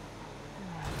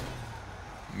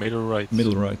 Middle right.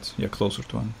 Middle right. Yeah, closer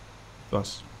to one. To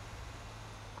us.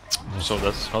 So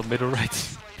that's not middle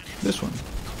right. This one.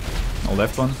 No,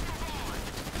 left one.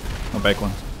 No, back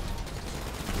one.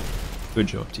 Good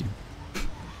job, team.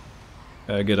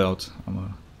 Get out.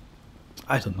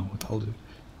 I don't know what I'll do.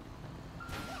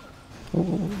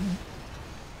 Oh.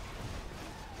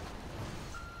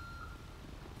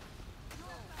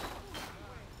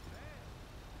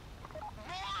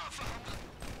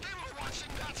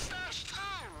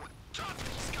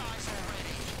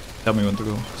 Tell me when to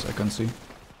go, so I can see.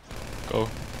 Go.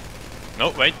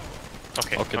 No, wait.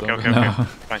 Okay, Okay, okay, don't okay, go. okay.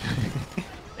 Fine.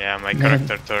 Yeah, my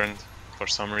character turned for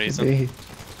some reason. They-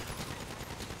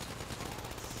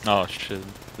 Oh shit,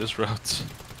 this route.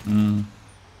 Man.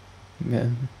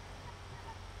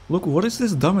 Look, what is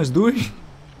this dumbass doing?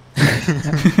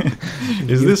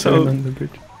 Is You this turn how on the bridge?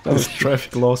 Oh, this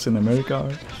traffic laws in America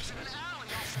are?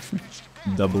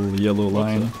 Double yellow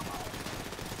line.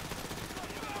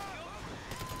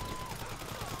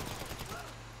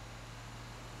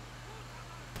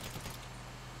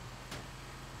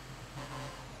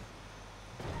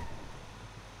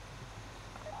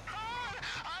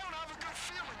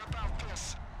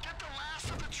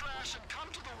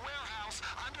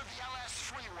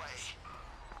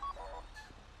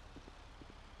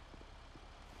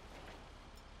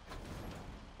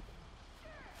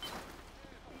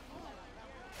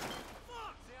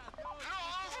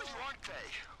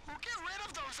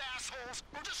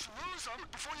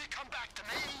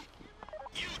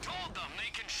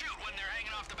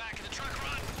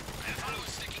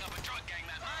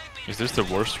 Is this the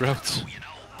worst route?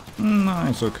 No,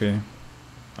 it's okay.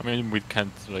 I mean, we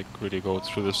can't like really go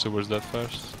through the sewers that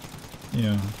fast.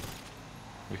 Yeah.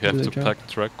 We have Do to the job. pack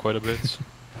track quite a bit.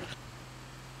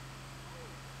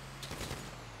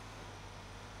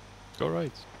 Go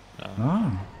right.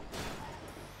 Ah.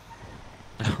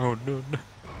 Oh no,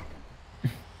 no.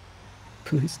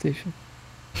 police station.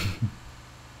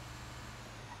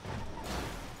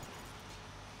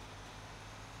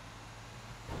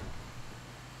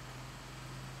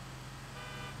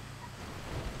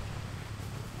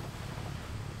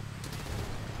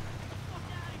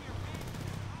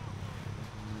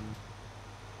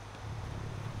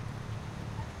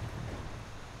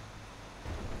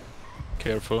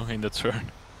 Careful in the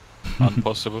turn.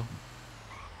 Impossible.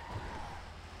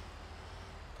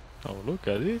 Oh, look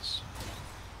at this.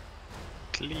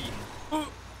 Clean.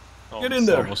 Get in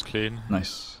there. Almost clean.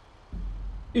 Nice.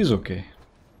 He's okay.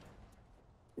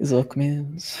 Izok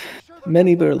means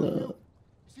many Berla.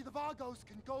 See, the Vagos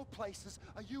can go places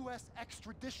a U.S.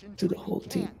 extradition To the treaty whole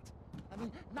team. can't. I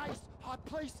mean, nice, hot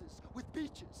places with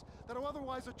beaches that'll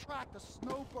otherwise attract a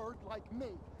snowbird like me.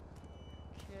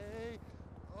 Okay.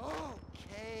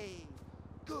 Okay.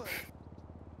 Good.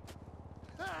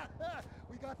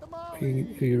 We got them all. Are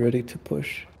you ready to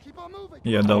push? Keep on moving.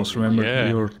 Yeah, Daos, remember Yeah.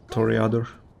 your Toreador?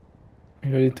 Are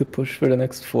you ready to push for the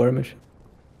next 4 mission?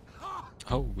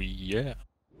 Oh yeah.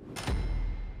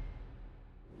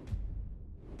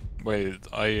 Wait,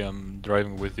 I am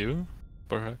driving with you,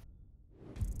 perhaps?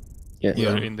 Yes.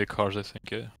 Yeah. We're in the cars, I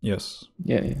think, yeah. Yes.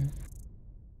 Yeah, yeah.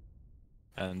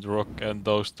 And Rock and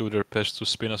those do their best to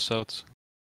spin us out.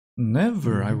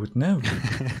 Never, I would never.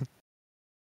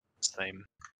 Same.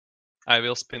 I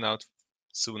will spin out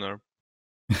sooner.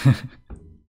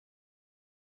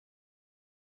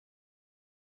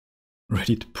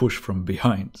 Ready to push from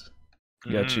behind.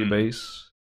 Gachi Mm. base.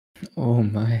 Oh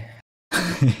my.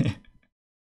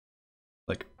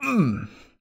 Like,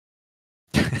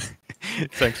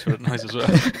 Thanks for the nice as well.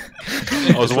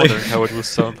 I was wondering how it would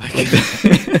sound like.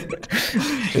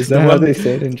 Is that how they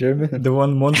say it in German? The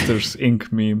one Monsters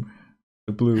Inc. meme.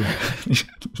 The blue.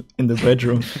 In the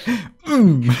bedroom.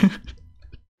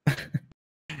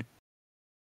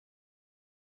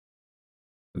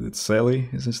 It's Sally,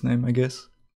 is his name, I guess?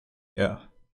 Yeah.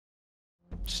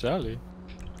 Sally?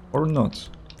 Or not.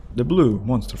 The blue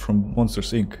monster from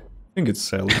Monsters Inc. I think it's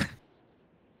Sally.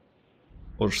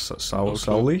 Or clue.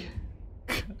 Sally?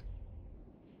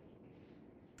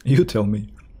 You tell me.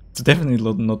 It's definitely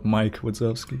not Mike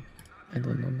Wazowski. I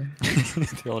don't know, man.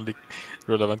 The only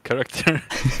relevant character.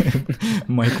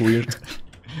 Mike Weird.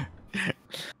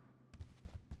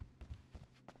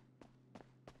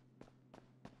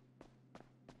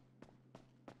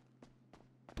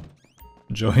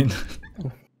 join.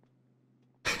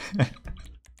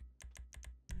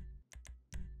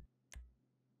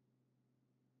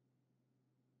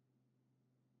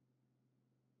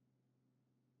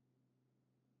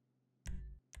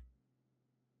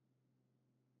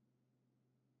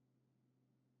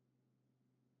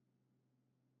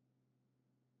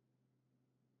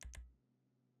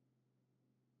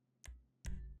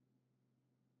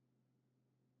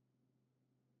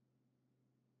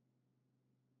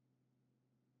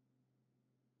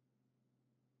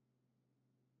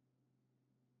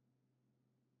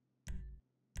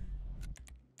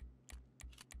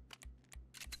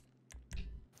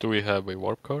 Do we have a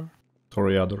warp car?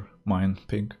 Toreador, mine,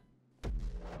 pink.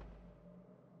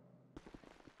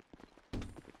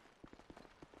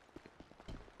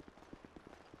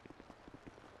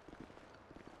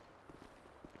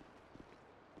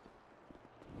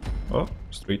 Oh,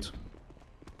 street.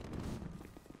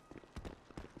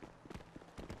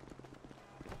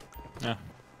 Yeah.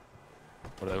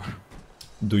 Whatever.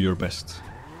 Do your best.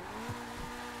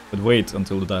 But wait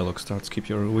until the dialogue starts. Keep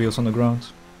your wheels on the ground.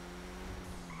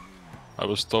 I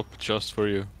will stop just for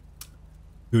you.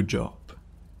 Good job.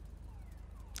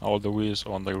 All the wheels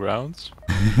on the ground.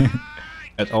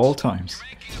 At all times.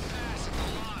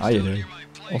 Aye, aye.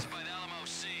 Oh.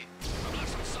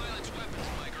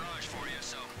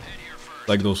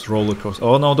 Like those roller coasters.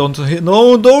 Oh no, don't hit.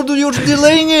 No, don't do. You're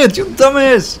delaying it, you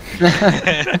dumbass.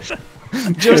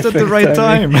 Just at the right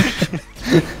time.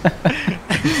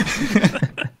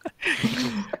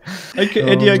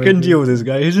 Eddie, I can deal with this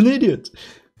guy. He's an idiot.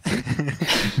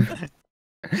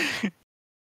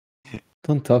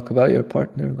 Don't talk about your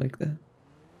partner like that.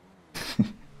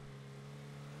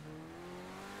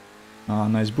 Ah,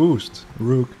 nice boost,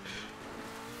 Rook.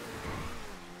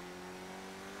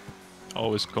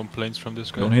 Always complaints from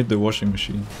this guy. Don't hit the washing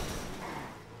machine.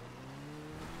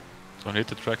 Don't hit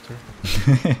the tractor.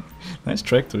 Nice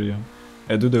tractor, yeah.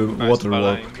 I do the Nice water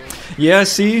walk. flying. Yeah,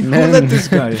 see? Who let this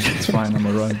guy? It's fine, I'm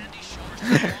a run.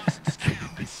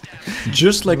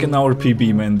 Just like an hour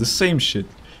PB, man. The same shit.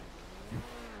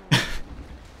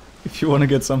 If you want to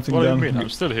get something What do done... you mean? I'm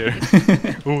still here.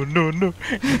 Oh, no, no.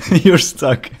 You're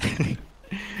stuck.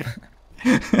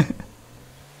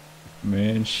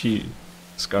 Man, shit.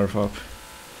 Scarf up.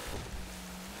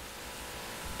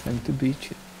 Time to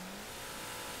beach it.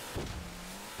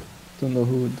 Don't know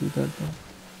who would do that though.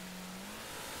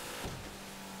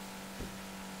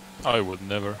 I would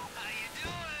never. How you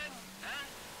doing? Huh?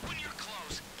 When you're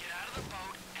close, get out of the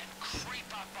boat and creep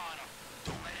up on them.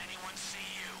 Don't let anyone see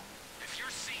you. If you're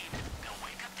seen, they'll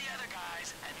wake up the other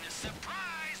guys, and the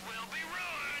surprise will be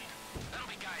ruined. That'll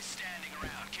be guys standing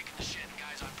around, kicking the shit, and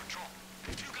guys on patrol.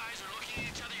 If two guys are looking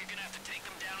at each other, you're gonna have to take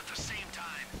them down at the same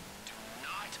time. Do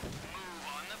not move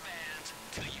on the vans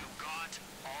till you got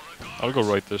all the guards. I'll go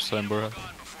right this time, bro.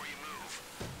 Before you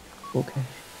move. Okay.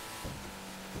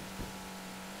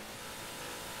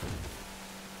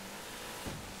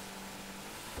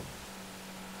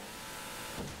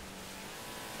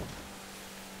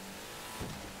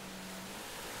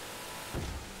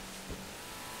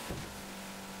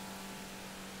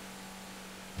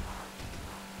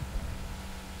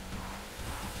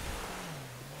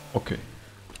 Okay.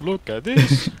 Look at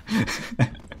this.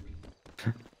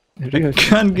 I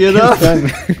can't get up.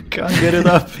 Can't get it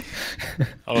up.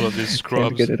 All of these Can't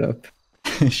scrubs. get it up.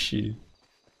 Shit.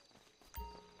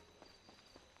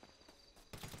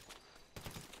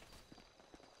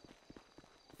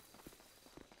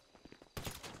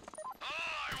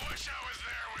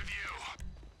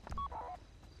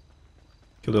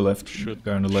 Kill the left.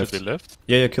 Guy on the left. Should be left?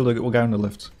 Yeah, kill the guy on the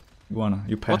left. Iguana,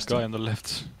 you What passed guy him. on the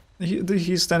left?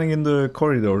 He's standing in the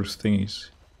corridors thingies.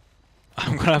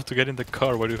 I'm gonna have to get in the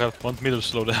car where you want me to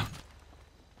slow down.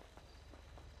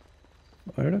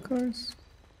 Where are the cars?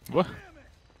 What?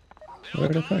 Where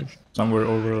are the cars? Somewhere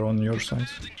over on your side.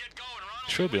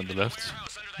 Should be on the left.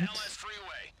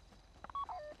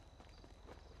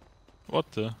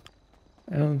 What the?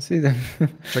 I don't see them.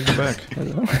 Check the back.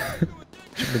 Hello?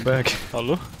 Check the back.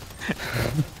 Hello?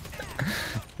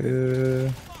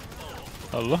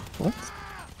 Hello? What?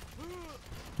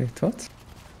 Wait, what?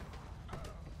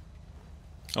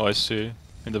 Oh, I see.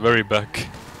 In the very back.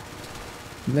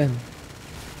 Ben,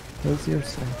 where's your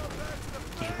side?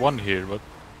 There's one here, but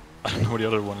I don't know where the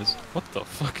other one is. What the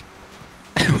fuck?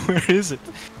 Where is it?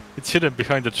 It's hidden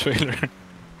behind the trailer.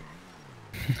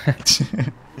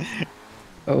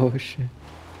 Oh shit.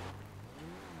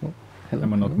 Oh, hello,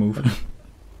 Am I not hello. moving?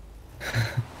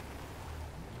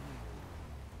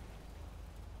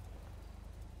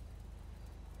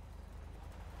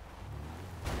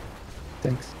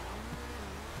 Thanks.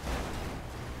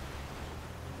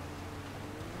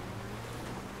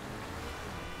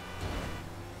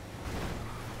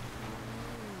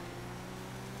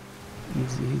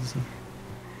 easy.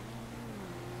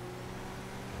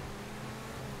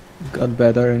 Got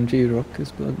bad RNG, Rock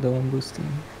is the one boosting.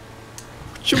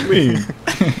 What you mean?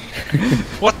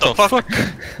 What the fuck?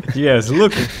 Yes,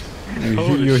 look.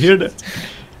 You hear that?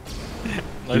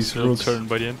 Nice These little rooks. turn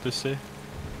by the NPC.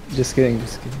 Just kidding,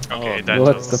 just kidding. Okay, Oh, that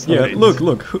what was the fuck? Yeah, great.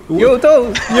 look. Yo,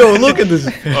 Toes! Yo, look at this.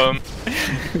 Um,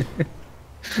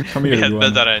 Come we here, had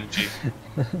Luana. better NG.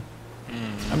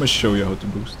 I'm gonna show you how to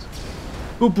boost.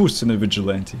 Who boosts in a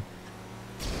vigilante?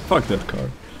 Fuck that car.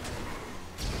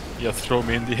 Yeah, throw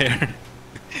me in the air.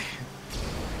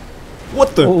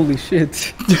 What the? Holy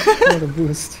shit. What a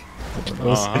boost.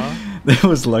 That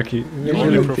was lucky.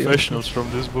 Only professionals from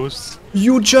this boost.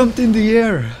 You jumped in the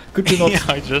air. Could you not?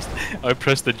 Yeah, I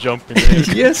pressed the jump in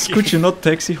there. Yes. Could you not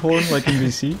taxi horn like in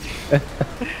VC?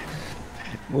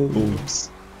 Oops.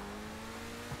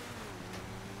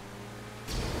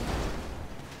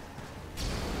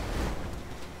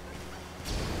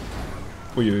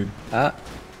 For you. Ah.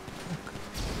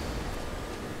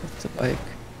 That's a bike.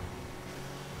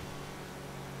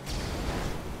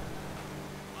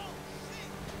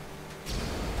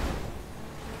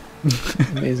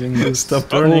 Amazing boost. Stop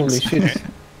turning. Holy shit.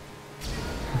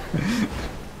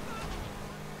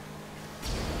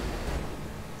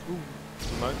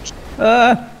 Too much.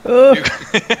 Ah! Oh!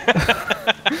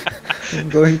 I'm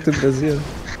going to Brazil.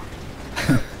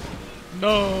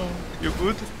 No. You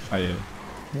good? Ah, yeah.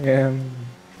 Yeah.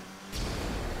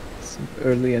 Some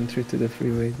early entry to the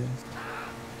freeway there.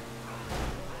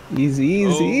 Easy,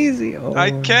 easy, Oh, easy. Oh,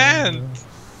 I can't.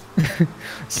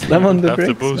 Slam on the Have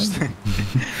to brakes. boost. man.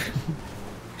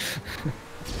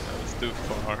 That was too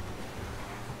far.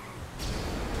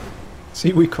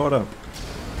 See, we caught up.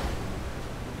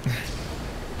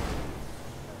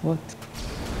 What?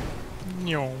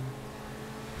 No.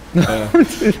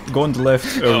 Go on the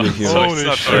left early here. So it's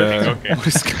not working, okay.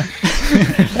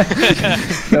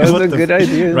 That was What a the good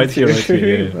idea. in Right here,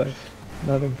 theory, yeah. but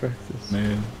not in practice.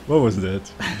 Man, what was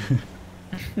that?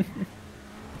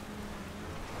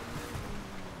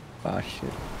 Ah, shit.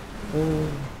 Oh.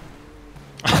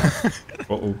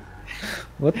 Uh-oh.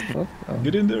 What the fuck? Oh,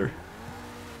 Get in there.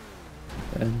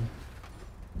 man.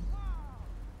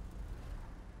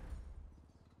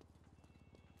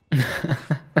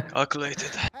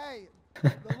 Calculated. Hey,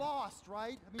 the Lost,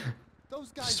 right? I mean,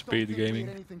 those guys Speed don't think we gaming.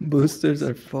 had anything to do with Boosters this.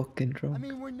 are fucking I drunk.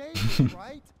 mean, we're neighbors,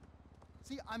 right?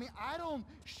 See, I mean, I don't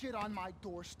shit on my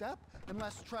doorstep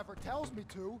unless Trevor tells me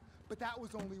to, but that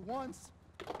was only once.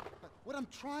 But what I'm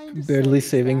trying to Barely say is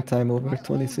saving that time over I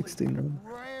 2016 only run.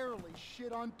 rarely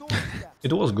shit on doorsteps.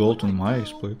 It was But gold when on I my do,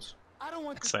 splits. I don't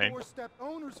want the Same. doorstep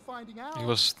owners finding out. He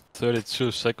was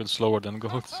 32 seconds slower than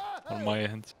Goat on my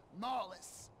end.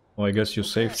 Lawless. Well, I guess you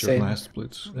saved your Same. last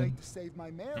splits. Too then. late to save my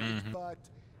marriage, but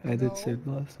I did save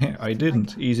last. Yeah, I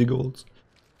didn't. Easy golds.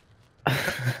 I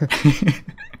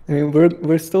mean,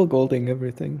 we're still golding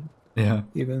everything, Yeah.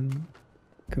 even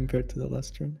compared to the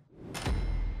last run.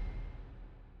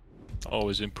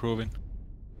 Always improving.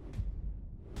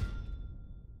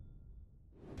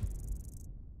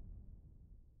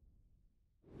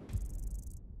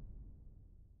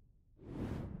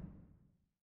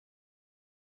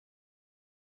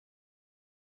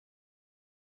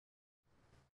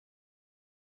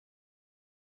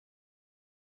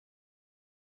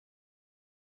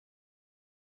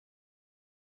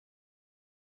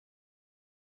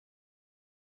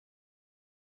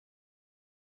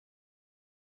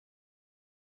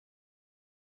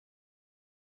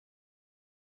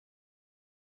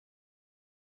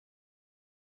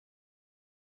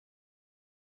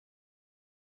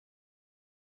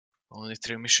 Only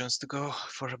 3 missions to go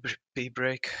for a pee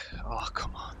break. Oh,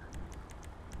 come on.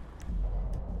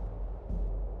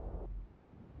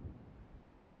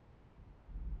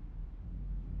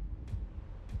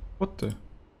 What the?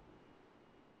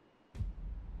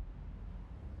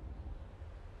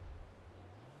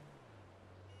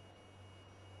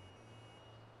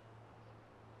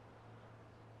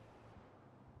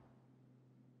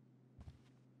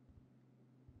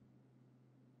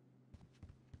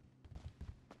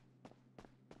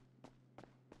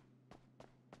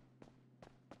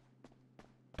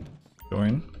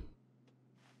 Join.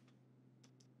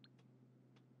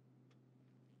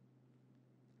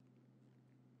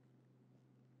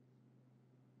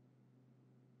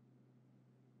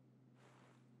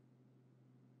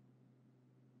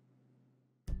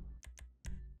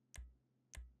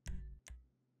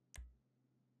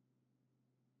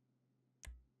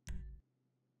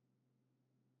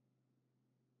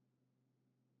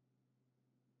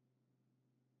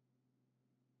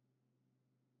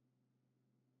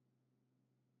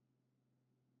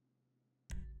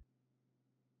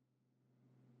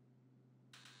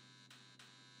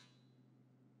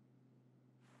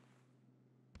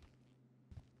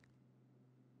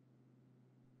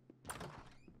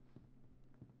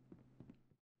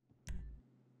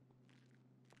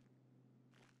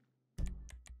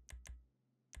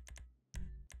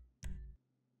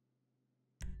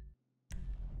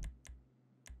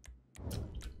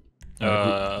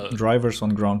 Drivers on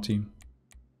ground team.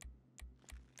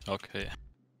 Okay.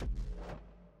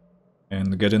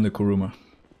 And get in the Kuruma.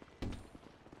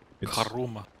 It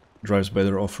Karuma. drives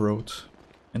better off-road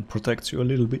and protects you a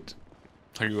little bit.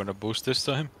 Are you gonna boost this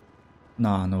time?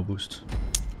 Nah, no boost.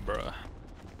 Bruh.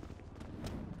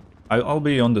 I'll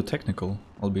be on the technical.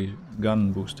 I'll be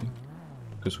gun boosting.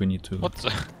 Because we need to... What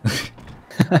the?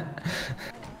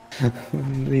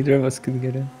 Neither of us could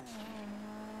get in.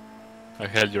 I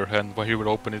held your hand while you were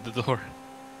opening the door.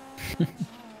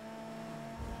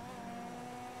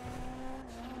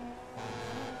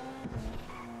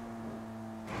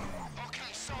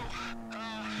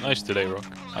 Nice delay, Rock.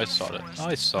 I saw that.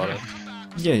 I saw that.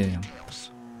 Yeah.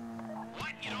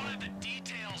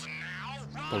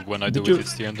 But when I do it,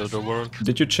 it's the end of the world.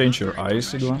 Did you change your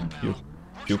eyes, Iguan?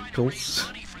 Your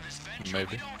pupils?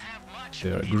 Maybe.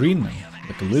 They are green now,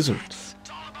 like a lizard.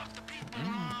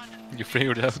 You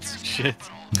figured out shit.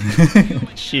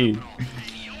 Shit.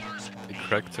 You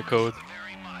cracked the code.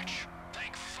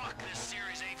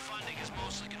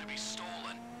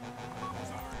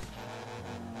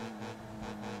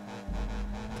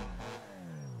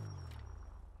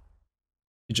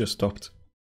 He just stopped.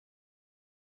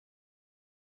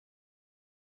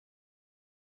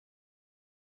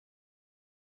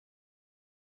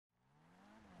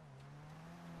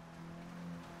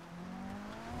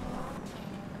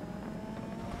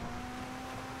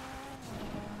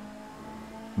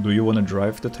 Do you want to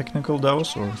drive the technical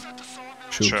DAOs or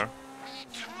shoot? Sure.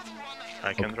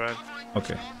 I can drive.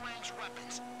 Okay.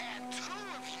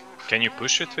 Can you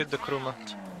push it with the Kuruma?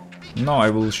 No, I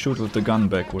will shoot with the gun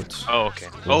backwards. Oh, okay.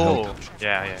 Will Oh, help.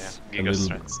 yeah. Giga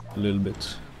strats. A little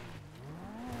bit.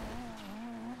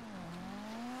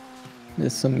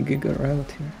 There's some Giga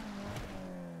route here.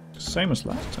 Same as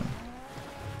last time.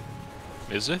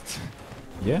 Is it?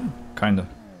 Yeah, kinda.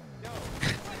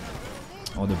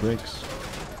 Oh, the brakes.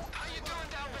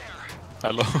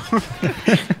 Hello.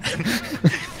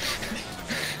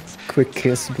 Quick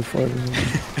kiss before the movie.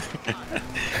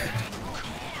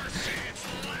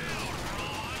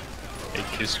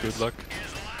 Hey, kiss, good luck.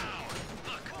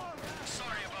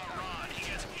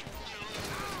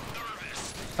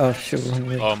 Oh shit, one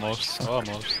way. Almost.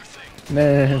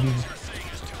 Man.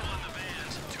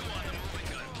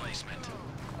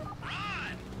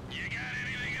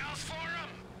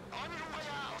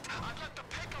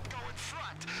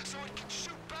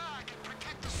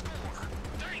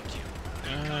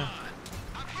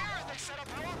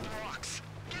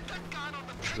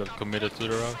 Should have committed to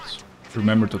the routes.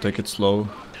 Remember to take it slow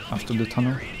after the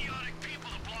tunnel.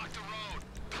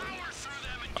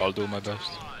 I'll do my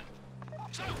best.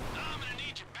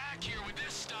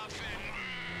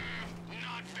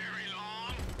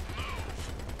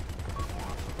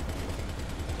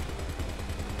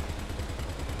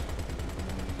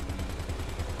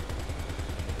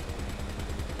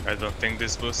 I don't think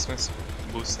this boosts me.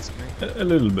 A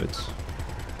little bit.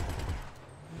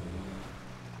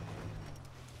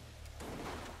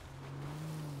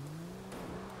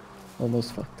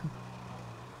 Almost fucked him.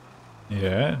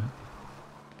 Yeah.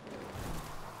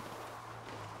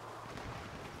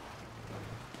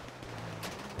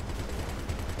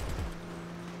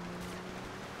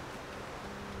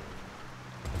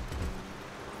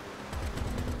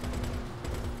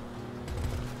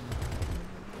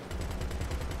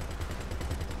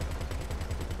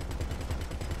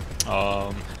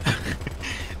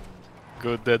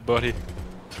 Good dead body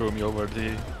threw me over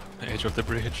the edge of the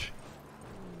bridge.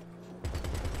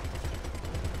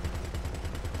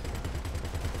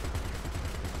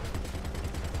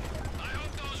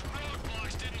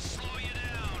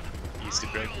 Easy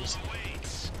breakers.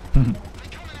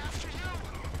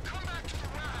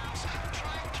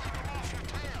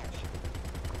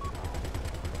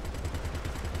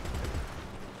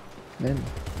 Man,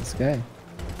 this guy.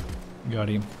 Got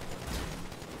him.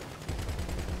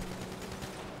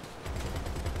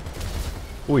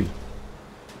 Oi.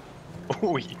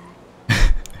 Oi.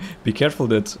 Be careful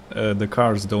that the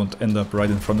cars don't end up right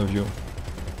in front of you.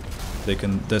 They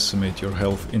can decimate your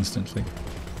health instantly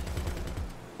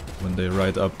when they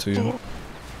ride up to you.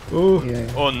 Oh, Yeah.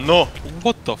 Oh no!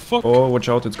 What the fuck? oh! Watch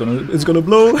out! It's gonna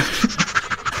blow.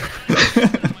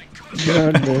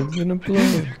 God, they're gonna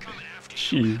blow.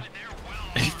 Shit.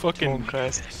 He fucking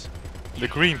Christ. the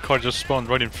green car just spawned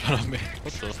right in front of me.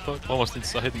 What the fuck? Almost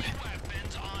inside me.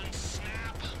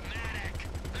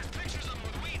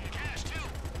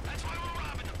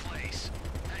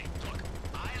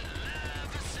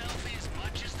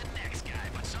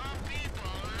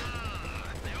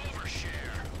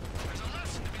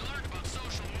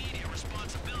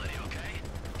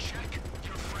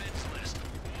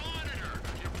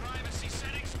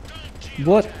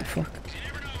 What the fuck?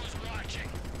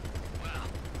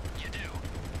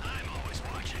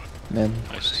 Man,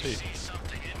 I see.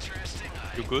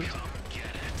 You good?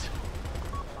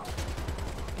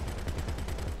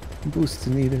 boost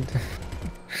needed.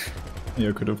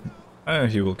 You could have.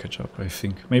 He will catch up, I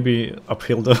think. Maybe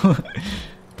uphill though.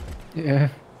 Yeah.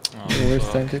 Oh, The worst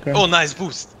fuck. time to crash. Oh, nice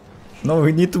boost! No,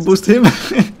 we need to boost him.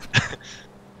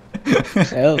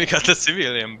 Help. We got a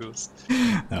civilian boost.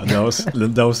 No, that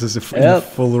was a Help.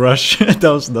 full rush. That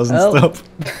doesn't Help. stop.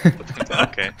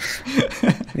 Okay.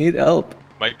 Need help.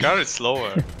 My car is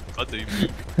slower. What do you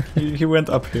mean? He went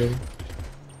uphill.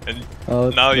 And Oh,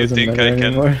 it now you doesn't think matter I can...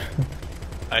 anymore.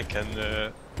 I can...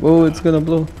 Whoa, it's gonna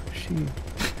blow. Shit.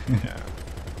 yeah.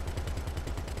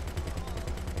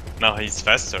 Now he's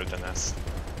faster than us.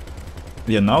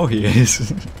 Yeah, now he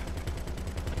is.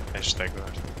 Hashtag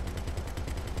word.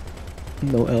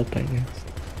 No help, I guess.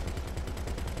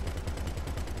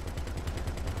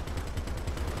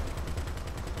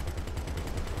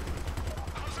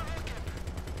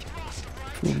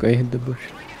 Fool guy hit the bush.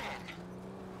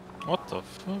 What the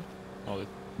fuck? Oh,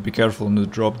 Be careful on the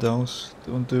drop downs.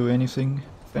 Don't do anything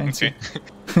fancy.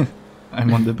 Okay.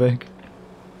 I'm on the back.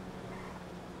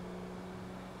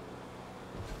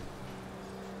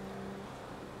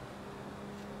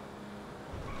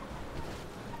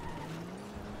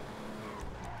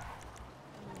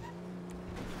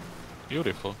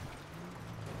 beautiful.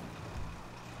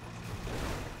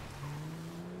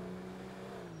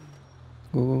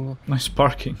 Go, go, go. Nice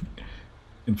parking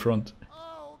in front.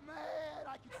 Oh man,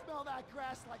 I can smell that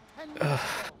grass like 10 years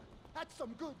ago. That's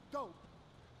some good dope.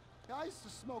 Yeah, I used to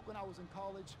smoke when I was in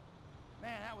college.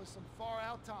 Man, that was some far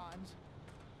out times.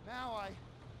 Now I,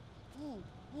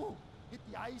 hit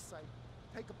the ice,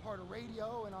 I take apart a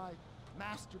radio and I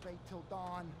masturbate till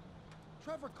dawn.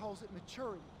 Trevor calls it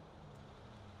maturity.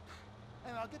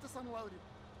 And I'll get this unloaded.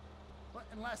 But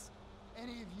unless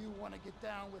any of you want to get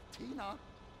down with Tina,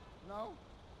 no?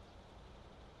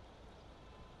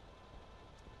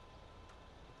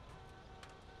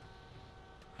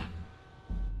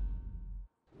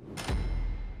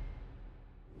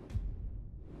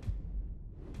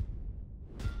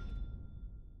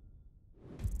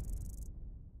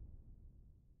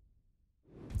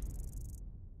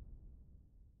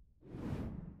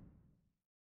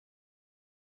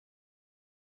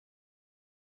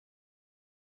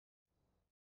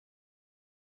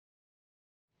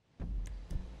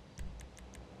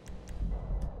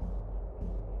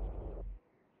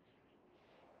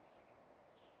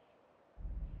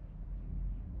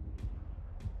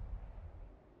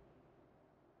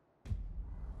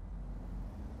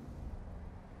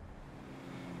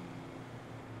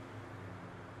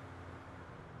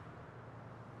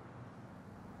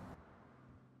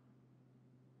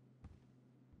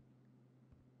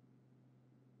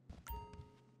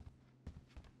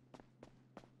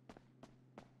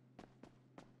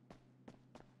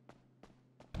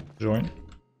 Join.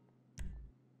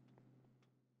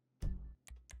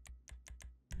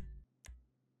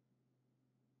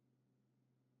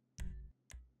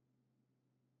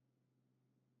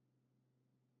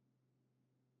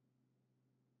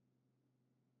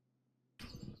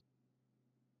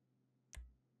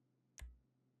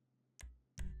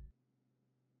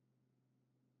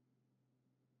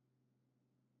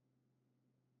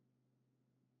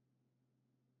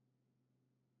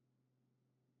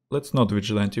 Let's not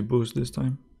vigilante boost this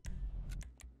time.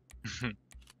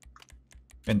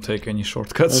 And take any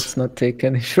shortcuts. Let's not take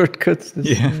any shortcuts this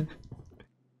Yeah. time.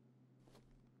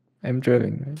 I'm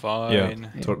driving, right? Fine.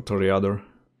 Yeah, to the other.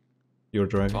 You're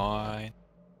driving. Fine.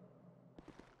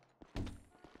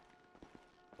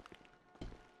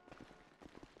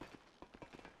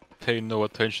 Pay no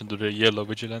attention to the yellow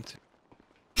vigilante.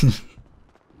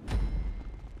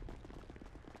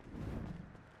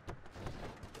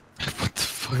 What the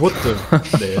fuck? What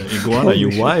the? The iguana, Holy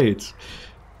you shit. white.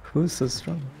 Who's so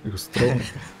strong? You strong.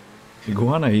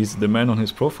 Iguana is the man on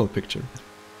his profile picture.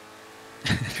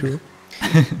 True.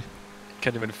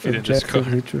 Can't even fit in this car.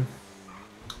 Objectively true.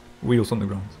 Wheels on the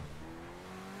ground.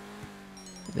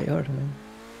 They are, man.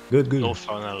 Good, good. No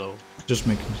fun alone. Just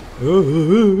making.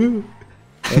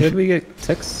 Why did we get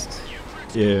text?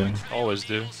 Yeah, Always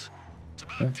do.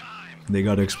 they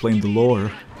gotta explain the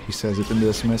lore. He says it in the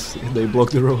SMS. They block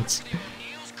the roads.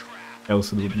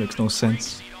 Else it would make no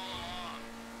sense.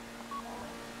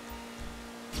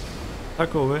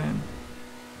 Taco van.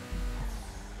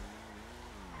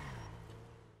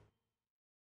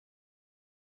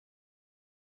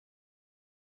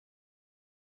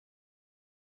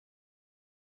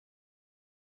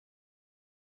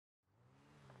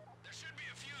 There should be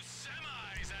a few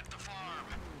semis at the farm.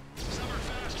 Some are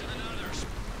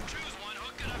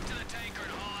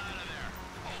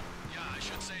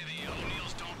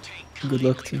Good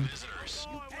luck, team.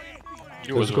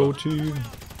 You Let's as go, well. team.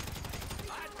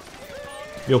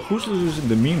 Yo, who's using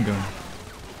the mean gun?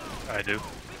 I do.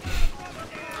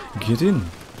 Get in.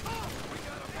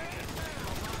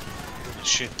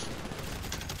 Shit.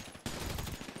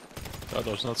 That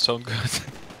does not sound good.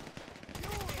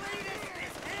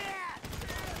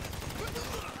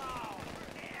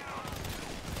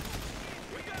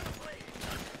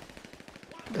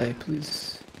 Die,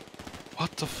 please.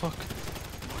 What the fuck?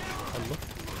 Hello?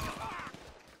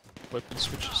 Weapon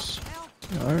switches.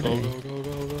 Are Go, they? go, go,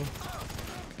 go, go.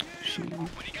 Shoot.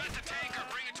 When you got the tanker,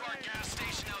 bring it to our gas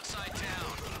station outside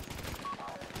town.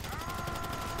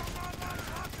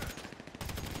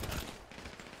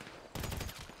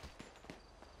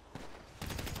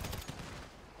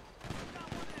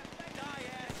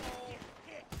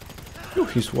 Yo,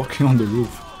 he's walking on the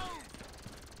roof.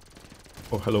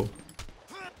 Oh, hello.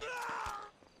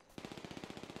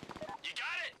 You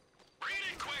got it? Bring it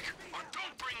in quick, or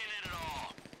don't bring it in at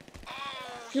all. Oh,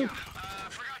 Yo. yeah.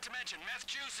 Forgot to mention, meth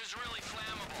juice is really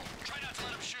flammable. Try not to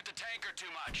let him shoot the tanker too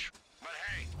much. But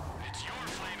hey, it's your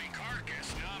flaming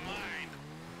carcass, not mine.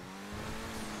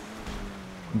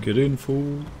 Get in,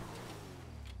 fool.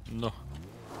 No.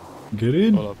 Get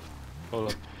in. Hold up. Hold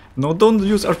up. No, don't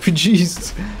use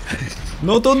RPGs.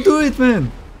 No, don't do it,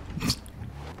 man.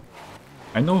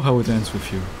 I know how it ends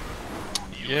with you.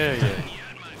 Yeah, yeah. Yet,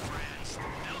 my friends.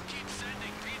 They'll keep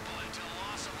sending people until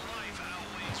loss of life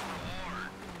outweighs reward.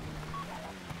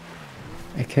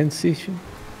 I can't see you.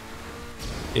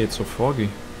 It's so foggy.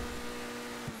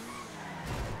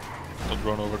 Don't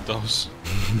run over those.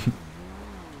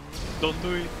 Don't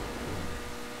do it.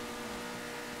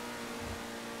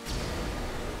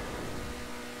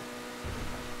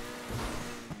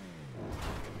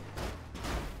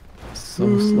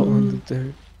 So slow on the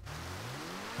dirt.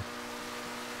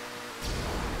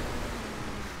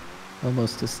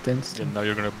 Almost a standstill. And now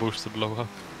you're gonna boost the blow up.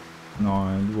 No,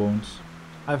 it won't.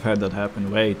 I've had that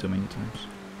happen way too many times.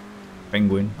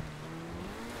 Penguin.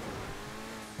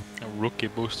 A rookie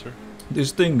booster.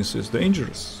 This thing is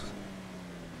dangerous.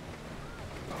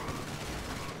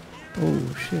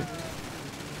 Oh shit.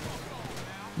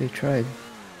 They tried.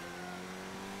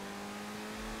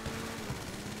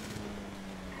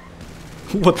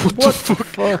 What the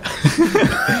fuck?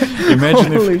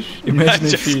 Imagine I if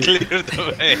just he cleared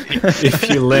the way. if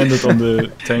he landed on the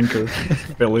tanker,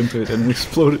 fell into it and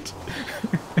exploded.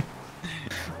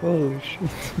 Oh shit.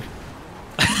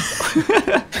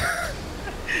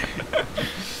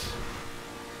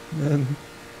 Man,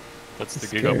 That's the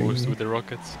Scary. Giga boost with the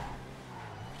rockets.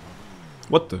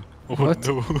 What the? Oh What?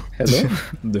 no. hello?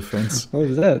 Defense. What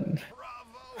was that?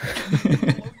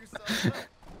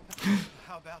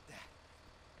 How about that?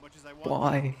 Much as I want,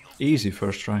 Why? Easy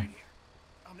first try.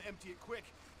 I'm gonna empty it quick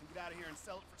and get out of here and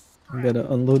sell it for I scrap.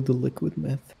 gotta unload the liquid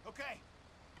meth. Okay,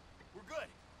 we're good.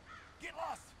 Get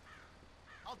lost.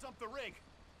 I'll dump the rig.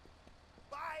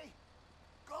 Bye.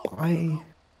 Go. Why?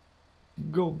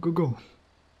 Go, go, go.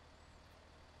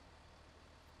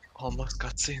 Almost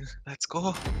cutscene. Let's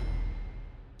go.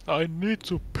 I need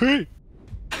to pee.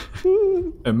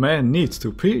 A man needs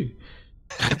to pee.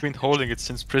 I've been holding it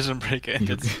since Prison Break You,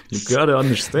 ended. you gotta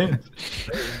understand.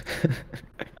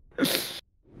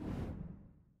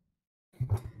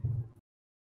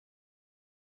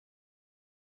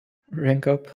 Rank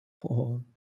up. Oh,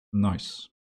 Nice.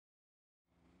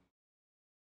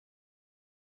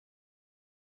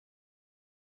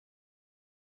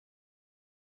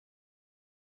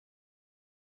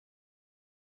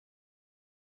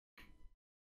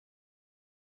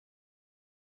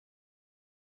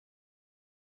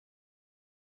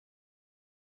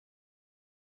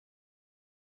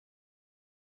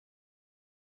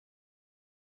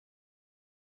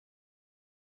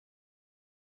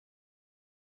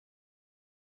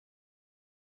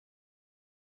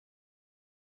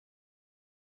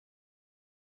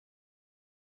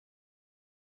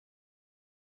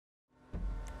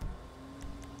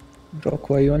 Rock,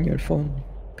 why are you on your phone?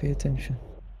 Pay attention.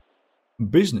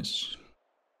 Business.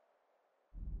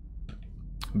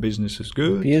 Business is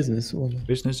good. Business woman.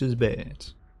 Business is bad.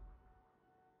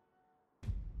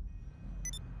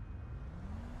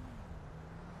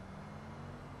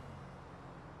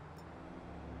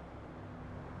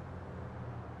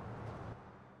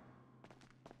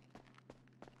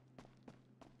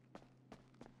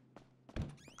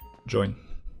 Join.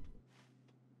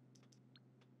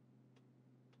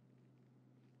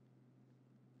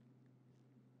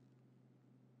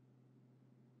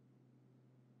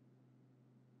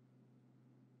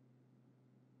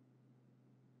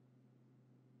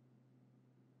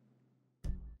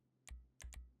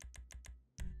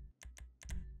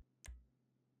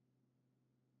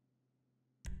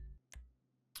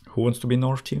 Who wants to be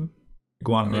North team?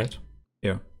 Iguana, right?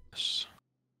 Yeah. Yes.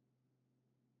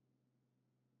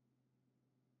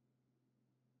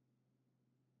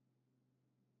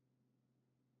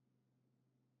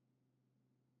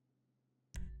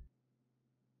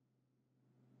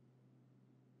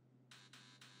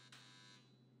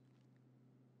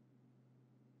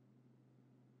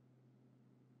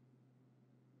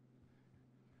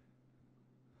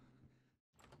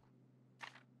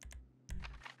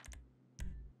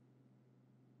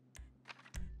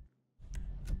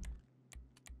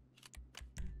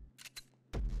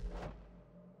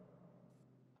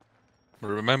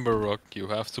 Remember, Rock, you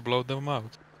have to blow them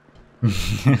out.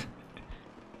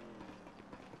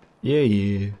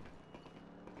 Yeah.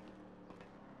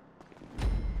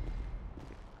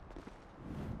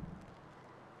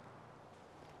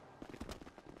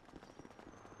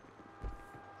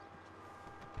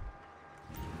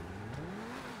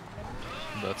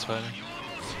 That's fine.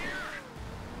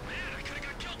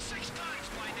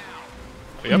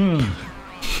 Yep.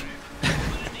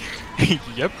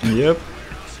 Yep. Yep.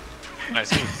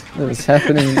 Nice. What's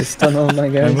happening in this tunnel, my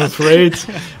I'm guys? afraid.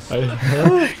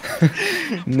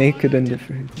 Naked and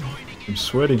afraid. I'm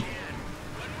sweating.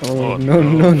 Oh,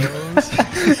 no.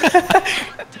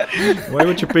 Why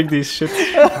would you pick these shit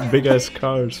big ass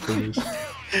cars for this?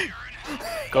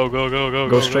 Go.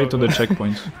 Go straight to the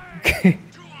checkpoint.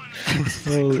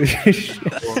 Holy shit.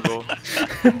 Go.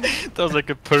 That was like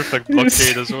a perfect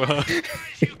blockade as well.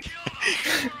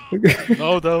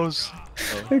 No, those.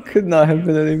 It could not have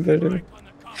been any better.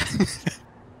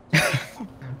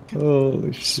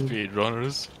 Holy shit.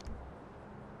 Speedrunners.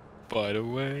 By the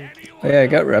way. Oh, yeah, I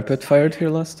got rapid fired here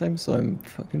last time, so I'm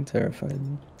fucking terrified.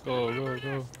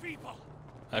 Go.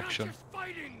 Action.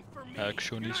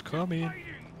 Action is coming.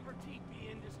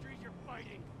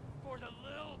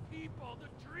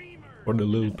 For the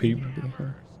little people.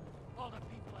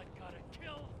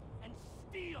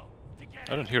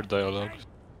 I don't hear dialogue.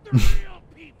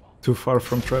 Too far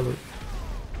from Trevor.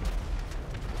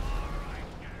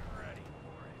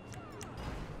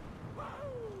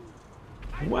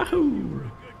 Wahoo!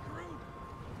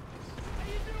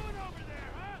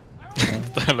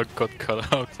 Dialogue got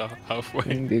cut out halfway.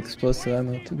 Bring the explosive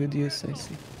ammo to good use, I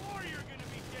see.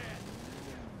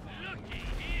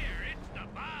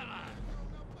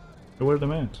 Where's the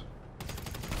man?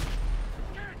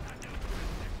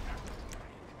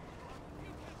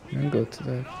 I'll go to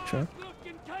the truck.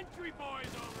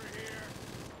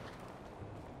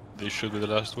 This should be the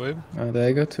last wave. Oh, did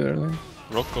I go too early?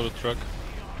 Rock on the truck.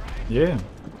 Yeah.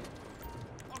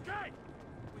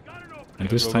 And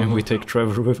this time we take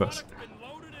Trevor with us.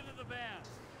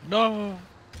 No!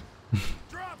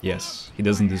 Yes, he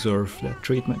doesn't deserve that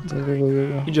treatment.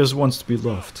 Go. He just wants to be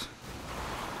loved.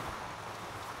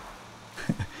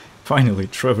 Finally,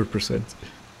 Trevor percent.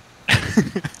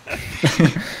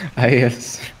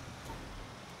 Yes.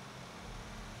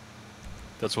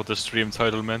 That's what the stream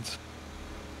title meant.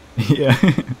 Yeah.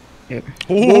 Yep.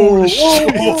 Oh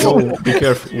shit! Yo, be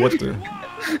careful. What the?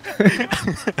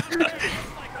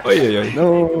 Oh yeah.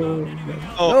 No.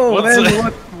 Oh, No, what's man,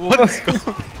 that? What's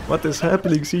What is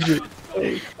happening, CJ?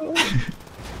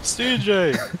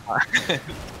 CJ?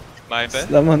 My bad.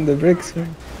 Slam on the bricks,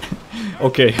 man.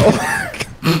 Okay.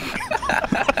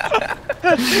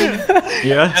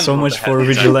 Yeah, so much for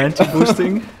vigilante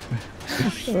boosting.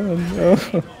 Oh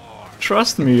no.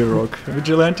 Trust me, Rock.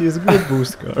 Vigilante is a good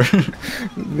boost car.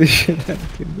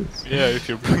 Vigilante boost. Yeah, if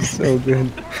you're So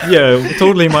good. Yeah,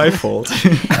 totally my fault.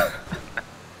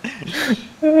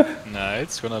 Nah,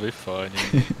 it's gonna be fine.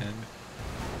 And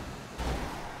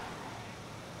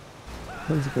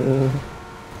Let's go.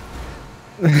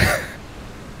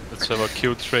 let's have a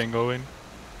cute train going.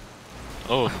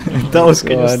 Oh, That was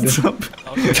can God. you stop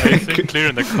I think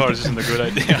clearing the cars isn't a good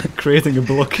idea. creating a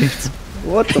blockade?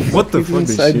 What the fuck? What the is fuck,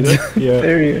 this inside shit? the Yeah.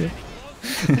 area?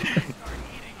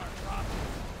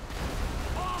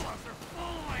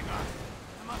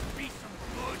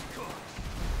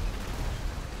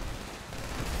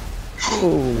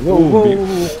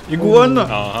 Whoa. Iguana!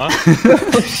 Uh-huh.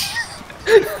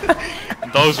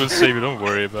 Those will save you, don't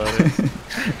worry about it.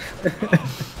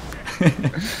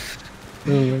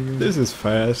 This is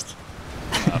fast.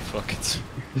 Ah, fuck it.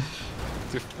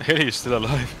 Hey, he's still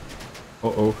alive.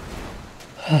 Uh-oh.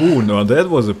 Ooh, no, that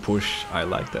was a push. I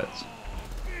like that.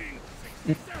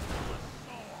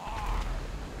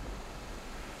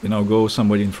 You know, go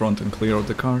somebody in front and clear out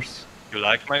the cars. You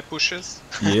like my pushes?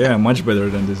 Yeah, much better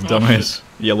than this dumbass.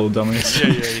 Yellow dumbass.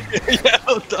 Yeah. Yeah,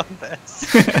 well done, that.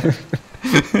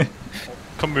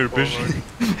 Come here,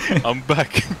 bitch. I'm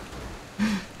back.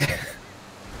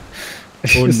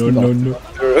 Oh, no.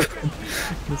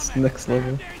 It's next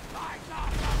level.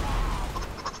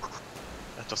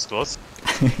 That was close.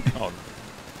 Oh,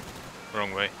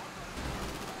 Wrong way.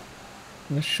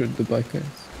 Let's shoot the bikers.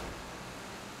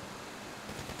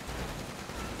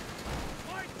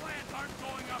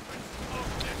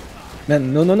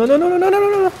 Man, no, no, no, no, no, no, no, no, no,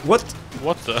 no! What?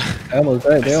 what the? I almost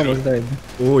died, they almost died.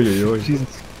 Oi, oi, oi.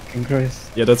 Jesus fucking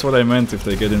Christ. Yeah, that's what I meant if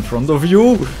they get in front of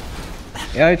you.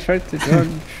 Yeah, I tried to dodge,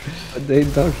 but they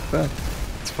dodged back.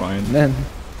 It's fine. Man,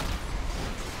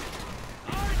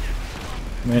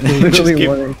 Man, literally just keep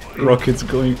one rockets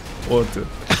going water.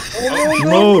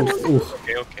 No! Ooh.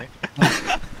 Okay, okay.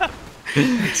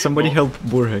 Somebody help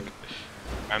Burhek.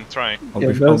 I'm trying. I'll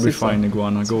Yeah, be those is fine,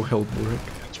 Iguana. Go help Burhek.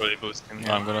 Actually boost him.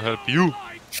 I'm gonna help you.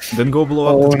 Then go blow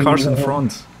up the Oh, cars in no.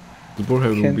 front. The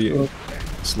Burhek will Can't be go.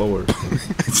 slower.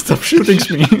 Stop shooting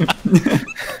me!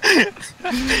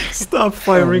 Stop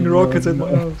firing Oh, rockets no, at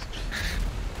my no. house.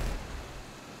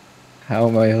 How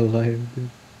am I alive, dude?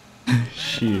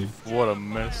 Shit. What a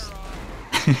mess.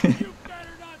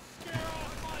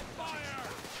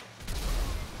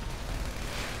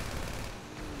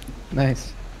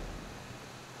 Nice.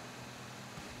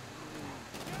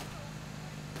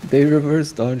 They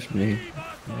reverse dodged me.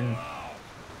 Yeah.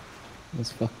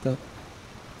 That's fucked up.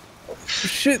 Oh,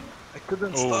 shit! I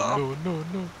couldn't Oh stop. no, no,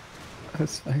 no.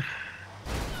 That's fine.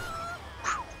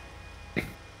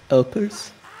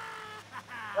 Helpers?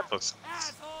 That was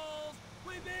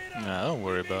Nah, don't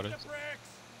worry about it.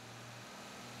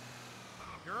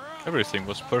 Everything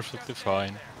was perfectly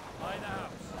fine.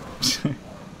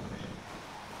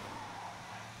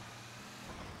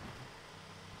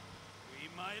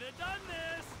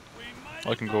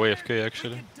 I can go AFK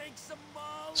actually.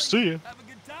 See ya. Have a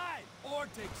good time. Or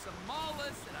take some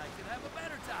mollusk and I can have a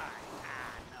better time.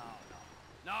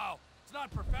 No, it's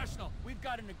not professional. We've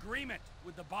got an agreement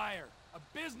with the buyer. A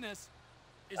business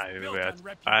is I will built wait. on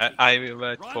reputation. I will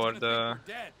wait Ron's for gonna the think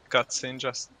we're dead. cutscene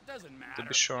just Doesn't matter. to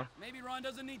be sure. Maybe Ron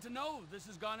doesn't need to know this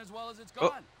has gone as well as it's Oh.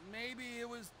 gone. Maybe it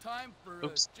was time for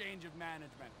Oops. a change of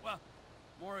management. Well,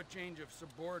 more a change of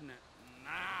subordinate.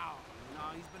 Now,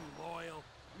 he's been loyal.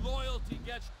 Loyalty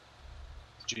gets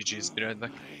GG's, be right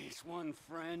back. nice one,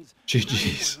 friends.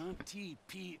 GG's. Nice one,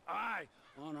 TPI.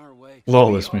 On our way.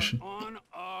 Flawless We are mission. On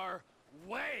our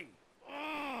way.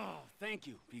 Oh, thank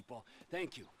you, people.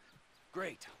 Thank you.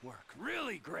 Great work.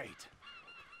 Really great.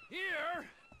 Here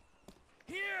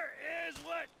is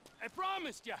what I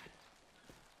promised you.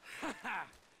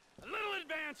 A little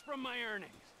advance from my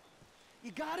earnings.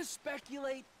 You gotta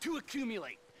speculate to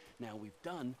accumulate. Now we've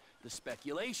done the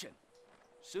speculation.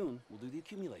 Soon we'll do the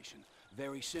accumulation.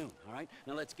 Very soon, all right?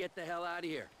 Now let's get the hell out of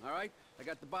here, all right? I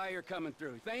got the buyer coming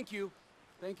through. Thank you.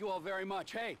 Thank you all very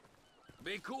much. Hey,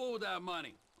 be cool with that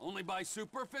money. Only buy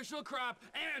superficial crap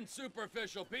and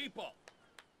superficial people.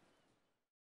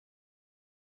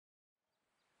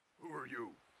 Who are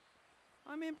you?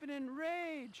 I'm Impotent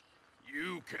Rage.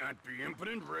 You can't be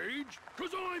Impotent Rage,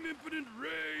 'cause I'm Impotent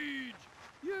Rage.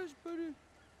 Yes, but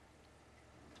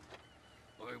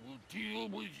I will deal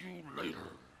with you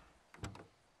later.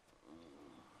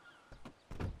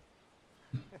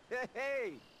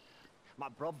 Hey, my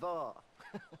brother.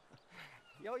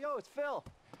 Yo, it's Phil.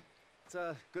 It's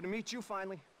good to meet you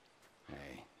finally.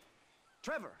 Hey,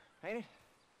 Trevor, ain't it?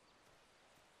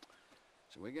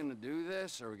 so we're gonna do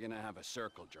this, or we're gonna have a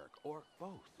circle jerk, or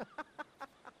both?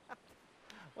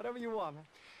 Whatever you want,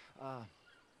 man.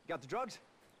 Got the drugs?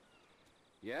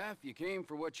 Yeah, if you came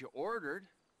for what you ordered.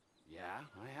 Yeah,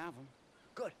 I have them.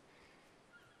 Good.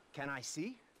 Can I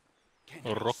see? Can A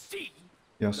I rock. see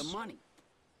Yes. the money?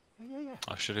 Yeah.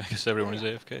 Actually, I guess everyone is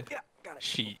AFK. Yeah, got it.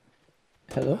 She.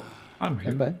 Hello? I'm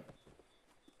here. I'm back.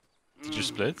 Did you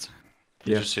split?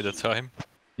 Did Yes. you see the time?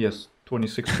 Yes,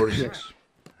 26:46.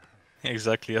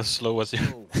 Exactly as slow as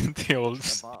you, the old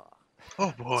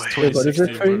Oh boy. Wait, what is it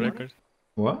 2016 for you? record.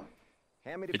 What?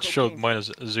 Hand me the It showed cocaine. minus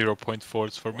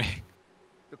 0.4 for me.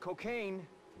 The cocaine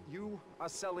you are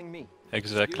selling me.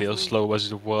 Exactly as slow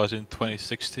as it was in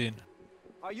 2016.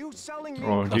 Are you selling me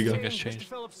Oh, cocaine, Giga. has Mr. changed.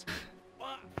 Phillips?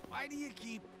 Why do you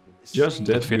keep Just saying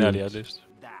that Finale weird. at least.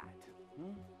 that?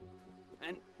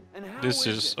 And how This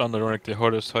is it? unironically the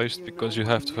hardest heist because you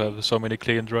have to have so many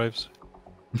clean drives.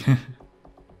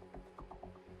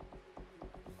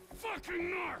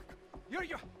 Fucking narc!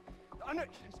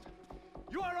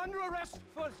 You are under arrest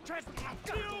for trespassing.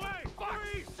 Get away!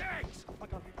 Fuck's sakes!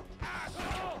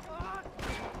 Asshole!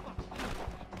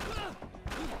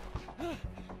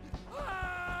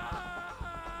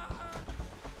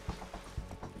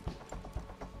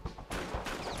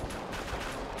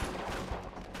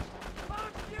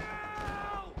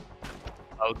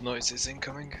 Loud noises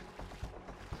incoming.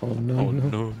 Oh no, Oh no.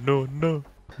 no, no, no.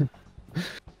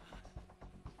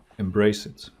 Embrace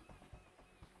it.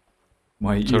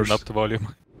 My Turn ears. up the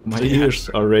volume. My ears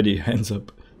are ready. Hands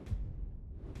up.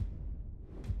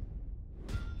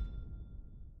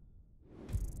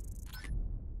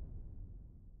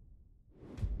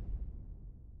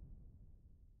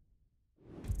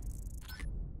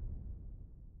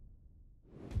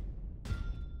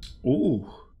 Ooh.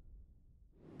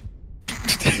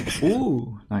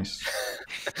 Ooh, nice.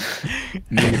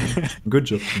 Good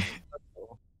job.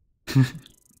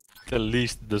 The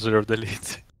least deserved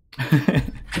elite.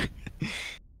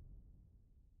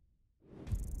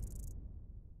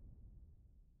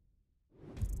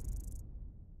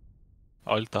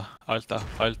 Alta, alta,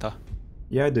 alta.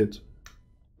 Yeah, I did.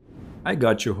 I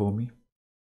got you, homie.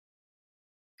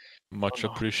 Much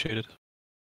appreciated.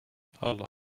 Allah.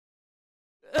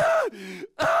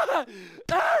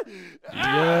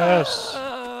 Yes!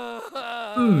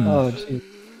 Oh, jeez.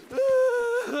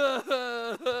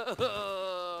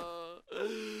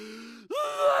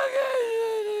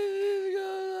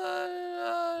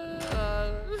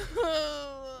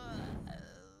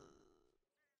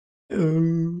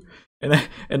 Oh,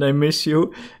 and I miss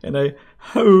you, and I.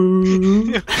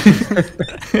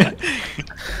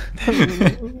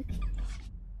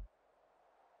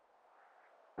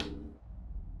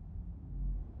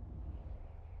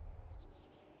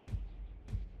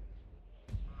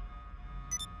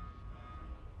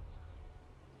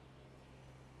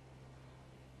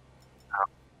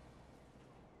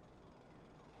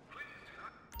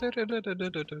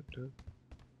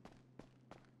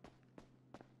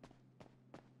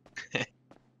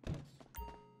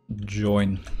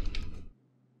 Join.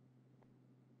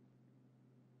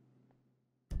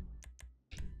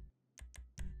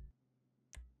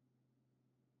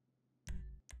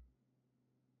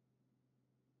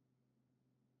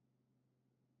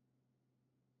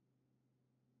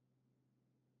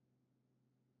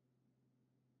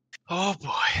 Oh boy.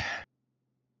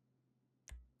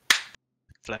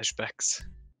 Flashbacks.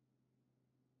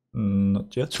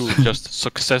 Not yet. Two just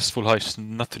successful heists,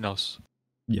 nothing else.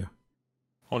 Yeah.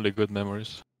 Only good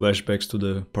memories. Flashbacks to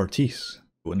the parties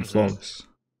when flawless.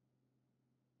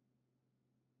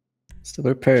 So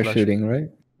we're parachuting, right?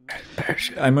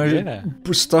 I might Yeah.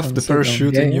 stuff the Consider them,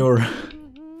 parachute yeah, in yeah. your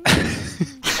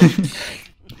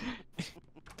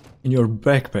in your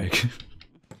backpack.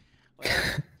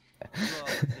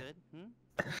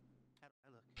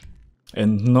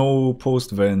 And no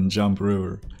post van jump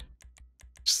river.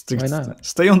 Just Why not?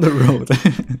 stay on the road.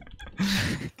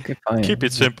 Okay, fine. Keep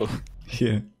it simple.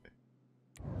 Yeah.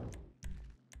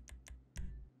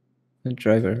 The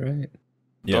driver, right?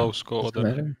 Yeah. Those go Doesn't other.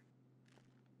 matter.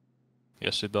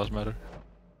 Yes, it does matter.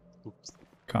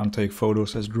 Can't take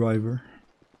photos as driver.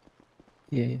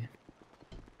 Yeah, yeah.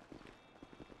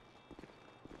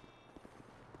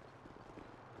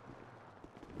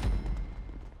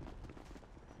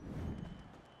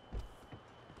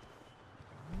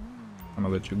 I'm gonna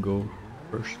let you go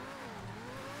first.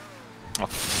 Oh,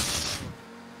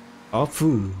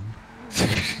 Afu.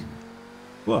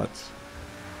 What?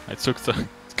 I took the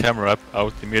camera app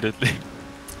out immediately.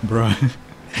 Bruh.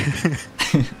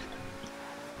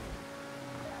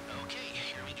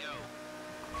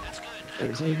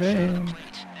 There's a van.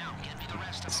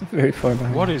 It's very far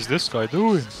behind. What is this guy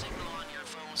doing?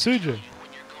 CJ!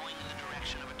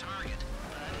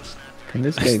 Can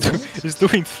this guy go? He's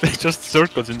doing just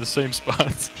circles in the same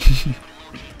spot.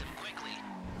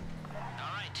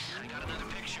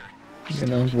 You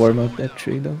know, warm up that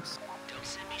tree, though.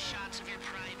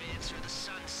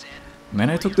 Man,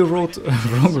 I took the road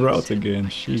wrong route again.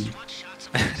 She.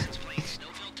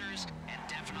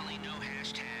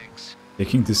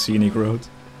 Taking the scenic road.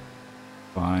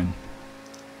 Fine.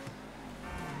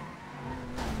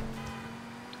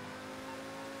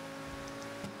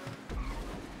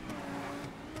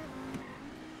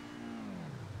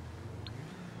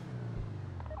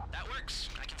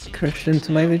 Crashed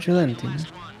into my vigilante.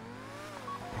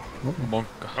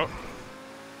 Monka. Oh.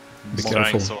 Be Trying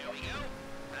careful. so.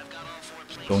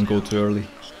 Don't go too early.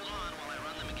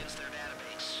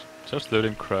 Just let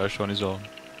him crash on his own.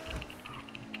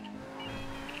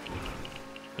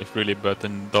 If really bad,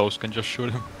 then those can just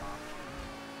shoot him.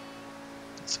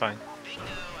 It's fine.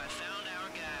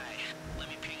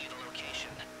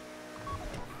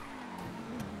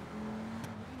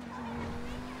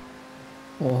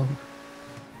 Oh,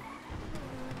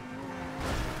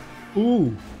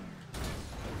 Ooh.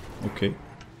 Okay.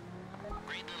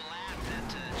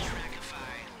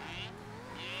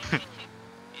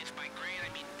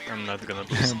 I'm not gonna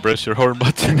lose. Press your horn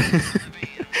button.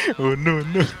 Oh no,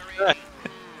 no.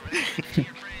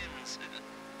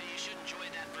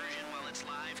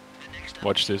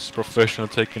 Watch this, professional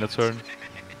taking a turn.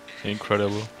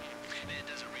 Incredible.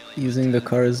 Using the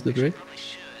car as the brake.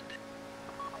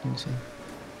 Insane.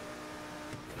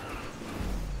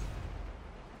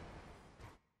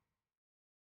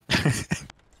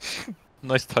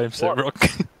 Nice time set, Rock.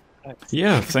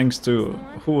 Yeah, thanks to...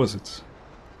 who was it?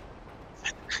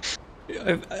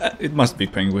 It must be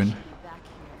Penguin.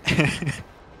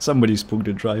 Somebody spooked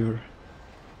the driver.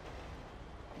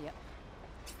 Yep,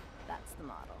 that's the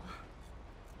model.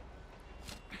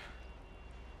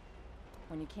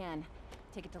 When you can,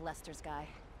 take it to Lester's guy.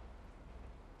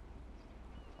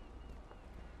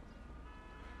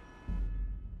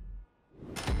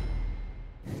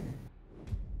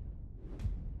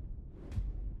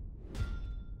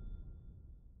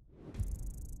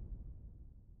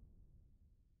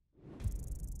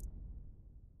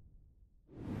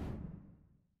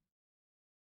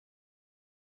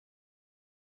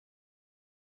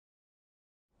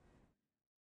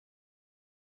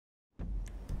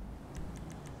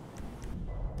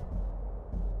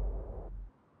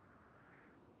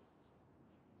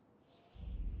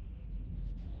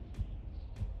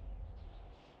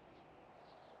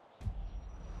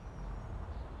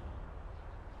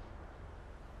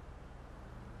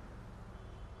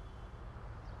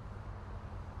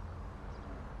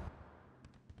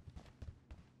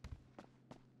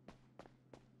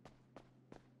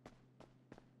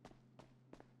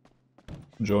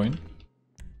 Join.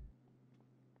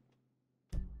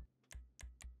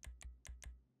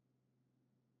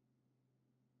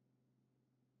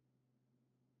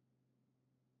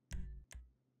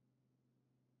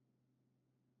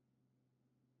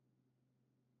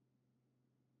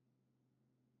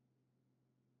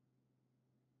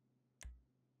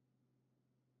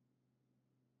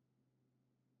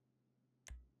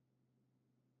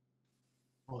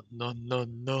 Oh no no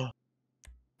no.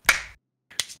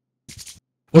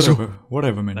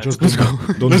 Whatever, man. Just Let's go.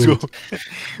 don't Let's do go. it.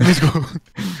 Let's go.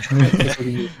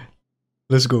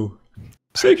 Let's go.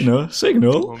 Signal.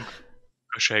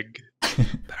 Shag.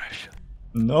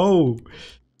 No.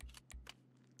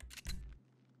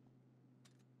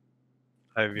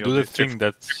 Do the thing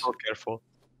that... Careful.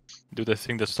 Do the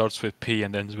thing that starts with P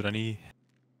and ends with an E.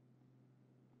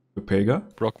 Pepega?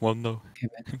 Brock won't know.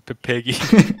 Peggy.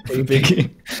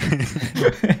 Peggy.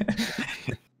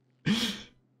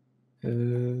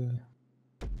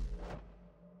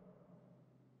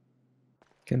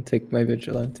 Can take my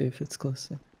vigilante if it's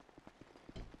closer.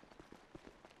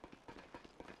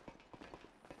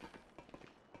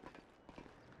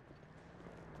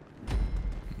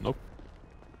 Nope.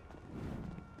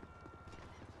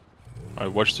 I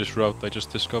watched this route I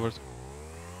just discovered.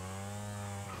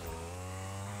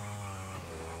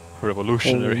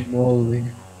 Revolutionary. Holy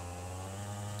moly.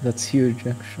 That's huge,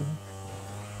 actually.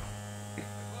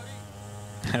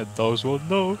 Those won't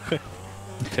know.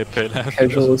 Pepe left.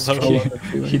 Casual stroll on the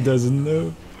freeway. He doesn't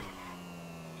know.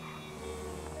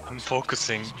 I'm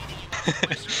focusing.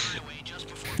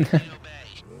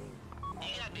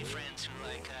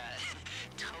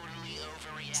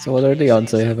 So what are the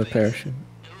odds I have a parachute?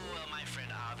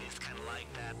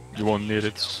 You won't need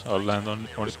it. I'll land on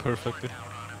it perfectly.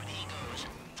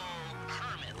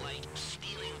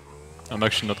 I'm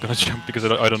actually not gonna jump because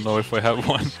I don't know if I have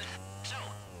one.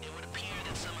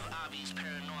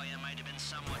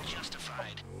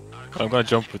 I'm gonna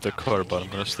jump with the car, but I'm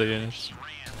gonna stay in it.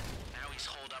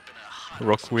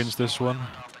 Rock wins this one.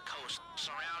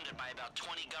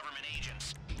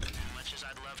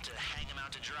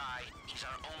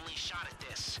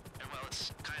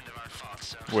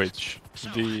 Wait,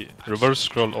 the reverse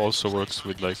scroll also works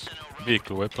with like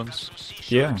vehicle weapons.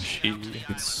 Yeah,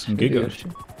 it's Giga.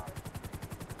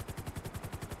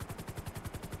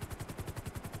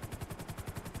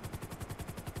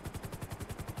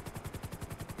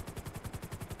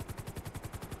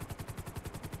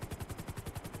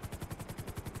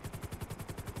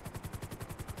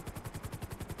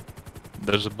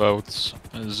 There's about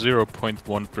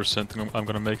 0.1% I'm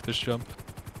gonna make this jump.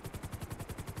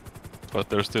 But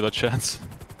there's still a chance.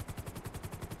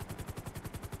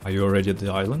 Are you already at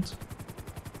the island?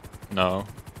 No.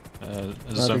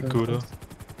 Zancudo.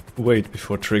 Wait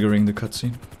before triggering the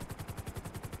cutscene.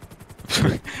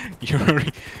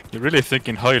 You're really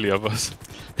thinking highly of us.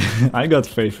 I got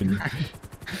faith in you.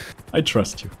 I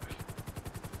trust you.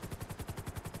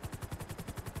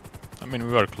 I mean,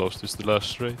 we are close. This is the last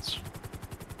straight.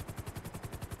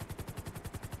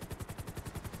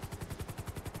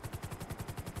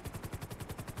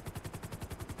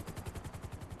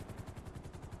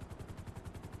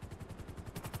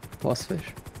 Boss fish.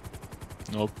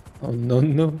 Nope. Oh no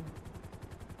no.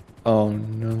 Oh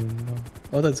no no.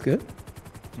 Oh, that's good.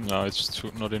 No, it's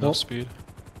not enough speed.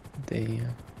 They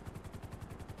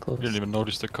close. Didn't even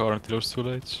notice the car until it was too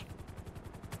late.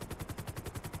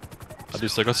 At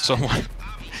least I got someone.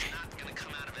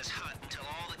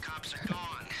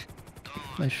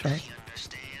 Nice shot.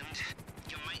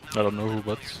 I don't know who,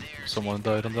 but someone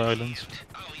died on the island.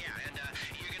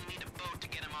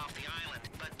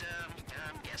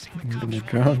 I'm gonna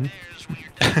drown.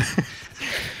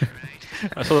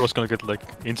 I thought I was gonna get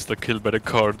like insta killed by the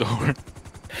car door.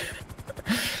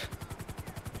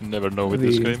 You never know with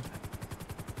this game.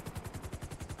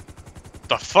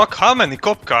 The fuck? How many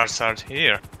cop cars are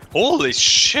here? Holy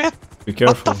shit! Be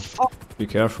careful. What the fuck? Be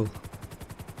careful.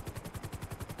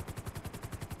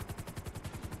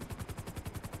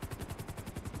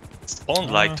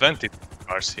 Spawned like 20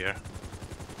 cars here.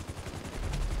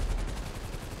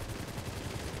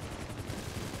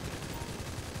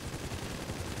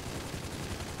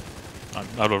 I'm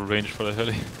out of range for the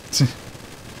heli.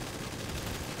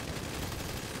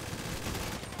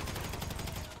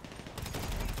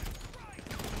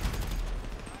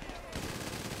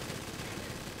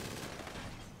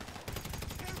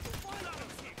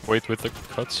 Wait with the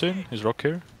cutscene? Is Rock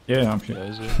here? Yeah, I'm here. Yeah,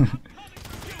 is he?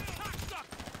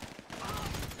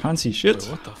 Can't see shit.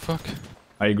 Wait, what the fuck?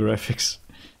 High graphics.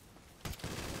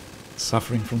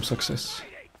 Suffering from success.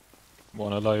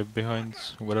 One alive behind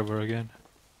whatever again.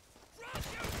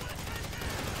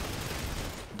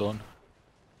 Done.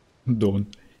 Done.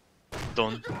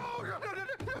 Done.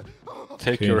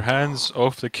 Take Okay. your hands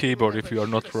off the keyboard if you are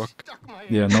not Rock.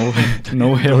 Yeah, no,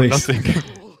 no helis. Nothing.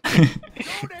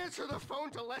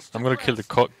 I'm gonna kill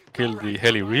the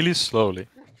heli really slowly.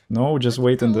 No, just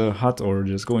wait in the hut or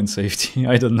just go in safety.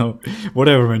 I don't know.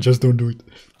 Whatever, man, just don't do it.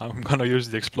 I'm gonna use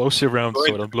the explosive round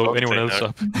so I don't blow anyone else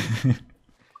up.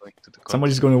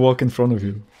 Somebody's gonna walk in front of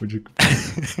you. Would you?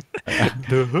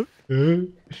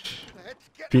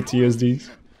 PTSDs.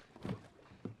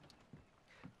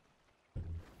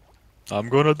 I'm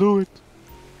gonna do it.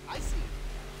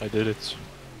 I did it.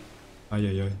 Ay,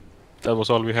 ay, ay. That was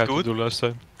all we had to do last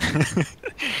time.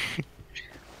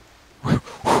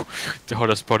 The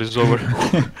hardest part is over.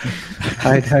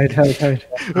 Hide. There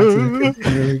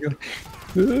we go.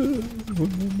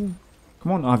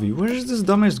 Come on, Avi, where is this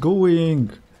dumbass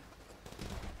going?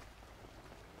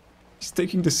 He's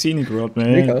taking the scenic route,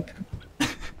 man. Wake up.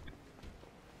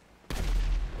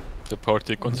 The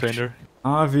party container.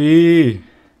 Avi!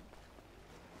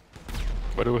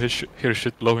 Why do I hear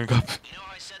shit blowing up?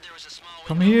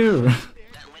 Come here!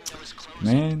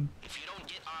 Man.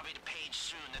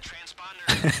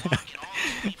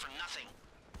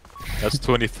 That's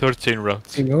 2013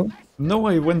 route. You go. No,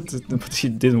 I went to, but he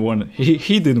didn't want.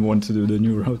 He didn't want to do the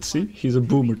new route. See, he's a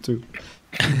boomer too.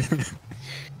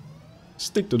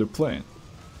 Stick to the plan.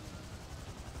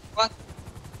 What?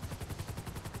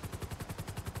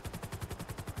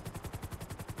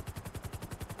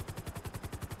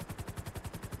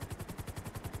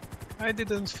 I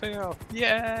didn't fail.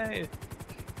 Yay!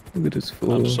 Look at this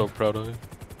fool. I'm so proud of you.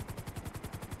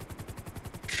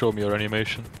 Show me your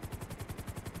animation.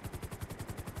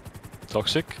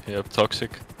 Toxic? Yep,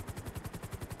 toxic.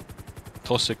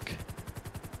 Toxic.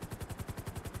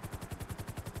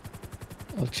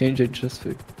 I'll change it just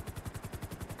for...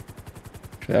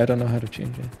 I don't know how to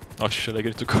change it. Oh, should I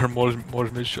get to car more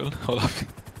visual? Hold up.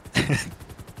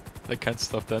 I can't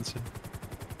stop dancing.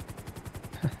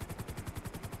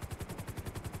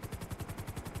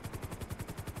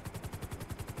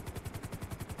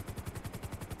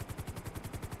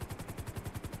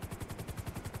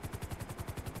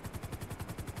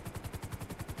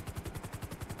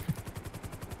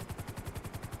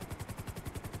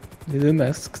 Do the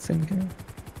masks in here?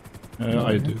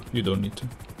 I do. You don't need to.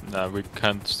 Nah, we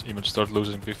can't even start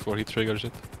losing before he triggers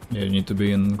it. Yeah, you need to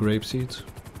be in grape seats.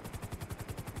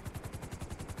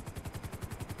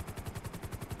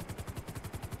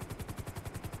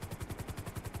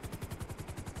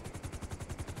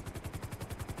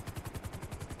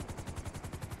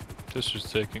 This is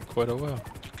taking quite a while.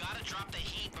 You gotta drop the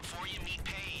heat before you meet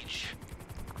Paige.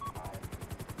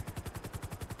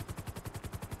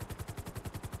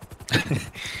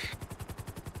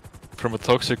 From a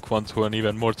toxic one to an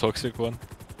even more toxic one.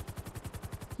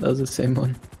 That was the same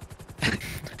one.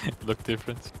 Look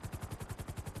different.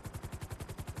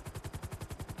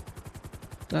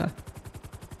 Ah.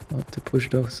 I want to push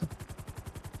those.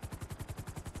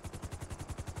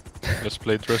 Let's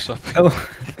play dress up. Oh.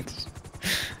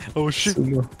 Oh shit!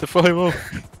 Sumo. The 5-0!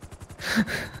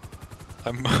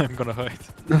 I'm gonna hide.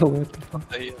 No, what the fuck?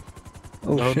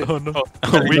 Oh no, shit. no, no. Oh,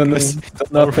 Our weakness.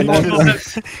 No, Our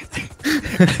weakness.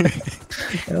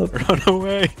 Help. Run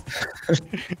away!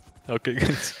 Okay,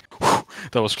 good.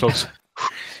 That was close.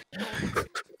 Are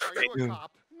you a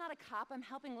cop? I'm not a cop. I'm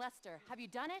helping Lester. Have you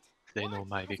done it? They know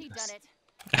my Has he weakness. done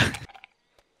it?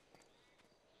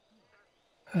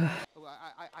 Oh,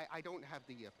 I don't have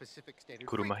the Pacific Standard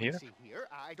Kuruma here? frequency here.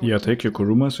 I don't Yeah, know take your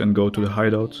Kurumas and go to the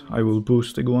hideout. I will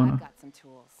boost I've Iguana. got some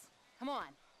tools. Come on.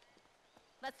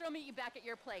 Lester will meet you back at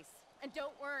your place. And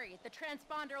don't worry, the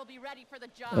transponder will be ready for the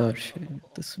job. Oh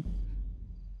shit. This...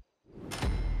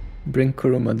 Bring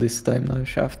Kuruma this time, not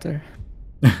Shafter.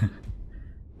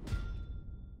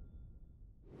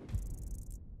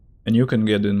 And you can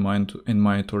get in my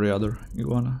Toreador,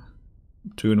 Iguana.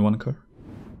 2 in 1 car.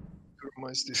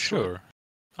 Kuruma is this Sure.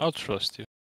 I'll trust you.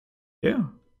 Yeah.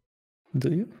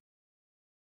 Do you?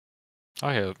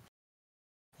 I have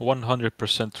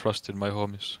 100% trust in my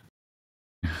homies.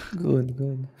 Good,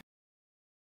 good.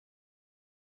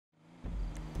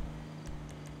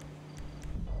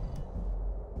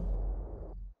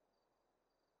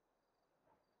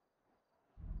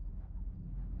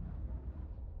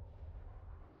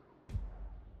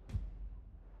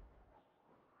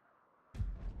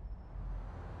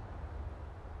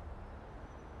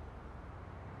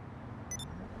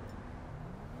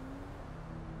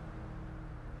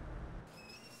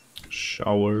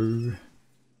 Shower.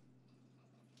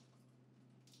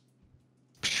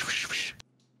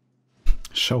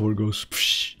 Shower goes.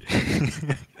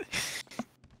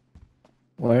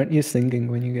 Why aren't you singing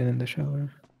when you get in the shower?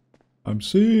 I'm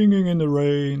singing in the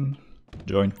rain.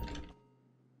 Join.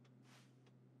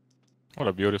 What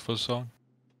a beautiful song.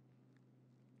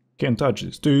 Can't touch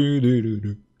this. Do do do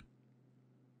do.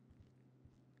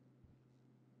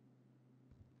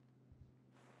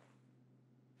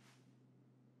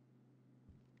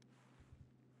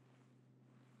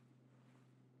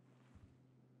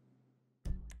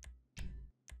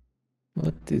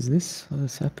 What is this? What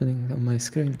is happening on my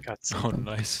screen? Oh,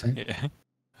 nice. Yeah.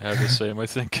 I have the same, I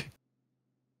think.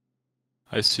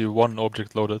 I see one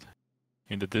object loaded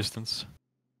in the distance.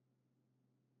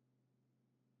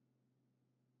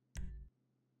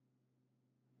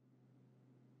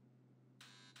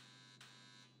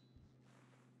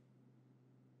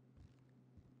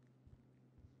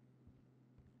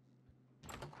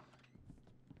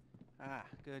 Ah,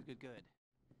 good, good, good.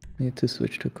 Need to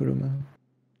switch to Kuruma.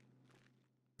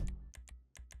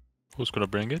 Who's gonna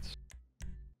bring it?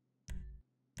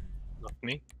 Not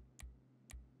me.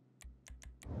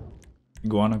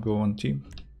 Iguana go on team.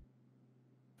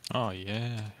 Oh,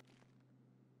 yeah.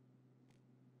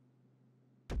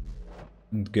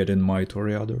 And get in my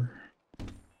Toreador.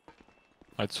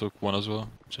 I took one as well.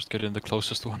 Just get in the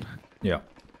closest one. Yeah.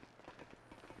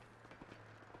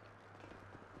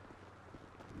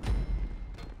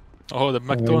 Oh, the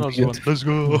McDonald's one. Let's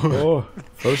go. Oh,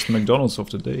 first McDonald's of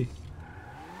the day.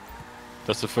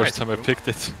 That's the first time I picked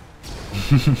it.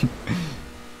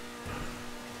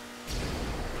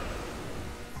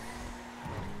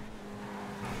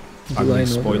 Ugly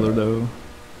spoiler though.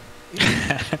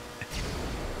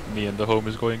 Me and the home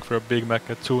is going for a Big Mac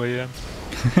at 2 AM.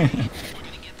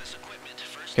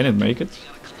 Can it make it?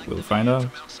 We'll find out.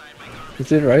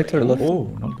 Is it right or left?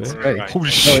 Oh, not bad. Right. Holy No,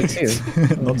 shit. it's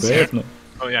here. Not bad. No.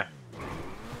 Oh yeah.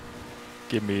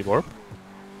 Give me warp.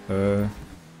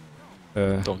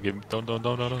 Don't give me. Don't.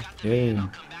 Yeah.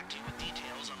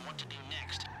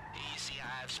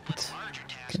 What?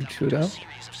 Can shoot out?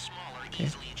 Okay.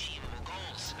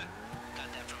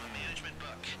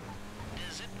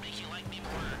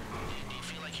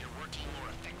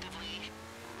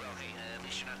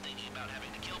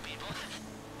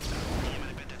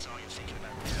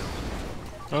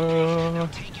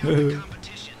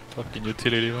 Fucking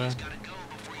utility, man.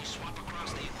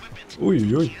 Oi,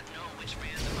 oi.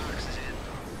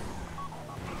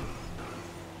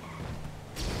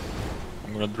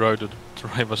 I'm gonna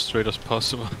drive as straight as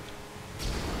possible.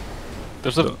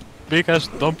 There's a big ass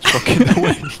dump truck in the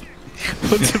way.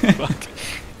 What the fuck?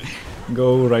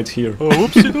 Go right here. Oh,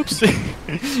 whoopsie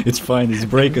doopsie. It's fine, it's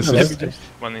brake assist.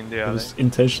 One in the It alley. was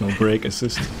intentional brake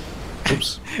assist.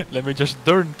 Oops. Let me just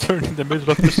turn in the middle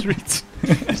of the street.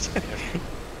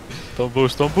 Don't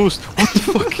boost. What the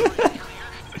fuck?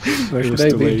 Where It should was I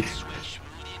too be? late.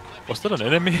 Was that an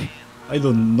enemy? I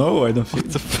don't know, I don't think.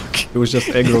 What the fuck? It was just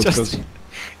aggro Just- because...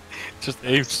 Just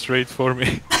aimed straight for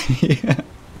me. Yeah.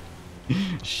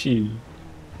 She.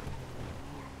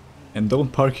 And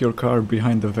don't park your car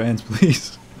behind the vans,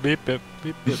 please. Beep beep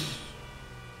beep beep.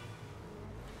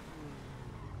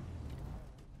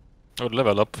 I would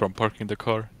level up from parking the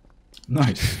car.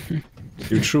 Nice.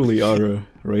 You truly are a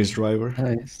race driver.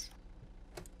 Nice.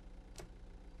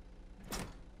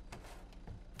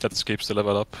 That skips the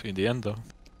level up in the end though.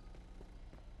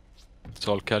 It's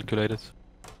all calculated.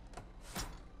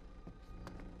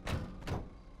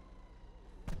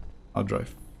 I'll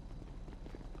drive.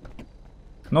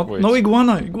 Not, Wait. no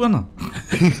iguana, iguana.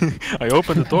 I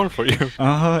opened the door for you.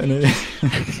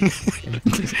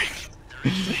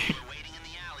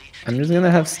 I'm just gonna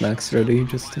have snacks ready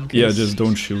just in case. Yeah, just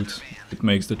don't shoot. It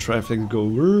makes the traffic go.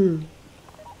 The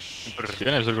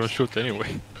enemies are gonna shoot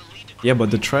anyway. Yeah, but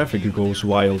the traffic goes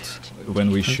wild when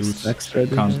we shoot. Snacks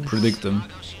ready, Can't guys. predict them.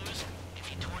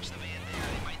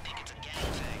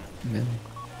 Man,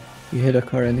 you hit a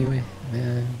car anyway,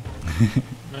 man.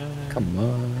 Come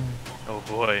on. Oh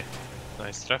boy,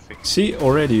 nice traffic. See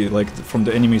already, like from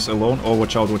the enemies alone. Oh,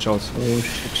 watch out, watch out. Oh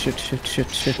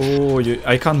shit. Oh,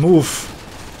 I can't move.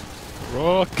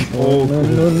 Rock. Oh,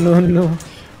 No.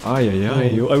 Ay,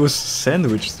 I was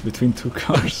sandwiched between two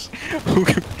cars.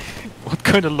 What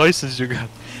kind of license you got?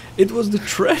 It was the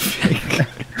traffic.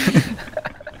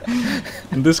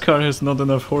 And this car has not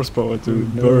enough horsepower to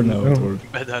burn out. Or...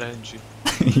 Bad RNG.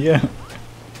 Yeah.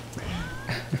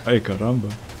 Ay,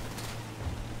 caramba.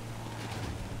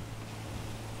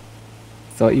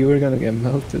 Thought you were gonna get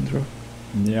melted, bro.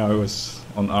 Yeah, I was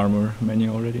on armor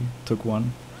menu already. Took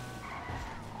one.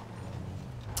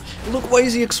 Look, why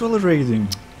is he accelerating?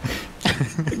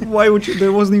 Why would you?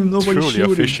 There wasn't even nobody Truly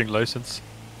shooting. a fishing license.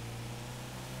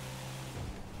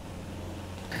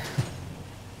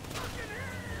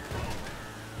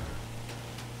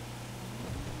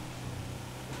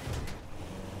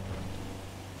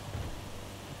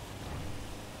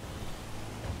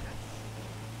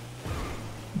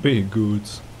 Big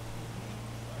goods.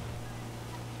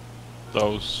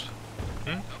 Those.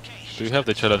 Do you have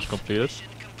the challenge completed?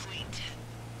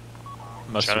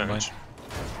 Mastermind. Challenge.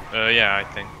 Yeah, I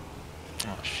think.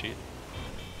 Oh shit.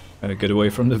 Get away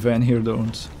from the van here,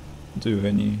 don't do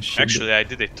any shit. Actually, I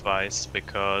did it twice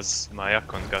because my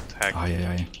account got hacked.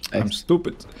 Aye. I'm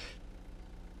stupid.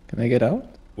 Can I get out?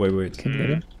 Wait. Can you get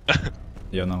in?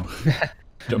 Yeah, no.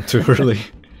 Jump too early.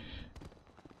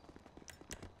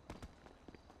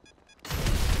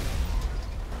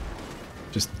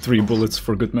 Just 3 bullets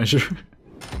for good measure.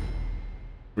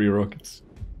 3 rockets.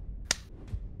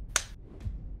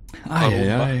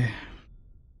 Aye.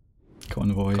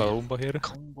 Convoy. Karumba here.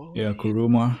 Yeah,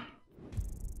 Kuruma.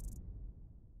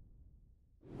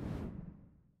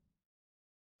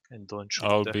 And don't shoot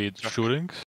I'll the be truck. shooting.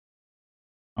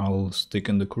 I'll stick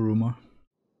in the Kuruma.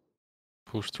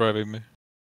 Who's driving me?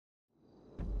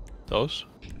 Those?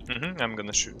 I'm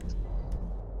gonna shoot.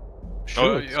 Shoot.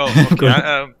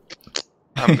 Okay.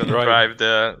 I'm gonna Drive. drive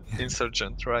the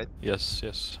insurgent, right? Yes.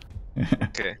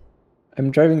 Okay. I'm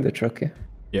driving the truck,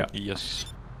 yeah? Yes.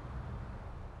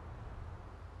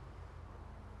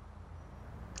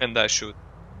 And I shoot.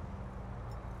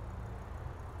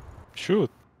 Shoot.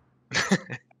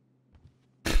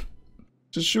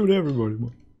 Just shoot everybody,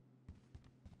 man.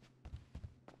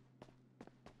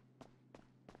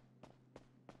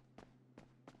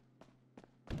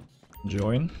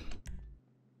 Join.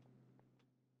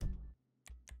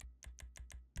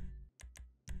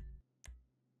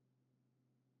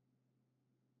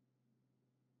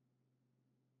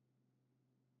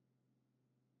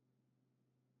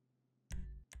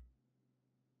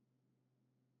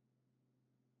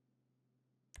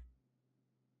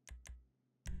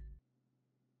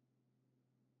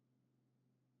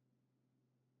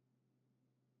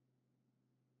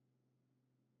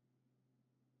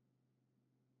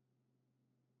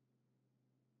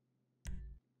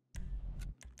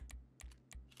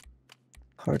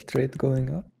 Heart rate going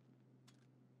up.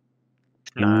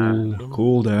 Ooh,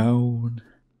 cool down.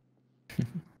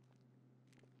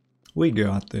 We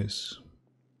got this.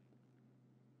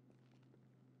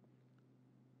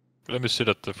 Let me sit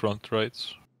at the front, right?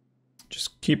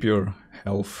 Just keep your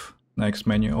health next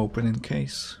menu open in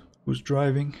case. Who's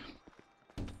driving?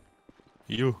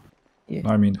 You. Yeah.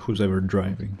 I mean, who's ever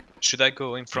driving? Should I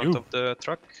go in front You. of the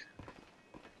truck?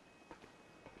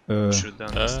 Shoot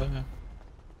down the stuff?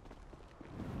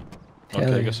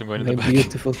 Okay, I guess I'm going in the my back.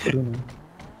 beautiful Kuruma.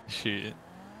 Shit.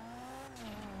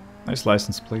 Nice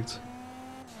license plate.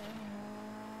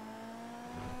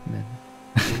 Man.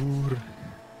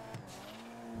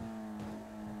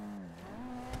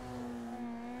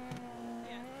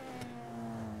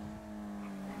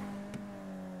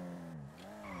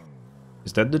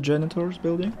 Is that the janitor's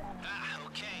building?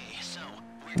 Okay, so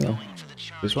we're No. going for the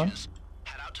charges. This one?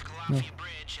 Head out to No. Columbia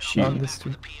Bridge and She I'll on meet this back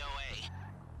with street. the POA.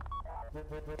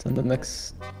 It's on the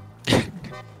next.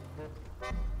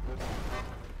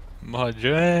 My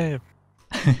jam.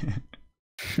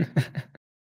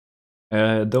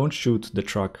 Don't shoot the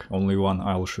truck. Only one.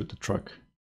 I'll shoot the truck.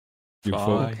 You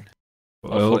Fine.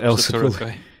 Well, else, the it will, turret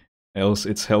guy. else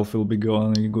its health will be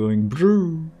going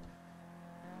brew.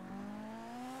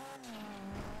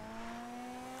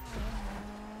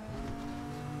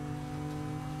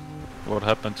 What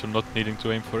happened to not needing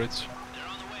to aim for it?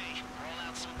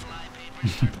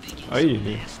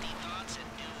 Aye.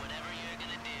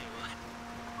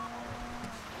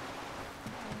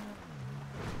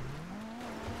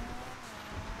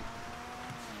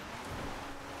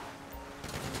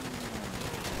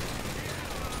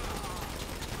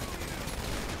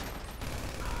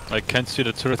 I can't see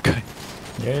the turret guy.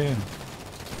 Yeah.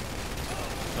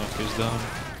 Oh, he's down.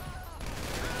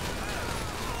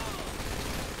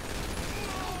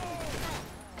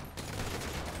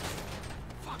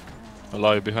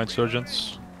 Alive behind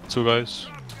sergeants. 2 guys.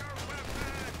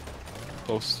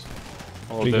 Both.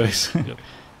 All Three dead. guys. Yep.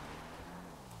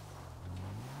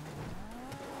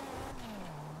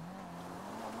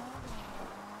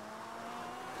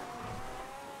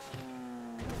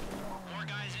 More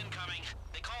guys incoming.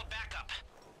 They called backup.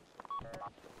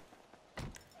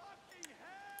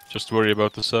 Just worry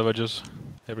about the savages.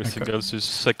 Everything Okay. else is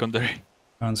secondary.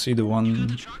 Can't see the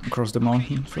one across the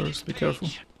mountain first, be careful.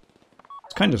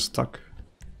 It's kind of stuck.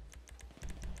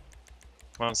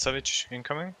 One savage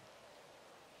incoming.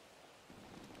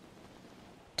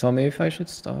 Tell me if I should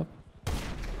stop.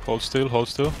 Hold still, hold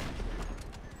still.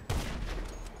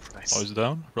 Nice. Oh, he's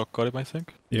down. Rock got him, I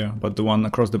think. Yeah, but the one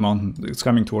across the mountain, it's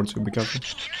coming towards you, be careful.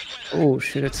 Oh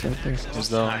shit, it's right there. He's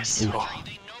down. Nice.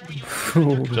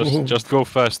 Just go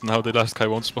fast, now the last guy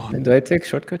won't spawn. Do I take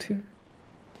shortcut here?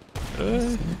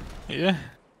 Yeah.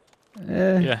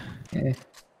 Yeah. Yeah.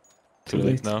 Too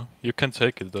late now. You can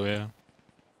take it though, yeah.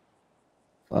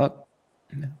 Fuck.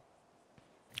 No.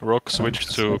 Rock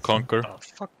switched to Conquer. Oh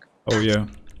fuck. Oh yeah.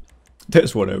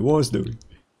 That's what I was doing.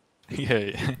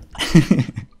 Yeah.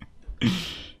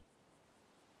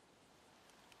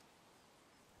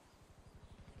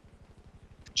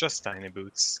 Just tiny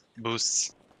boots.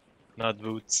 Boosts. Not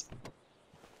boots.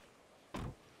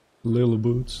 Little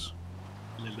boots.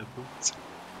 Little boots.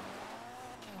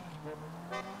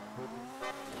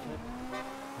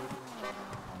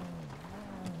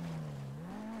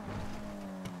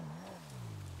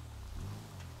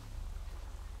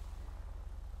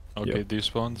 Okay, Yep.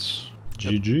 despawns.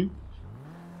 GG.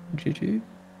 GG.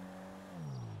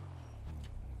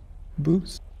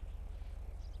 Boost.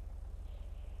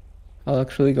 I'll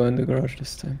actually go in the garage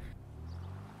this time.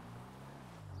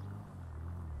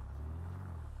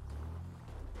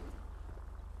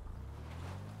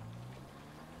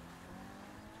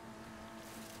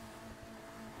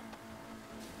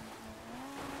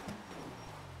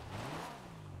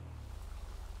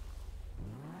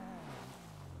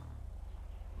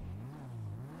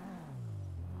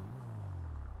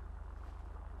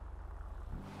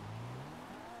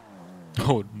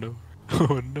 Oh no.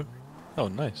 Oh no. Oh,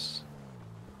 nice.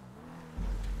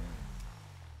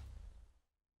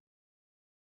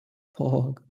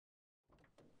 Hog.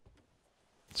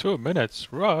 2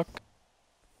 minutes, Rock.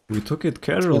 We took it 2.5.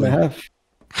 casually.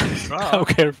 How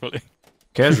carefully.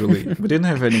 Casually. We didn't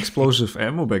have any explosive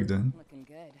ammo back then. Looking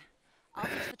good. I'll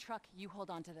fix the truck. You hold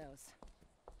on to those.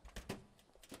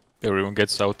 Everyone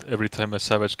gets out every time a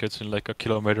savage gets in like a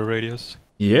kilometer radius.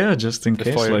 Yeah, just in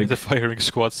case, like... The firing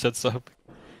squad sets up.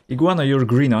 Iguana, your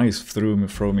green eyes throw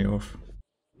me off.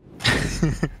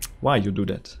 Why you do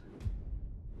that?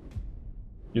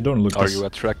 You don't look Are as- you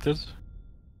attracted?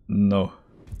 No.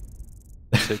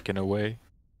 Taken away.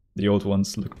 The old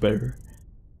ones look better.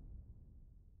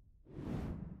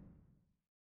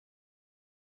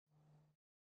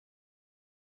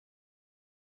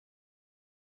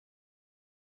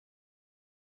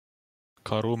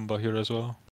 Karumba here as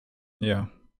well. Yeah.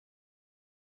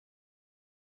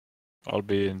 I'll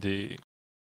be in the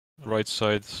right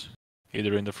side,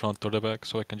 either in the front or the back,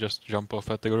 so I can just jump off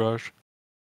at the garage.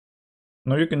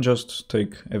 No, you can just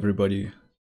take everybody.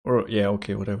 Or, yeah,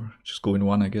 okay, whatever. Just go in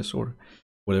one, I guess, or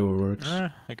whatever works.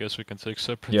 I guess we can take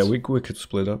separate. Yeah, we could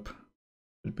split up.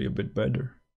 It'd be a bit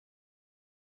better.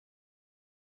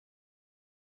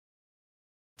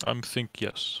 think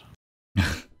yes.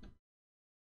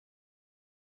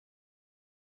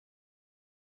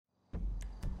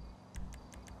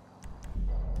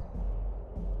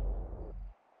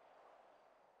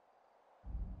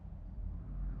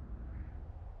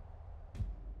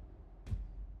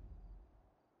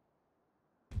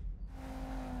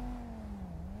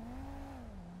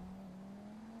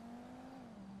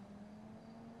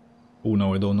 Oh,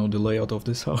 no, I don't know the layout of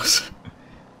this house.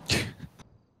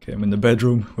 Okay, I'm in the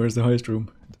bedroom. Where's the heist room?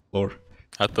 The floor.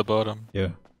 At the bottom. Yeah.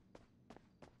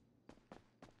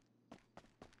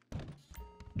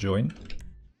 Join.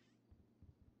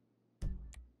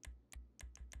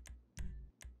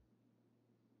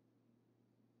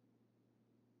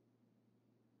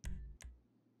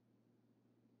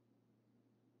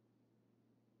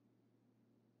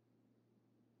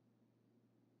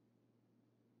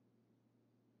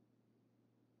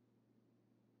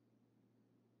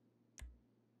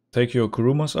 take your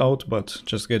Kurumas out, but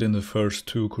just get in the first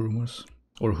 2 Kurumas.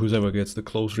 Or whoever gets the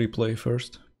close replay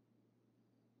first.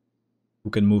 Who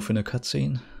can move in a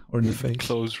cutscene or in the face.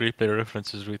 Close replay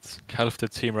references with half the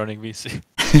team running VC.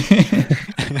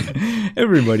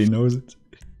 Everybody knows it.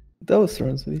 Those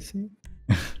runs VC.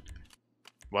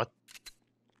 What?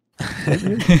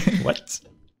 What?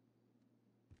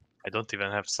 I don't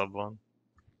even have sub 1.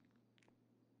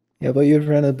 Yeah, but you've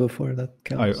run it before, that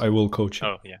counts. I will coach you.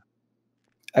 Oh, yeah.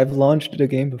 I've launched the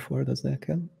game before, does that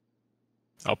count?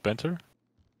 Up enter?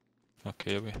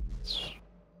 Okay, wait.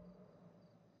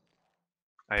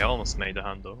 I almost made a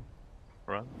Hundo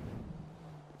run.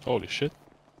 Holy shit.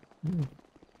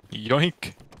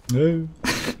 Yoink! No.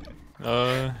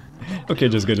 Okay,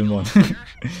 just get in one.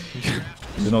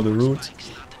 You know the route?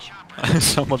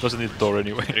 Someone doesn't need door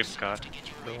anyway. Rip car.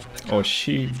 Oh,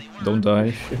 she. Don't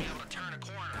die.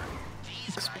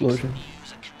 Explosion.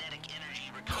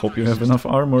 Hope you have enough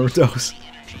armor, those.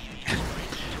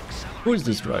 Who is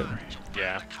this driver?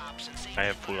 Yeah, I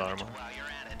have full armor.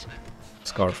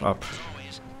 Scarf up.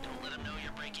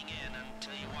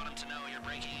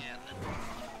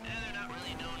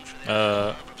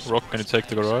 Rock, can you take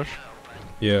the garage?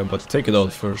 Yeah, but take it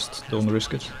out first. Don't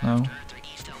risk it now.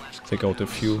 Take out the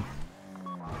fuel.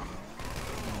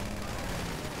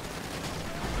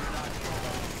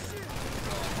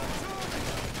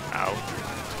 Ow.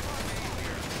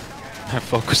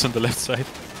 Focus on the left side.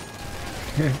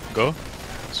 Go.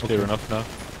 It's clear enough now.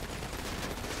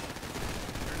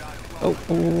 Oh,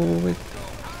 wait.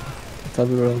 I thought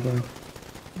we were all going.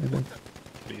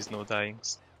 Please, no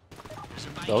dyings.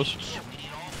 Those?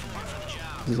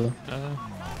 So.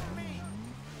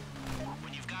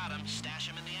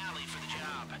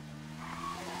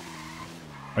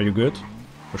 Are you good?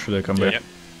 Or should I come back? Yep.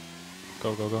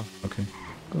 Go, go, go. Okay.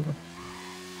 Go.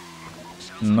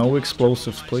 No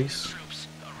explosives, please.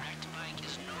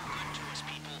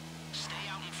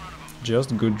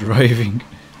 Just good driving.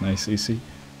 Nice, easy.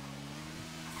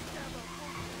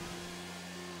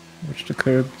 Watch the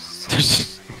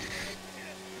curbs.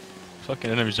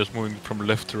 Fucking enemies just moving from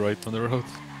left to right on the road.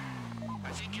 I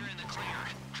think you're in the clear.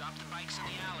 Drop the bikes in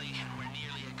the alley and we're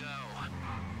nearly a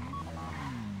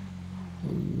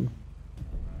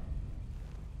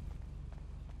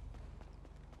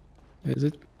go. Is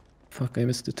it? Fuck, I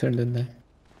missed the turn, didn't I?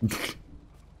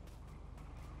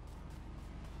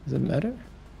 Does it matter?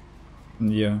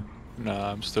 Yeah.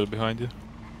 Nah, I'm still behind you.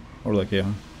 Or like, yeah.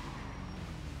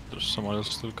 There's someone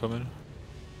else still coming.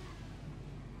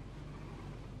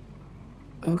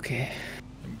 Okay.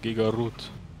 Giga route.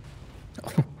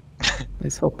 Oh,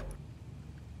 nice hope.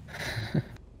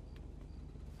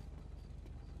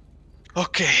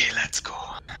 Okay, let's go.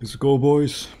 Let's go,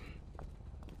 boys.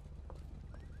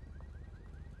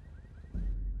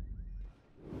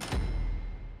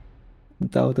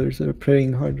 Doubters are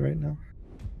praying hard right now.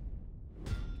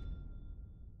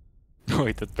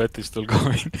 Wait, that bet is still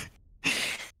going.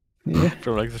 Yeah.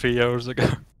 From like 3 hours ago.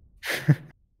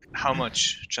 How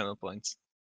much channel points?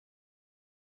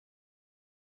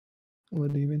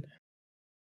 What do you mean?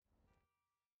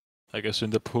 I guess in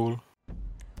the pool.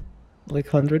 Like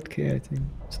 100k, I think.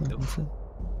 Something like that.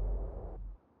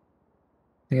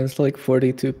 I think it's like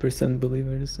 42%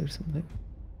 believers or something.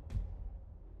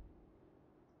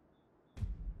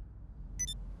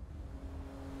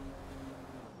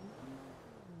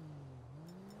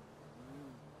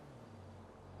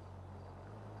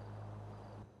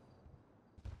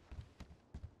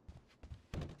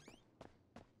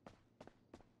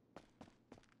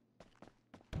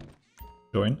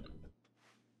 Join.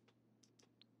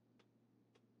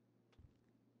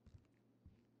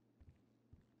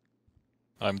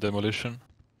 I'm demolition.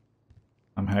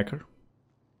 I'm hacker.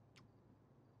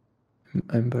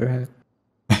 I'm Burhack.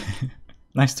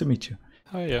 Nice to meet you.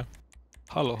 Oh yeah.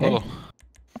 Hello, Hey. hello.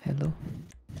 Hello.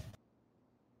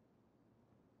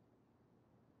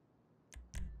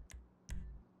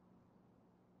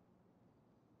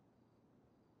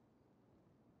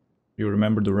 You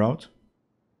remember the route?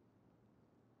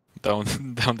 Down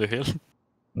the hill.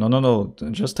 No.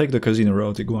 Just take the casino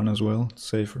route, Iguana, as well. It's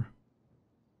safer.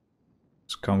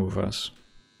 Just come with us.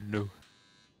 No.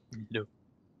 No.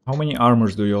 How many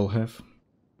armors do you all have?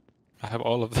 I have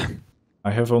all of them.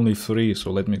 I have only 3, so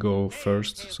let me go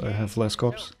first, so I have less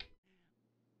cops.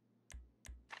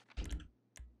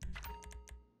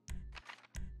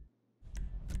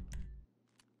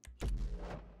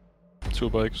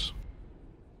 Two bikes.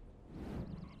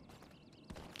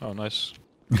 Oh, nice.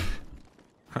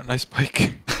 Nice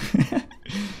bike.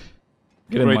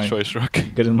 Get in Great my, choice, Rock.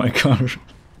 Get in my car.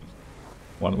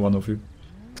 One of you.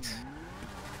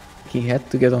 He had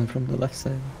to get on from the left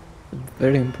side.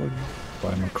 Very important.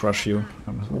 I'm gonna crush you.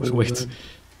 Oh, Wait. God.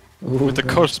 Oh, With the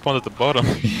God. car spawned at the bottom.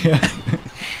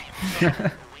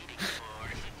 Yeah.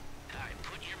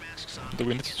 Do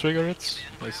we need to trigger it?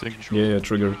 I think. Yeah,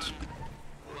 trigger it.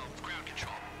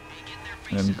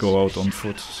 And go out on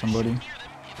foot, somebody.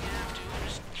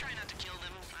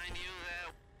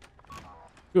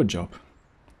 Good job.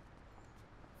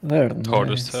 Very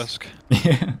Hardest nice. task.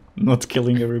 Yeah, not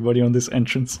killing everybody on this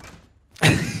entrance.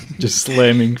 Just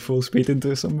slamming full speed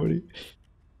into somebody.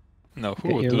 No, who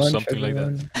Get would your do lunch, something like that?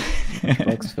 everyone.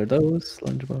 Lunchbox for those,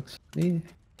 lunchbox for me.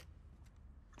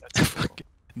 Fucking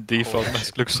default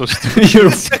mask looks so stupid.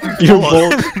 You're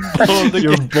bald. Bald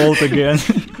You're again. bald again.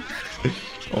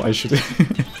 Oh, I should.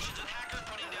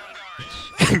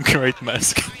 Great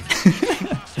mask.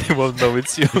 They won't know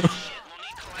it's you.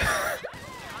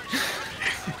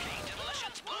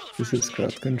 This is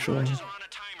crowd control.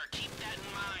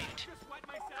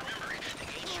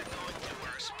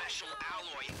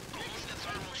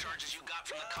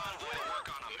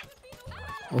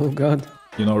 Oh god.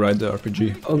 You know, right, the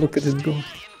RPG. Oh, look at it go.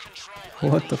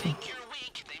 What the fuck?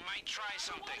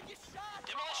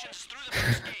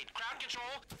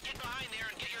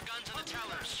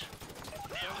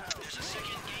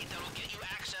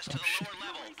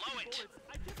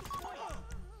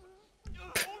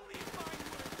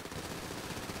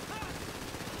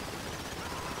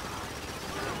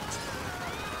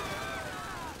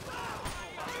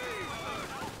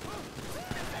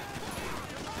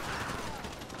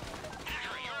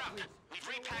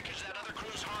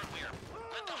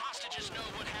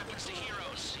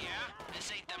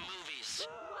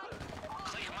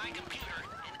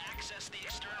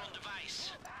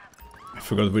 I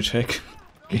forgot which hack.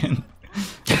 Again.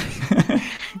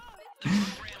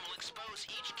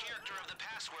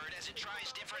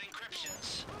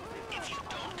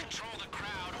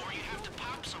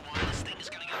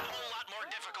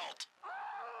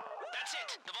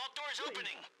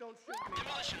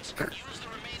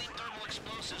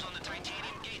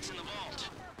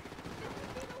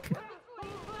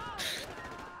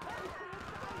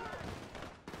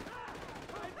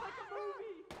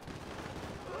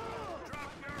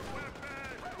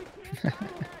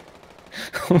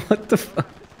 What the fuck?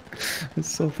 It's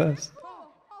so fast.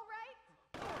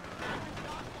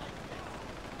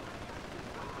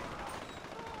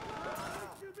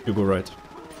 You go right.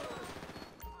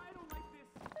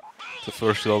 The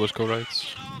first you always go right.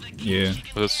 Yeah.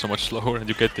 But it's so much slower and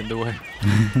you get in the way.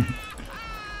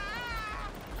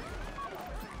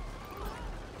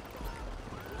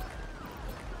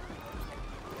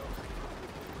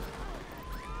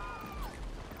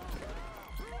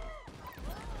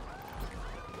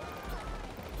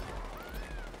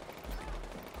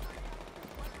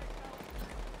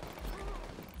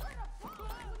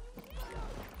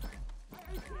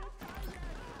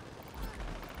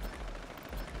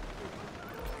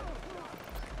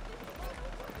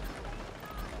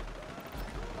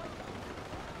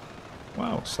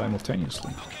 Wow,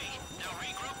 simultaneously.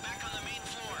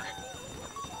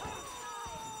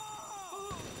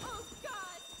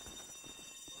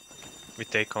 We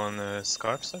take on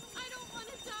scarves.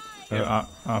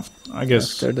 I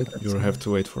guess After the you'll have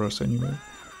to wait for us anyway,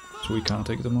 so we can't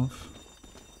take them off.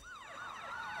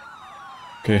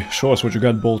 Okay, show us what you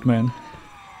got, Bolt Man.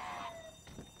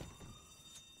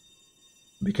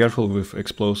 Be careful with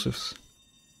explosives.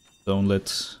 Don't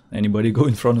let anybody go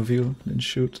in front of you and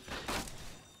shoot.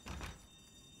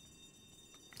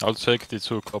 I'll take the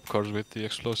 2 cop cars with the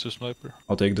explosive sniper.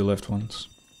 I'll take the left ones.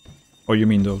 Oh, you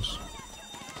mean those?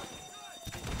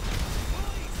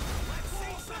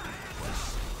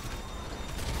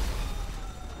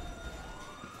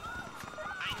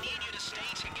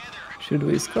 Should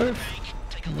we scarf?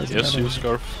 Yes, you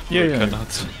scarf. Yeah, We yeah.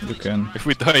 cannot. You can. If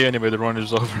we die anyway, the run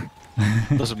is over.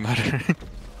 Doesn't matter.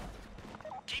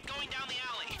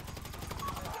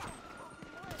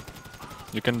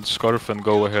 You can scarf and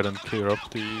go ahead and clear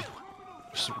up the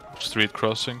street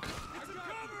crossing.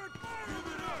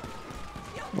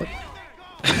 What?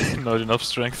 Not enough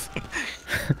strength.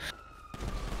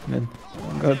 Man,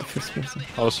 oh god, the first person.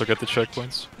 Also get the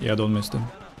checkpoints. Yeah, don't miss them.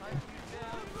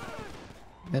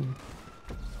 Man.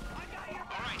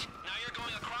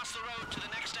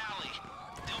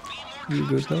 You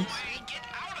good, guys?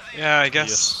 Yeah, I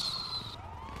guess.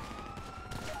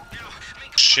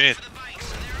 Shit.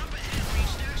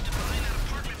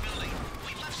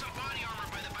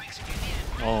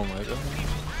 Oh my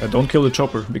god. Don't kill the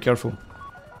chopper, be careful.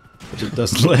 It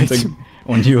doesn't land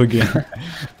on you again.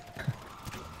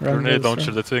 Grenade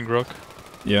launcher, the thing, Rock.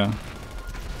 Yeah.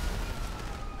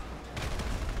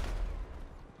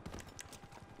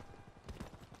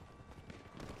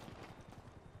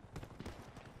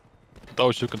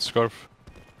 Oh, you can scarf.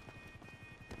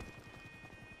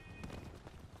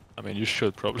 I mean, you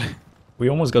should probably. We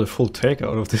almost got a full take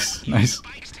out of this. Nice.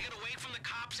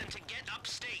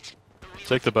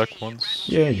 Take the back ones.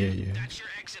 Yeah, yeah, yeah.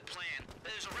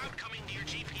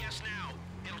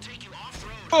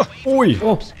 Oh, oi!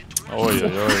 Oh, Oh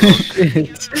yeah,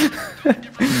 shit.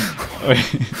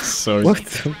 Sorry. What the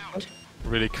fuck?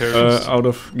 Really careless. Out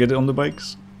of get on the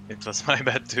bikes. It was my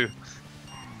bad too.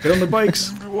 Get on the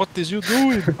bikes. What is you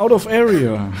doing? Out of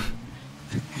area.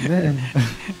 Man.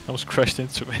 I was crashed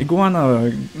into me.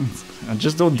 Iguana,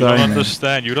 just don't You die. don't man.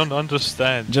 understand. You don't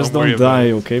understand. Just worry don't about die,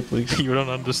 it. okay, please. You don't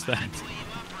understand.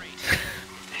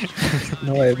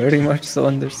 No, I very much so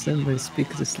understand. I speak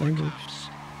this language.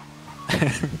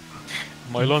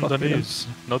 My Londonese,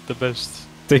 not the best.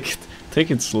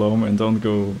 Take it slow and don't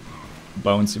go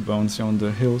bouncy on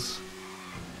the hills.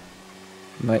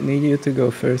 Might need you to go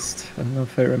first. I don't know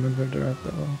if I remember the route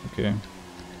that well. Okay.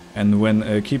 And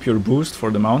when keep your boost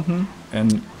for the mountain,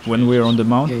 and when we're on the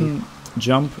mountain,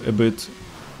 jump a bit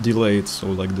delayed, so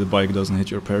like the bike doesn't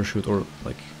hit your parachute, or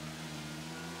like,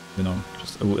 you know,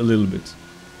 just a little bit.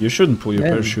 You shouldn't pull your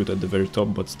parachute at the very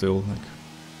top, but still, like,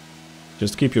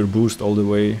 just keep your boost all the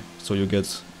way, so you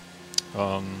get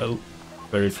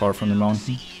very far from the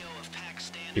mountain.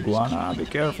 Iguana, be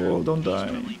careful, don't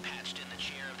die.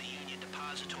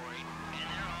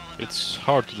 It's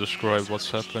hard to describe what's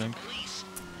happening.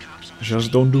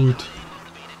 Just don't do it.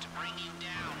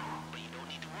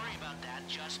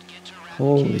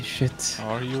 Holy shit.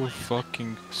 Are you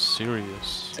fucking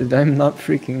serious? Dude, I'm not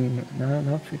freaking... No,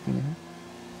 not freaking out.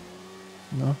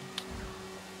 No.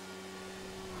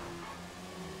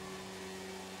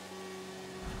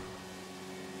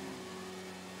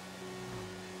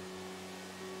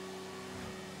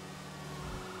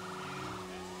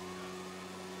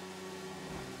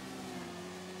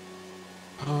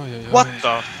 Oh, yeah, What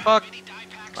the fuck?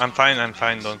 I'm fine,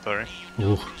 don't worry.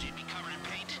 Ooh.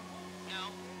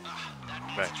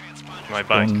 Right. My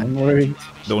bike. I'm worried.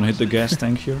 Don't hit the gas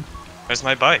tank here. Where's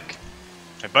my bike?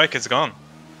 My bike is gone.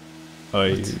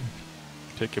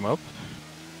 Pick him up.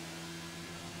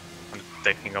 I'm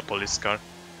taking a police car.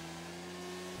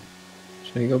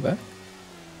 Should we go back?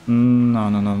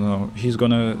 No. He's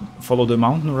gonna follow the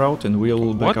mountain route and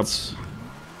we'll back up.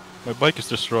 My bike is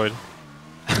destroyed.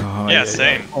 Oh, Yeah,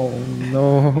 same. Oh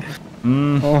no.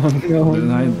 Oh no.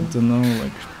 Then I don't know,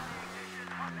 like...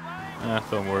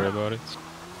 Don't worry about it.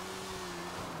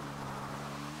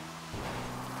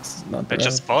 This is not I the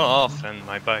just route. fall off and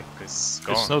my bike is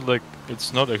gone. It's not like,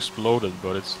 it's not exploded,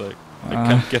 but it's like, I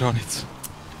can't get on it.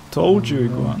 Told you,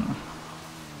 Iguana.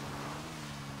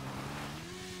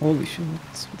 Holy shit,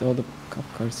 with all the cop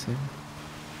cars here.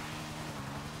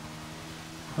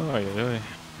 Oh, yeah.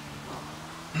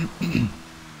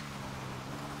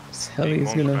 This heli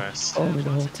is gonna follow me the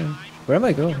whole time. Where am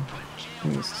I going?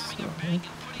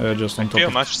 Just on I top feel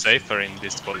of... much safer in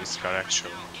this police car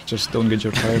actually. Just don't get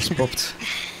your tires popped.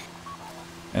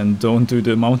 And don't do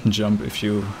the mountain jump if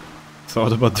you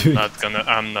thought about doing it.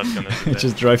 I'm not gonna do that.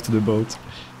 Just drive to the boat.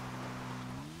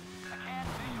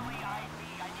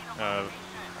 I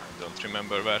don't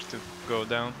remember where to go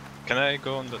down. Can I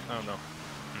go on the... Oh no.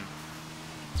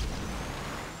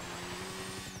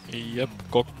 Yep,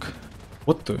 cock.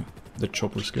 What the? The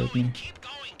chopper scared me.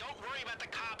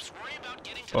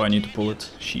 Oh, I need to pull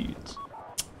it. Shit.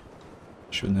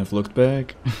 Shouldn't have looked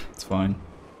back. It's fine.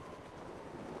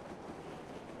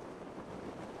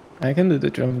 I can do the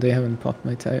jump, they haven't popped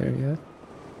my tire yet.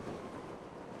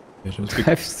 Yeah, just I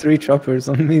have 3 choppers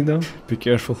on me though. be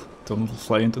careful. Don't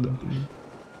fly into them.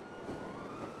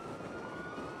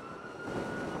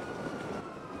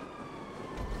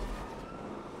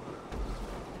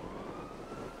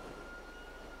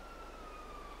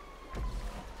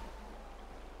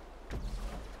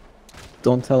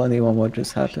 Don't tell anyone what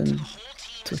just happened.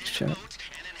 Twitch chat.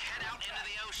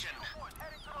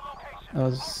 I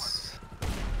was...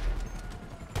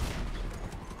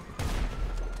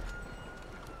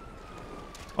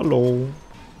 Hello.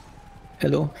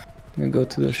 Hello. I'm gonna go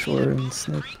to the shore and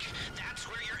snipe.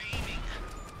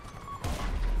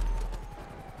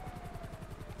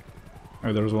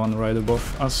 Oh, there's one right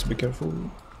above us. Be careful.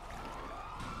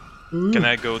 Can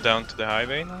I go down to the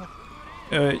highway now?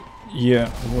 Yeah.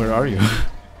 Where are you?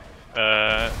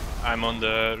 I'm on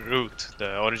the route,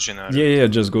 the original route. Yeah,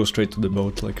 just go straight to the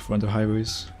boat, like from the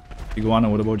highways. Iguana,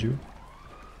 what about you?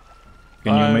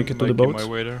 Can you make it to the boat? My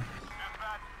way there.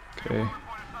 Okay.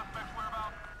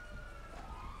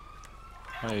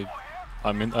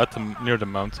 I'm near the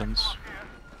mountains.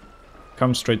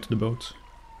 Come straight to the boat.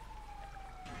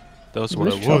 That's what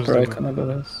I Which was chopper doing. icon above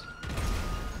us?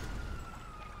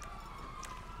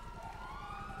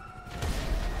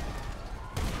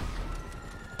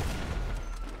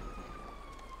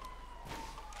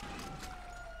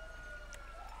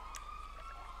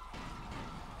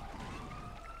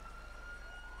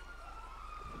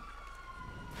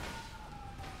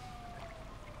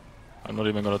 I'm not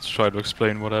even gonna try to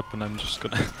explain what happened, I'm just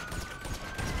gonna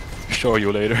show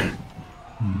you later.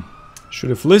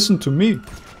 Should have listened to me.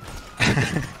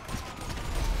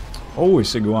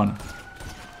 Always iguana.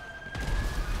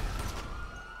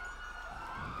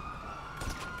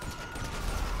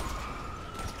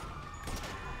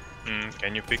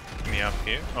 Can you pick me up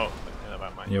here? Oh,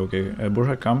 never mind. Yeah, okay.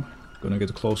 Burha, come. Gonna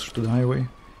get closer to the highway.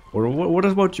 Or what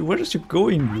about you? Where is you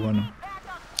going, iguana?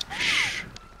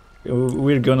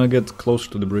 We're gonna get closer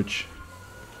to the bridge.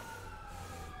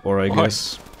 Or I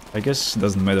guess it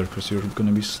doesn't matter because you're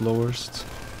gonna be slowest.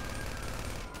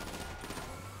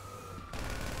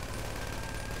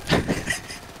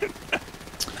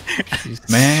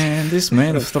 Man, this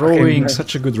man throwing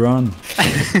such a good run.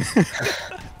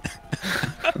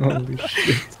 Holy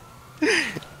shit.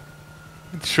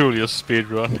 Truly a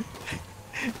speedrun.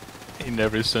 In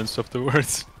every sense of the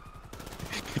words.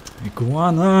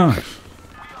 Iguana!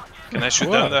 Can I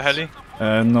shoot down the heli?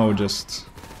 No, just...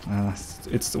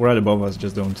 it's right above us,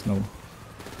 just don't know.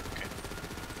 Okay.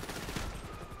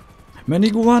 Man,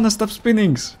 iguana, stop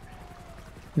spinnings!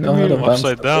 No,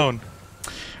 upside down.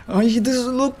 Oh,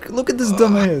 look at this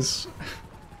dumbass!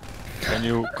 Can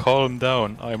you calm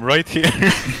down? I'm right here.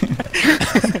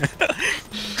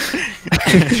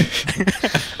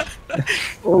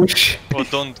 Oh shit. Oh,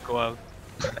 don't go out.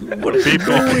 What is he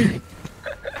doing?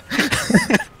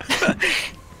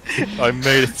 I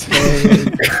made it.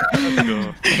 Let's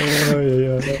go. Oh,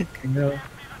 yeah. No.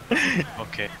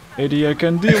 Okay. Eddie, I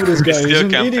can deal with this guy, he's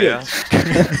an idiot!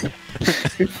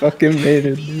 You fucking made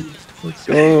it, dude. Let's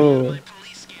go.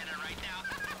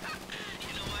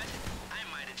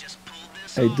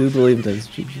 I do believe that's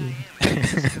GG.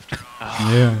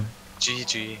 Yeah.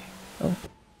 GG.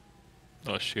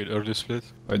 Oh shit, early split.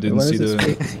 I didn't see the...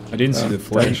 I didn't see the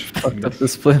flash. Fucked up the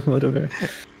split, whatever.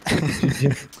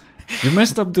 You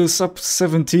messed up the sub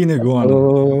 17 iguana.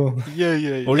 Oh.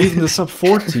 Yeah. Or even the sub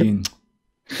 14.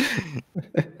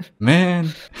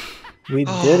 Man. We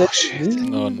did it.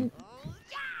 No,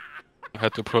 I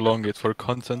had to prolong it for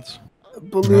content.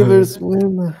 Believers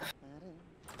win.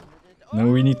 Now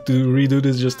we need to redo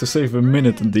this just to save a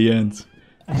minute at the end.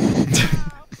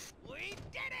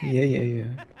 Yeah.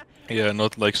 Yeah,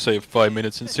 not like save 5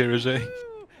 minutes in Series A.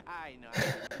 I know I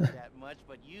didn't do that much,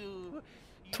 but you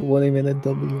 20-minute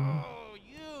W.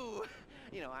 Oh,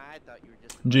 you know, I thought you were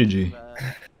just GG.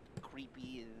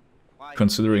 creepy and quiet.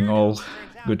 Considering all,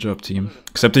 good job team.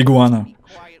 Except Iguana.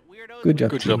 Good job.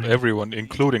 Good job, everyone,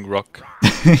 including Rock.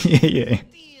 Yeah.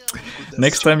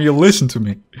 Next time you'll listen to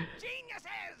me.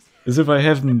 As if I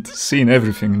haven't seen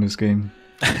everything in this game.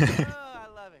 Oh, I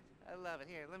love it. I love it.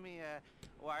 Here, let me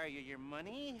wire you your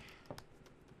money.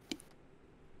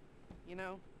 You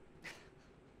know,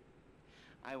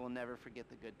 I will never forget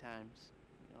the good times.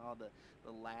 You know, all the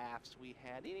laughs we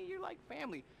had. You know, you're like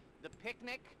family. The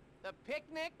picnic.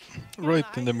 Right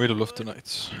in the middle of the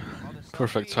night.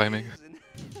 Perfect timing.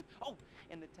 Oh,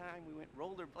 and the time we went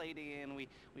rollerblading and we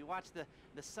watched the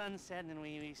sunset and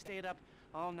we stayed up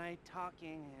all night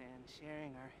talking and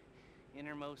sharing our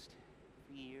innermost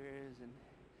fears and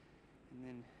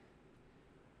then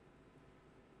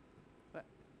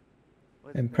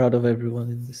what? I'm proud of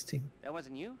everyone in this team. That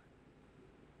wasn't you?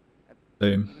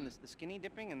 Same. Even the skinny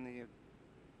dipping and the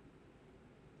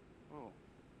oh.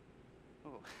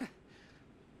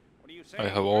 What are you saying? I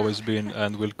have always been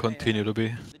and will continue to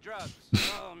be. The drugs.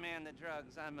 Oh man, the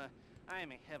drugs. I am a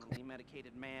heavily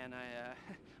medicated man.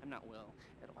 I'm not well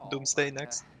at all. Doomsday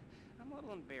next. I'm a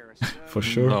little embarrassed. For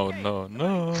sure. No.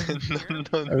 No.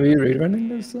 Are we rerunning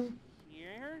this though?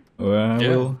 Here? Well,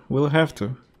 Yeah. we'll have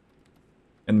to.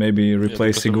 And maybe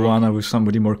replace because of Iguana with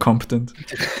somebody more competent.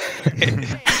 Take off. And,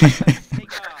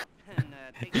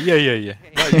 take Yeah.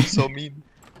 Why are you so mean?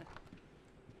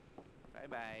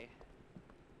 Bye.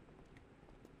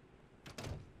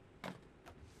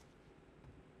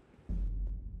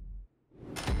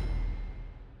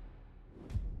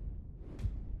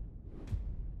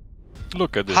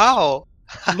 Look at this. How?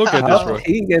 Look at How this, Rock.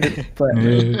 did he get it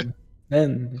planned?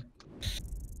 Man.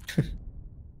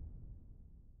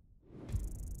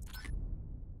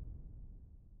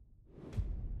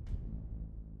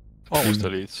 Almost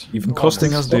elite. Even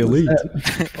costing us the elite.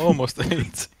 Almost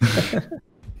elite.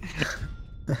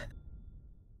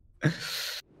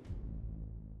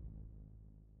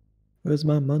 Where's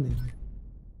my money?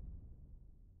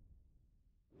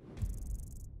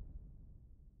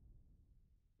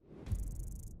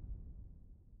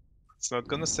 It's not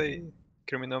gonna say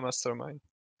Criminal Mastermind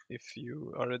if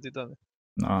you already done it.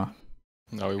 Nah.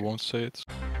 No, we won't say it.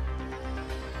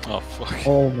 Oh, fuck.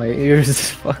 Oh, my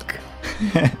ears. Fuck.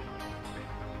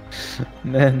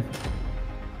 Man.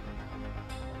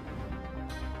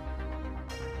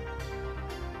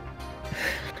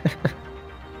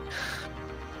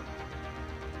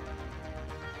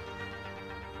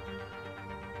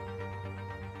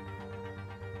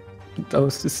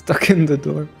 Those is stuck in the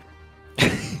door.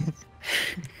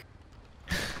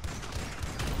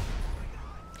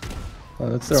 Oh,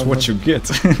 that's what you get.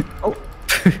 Oh.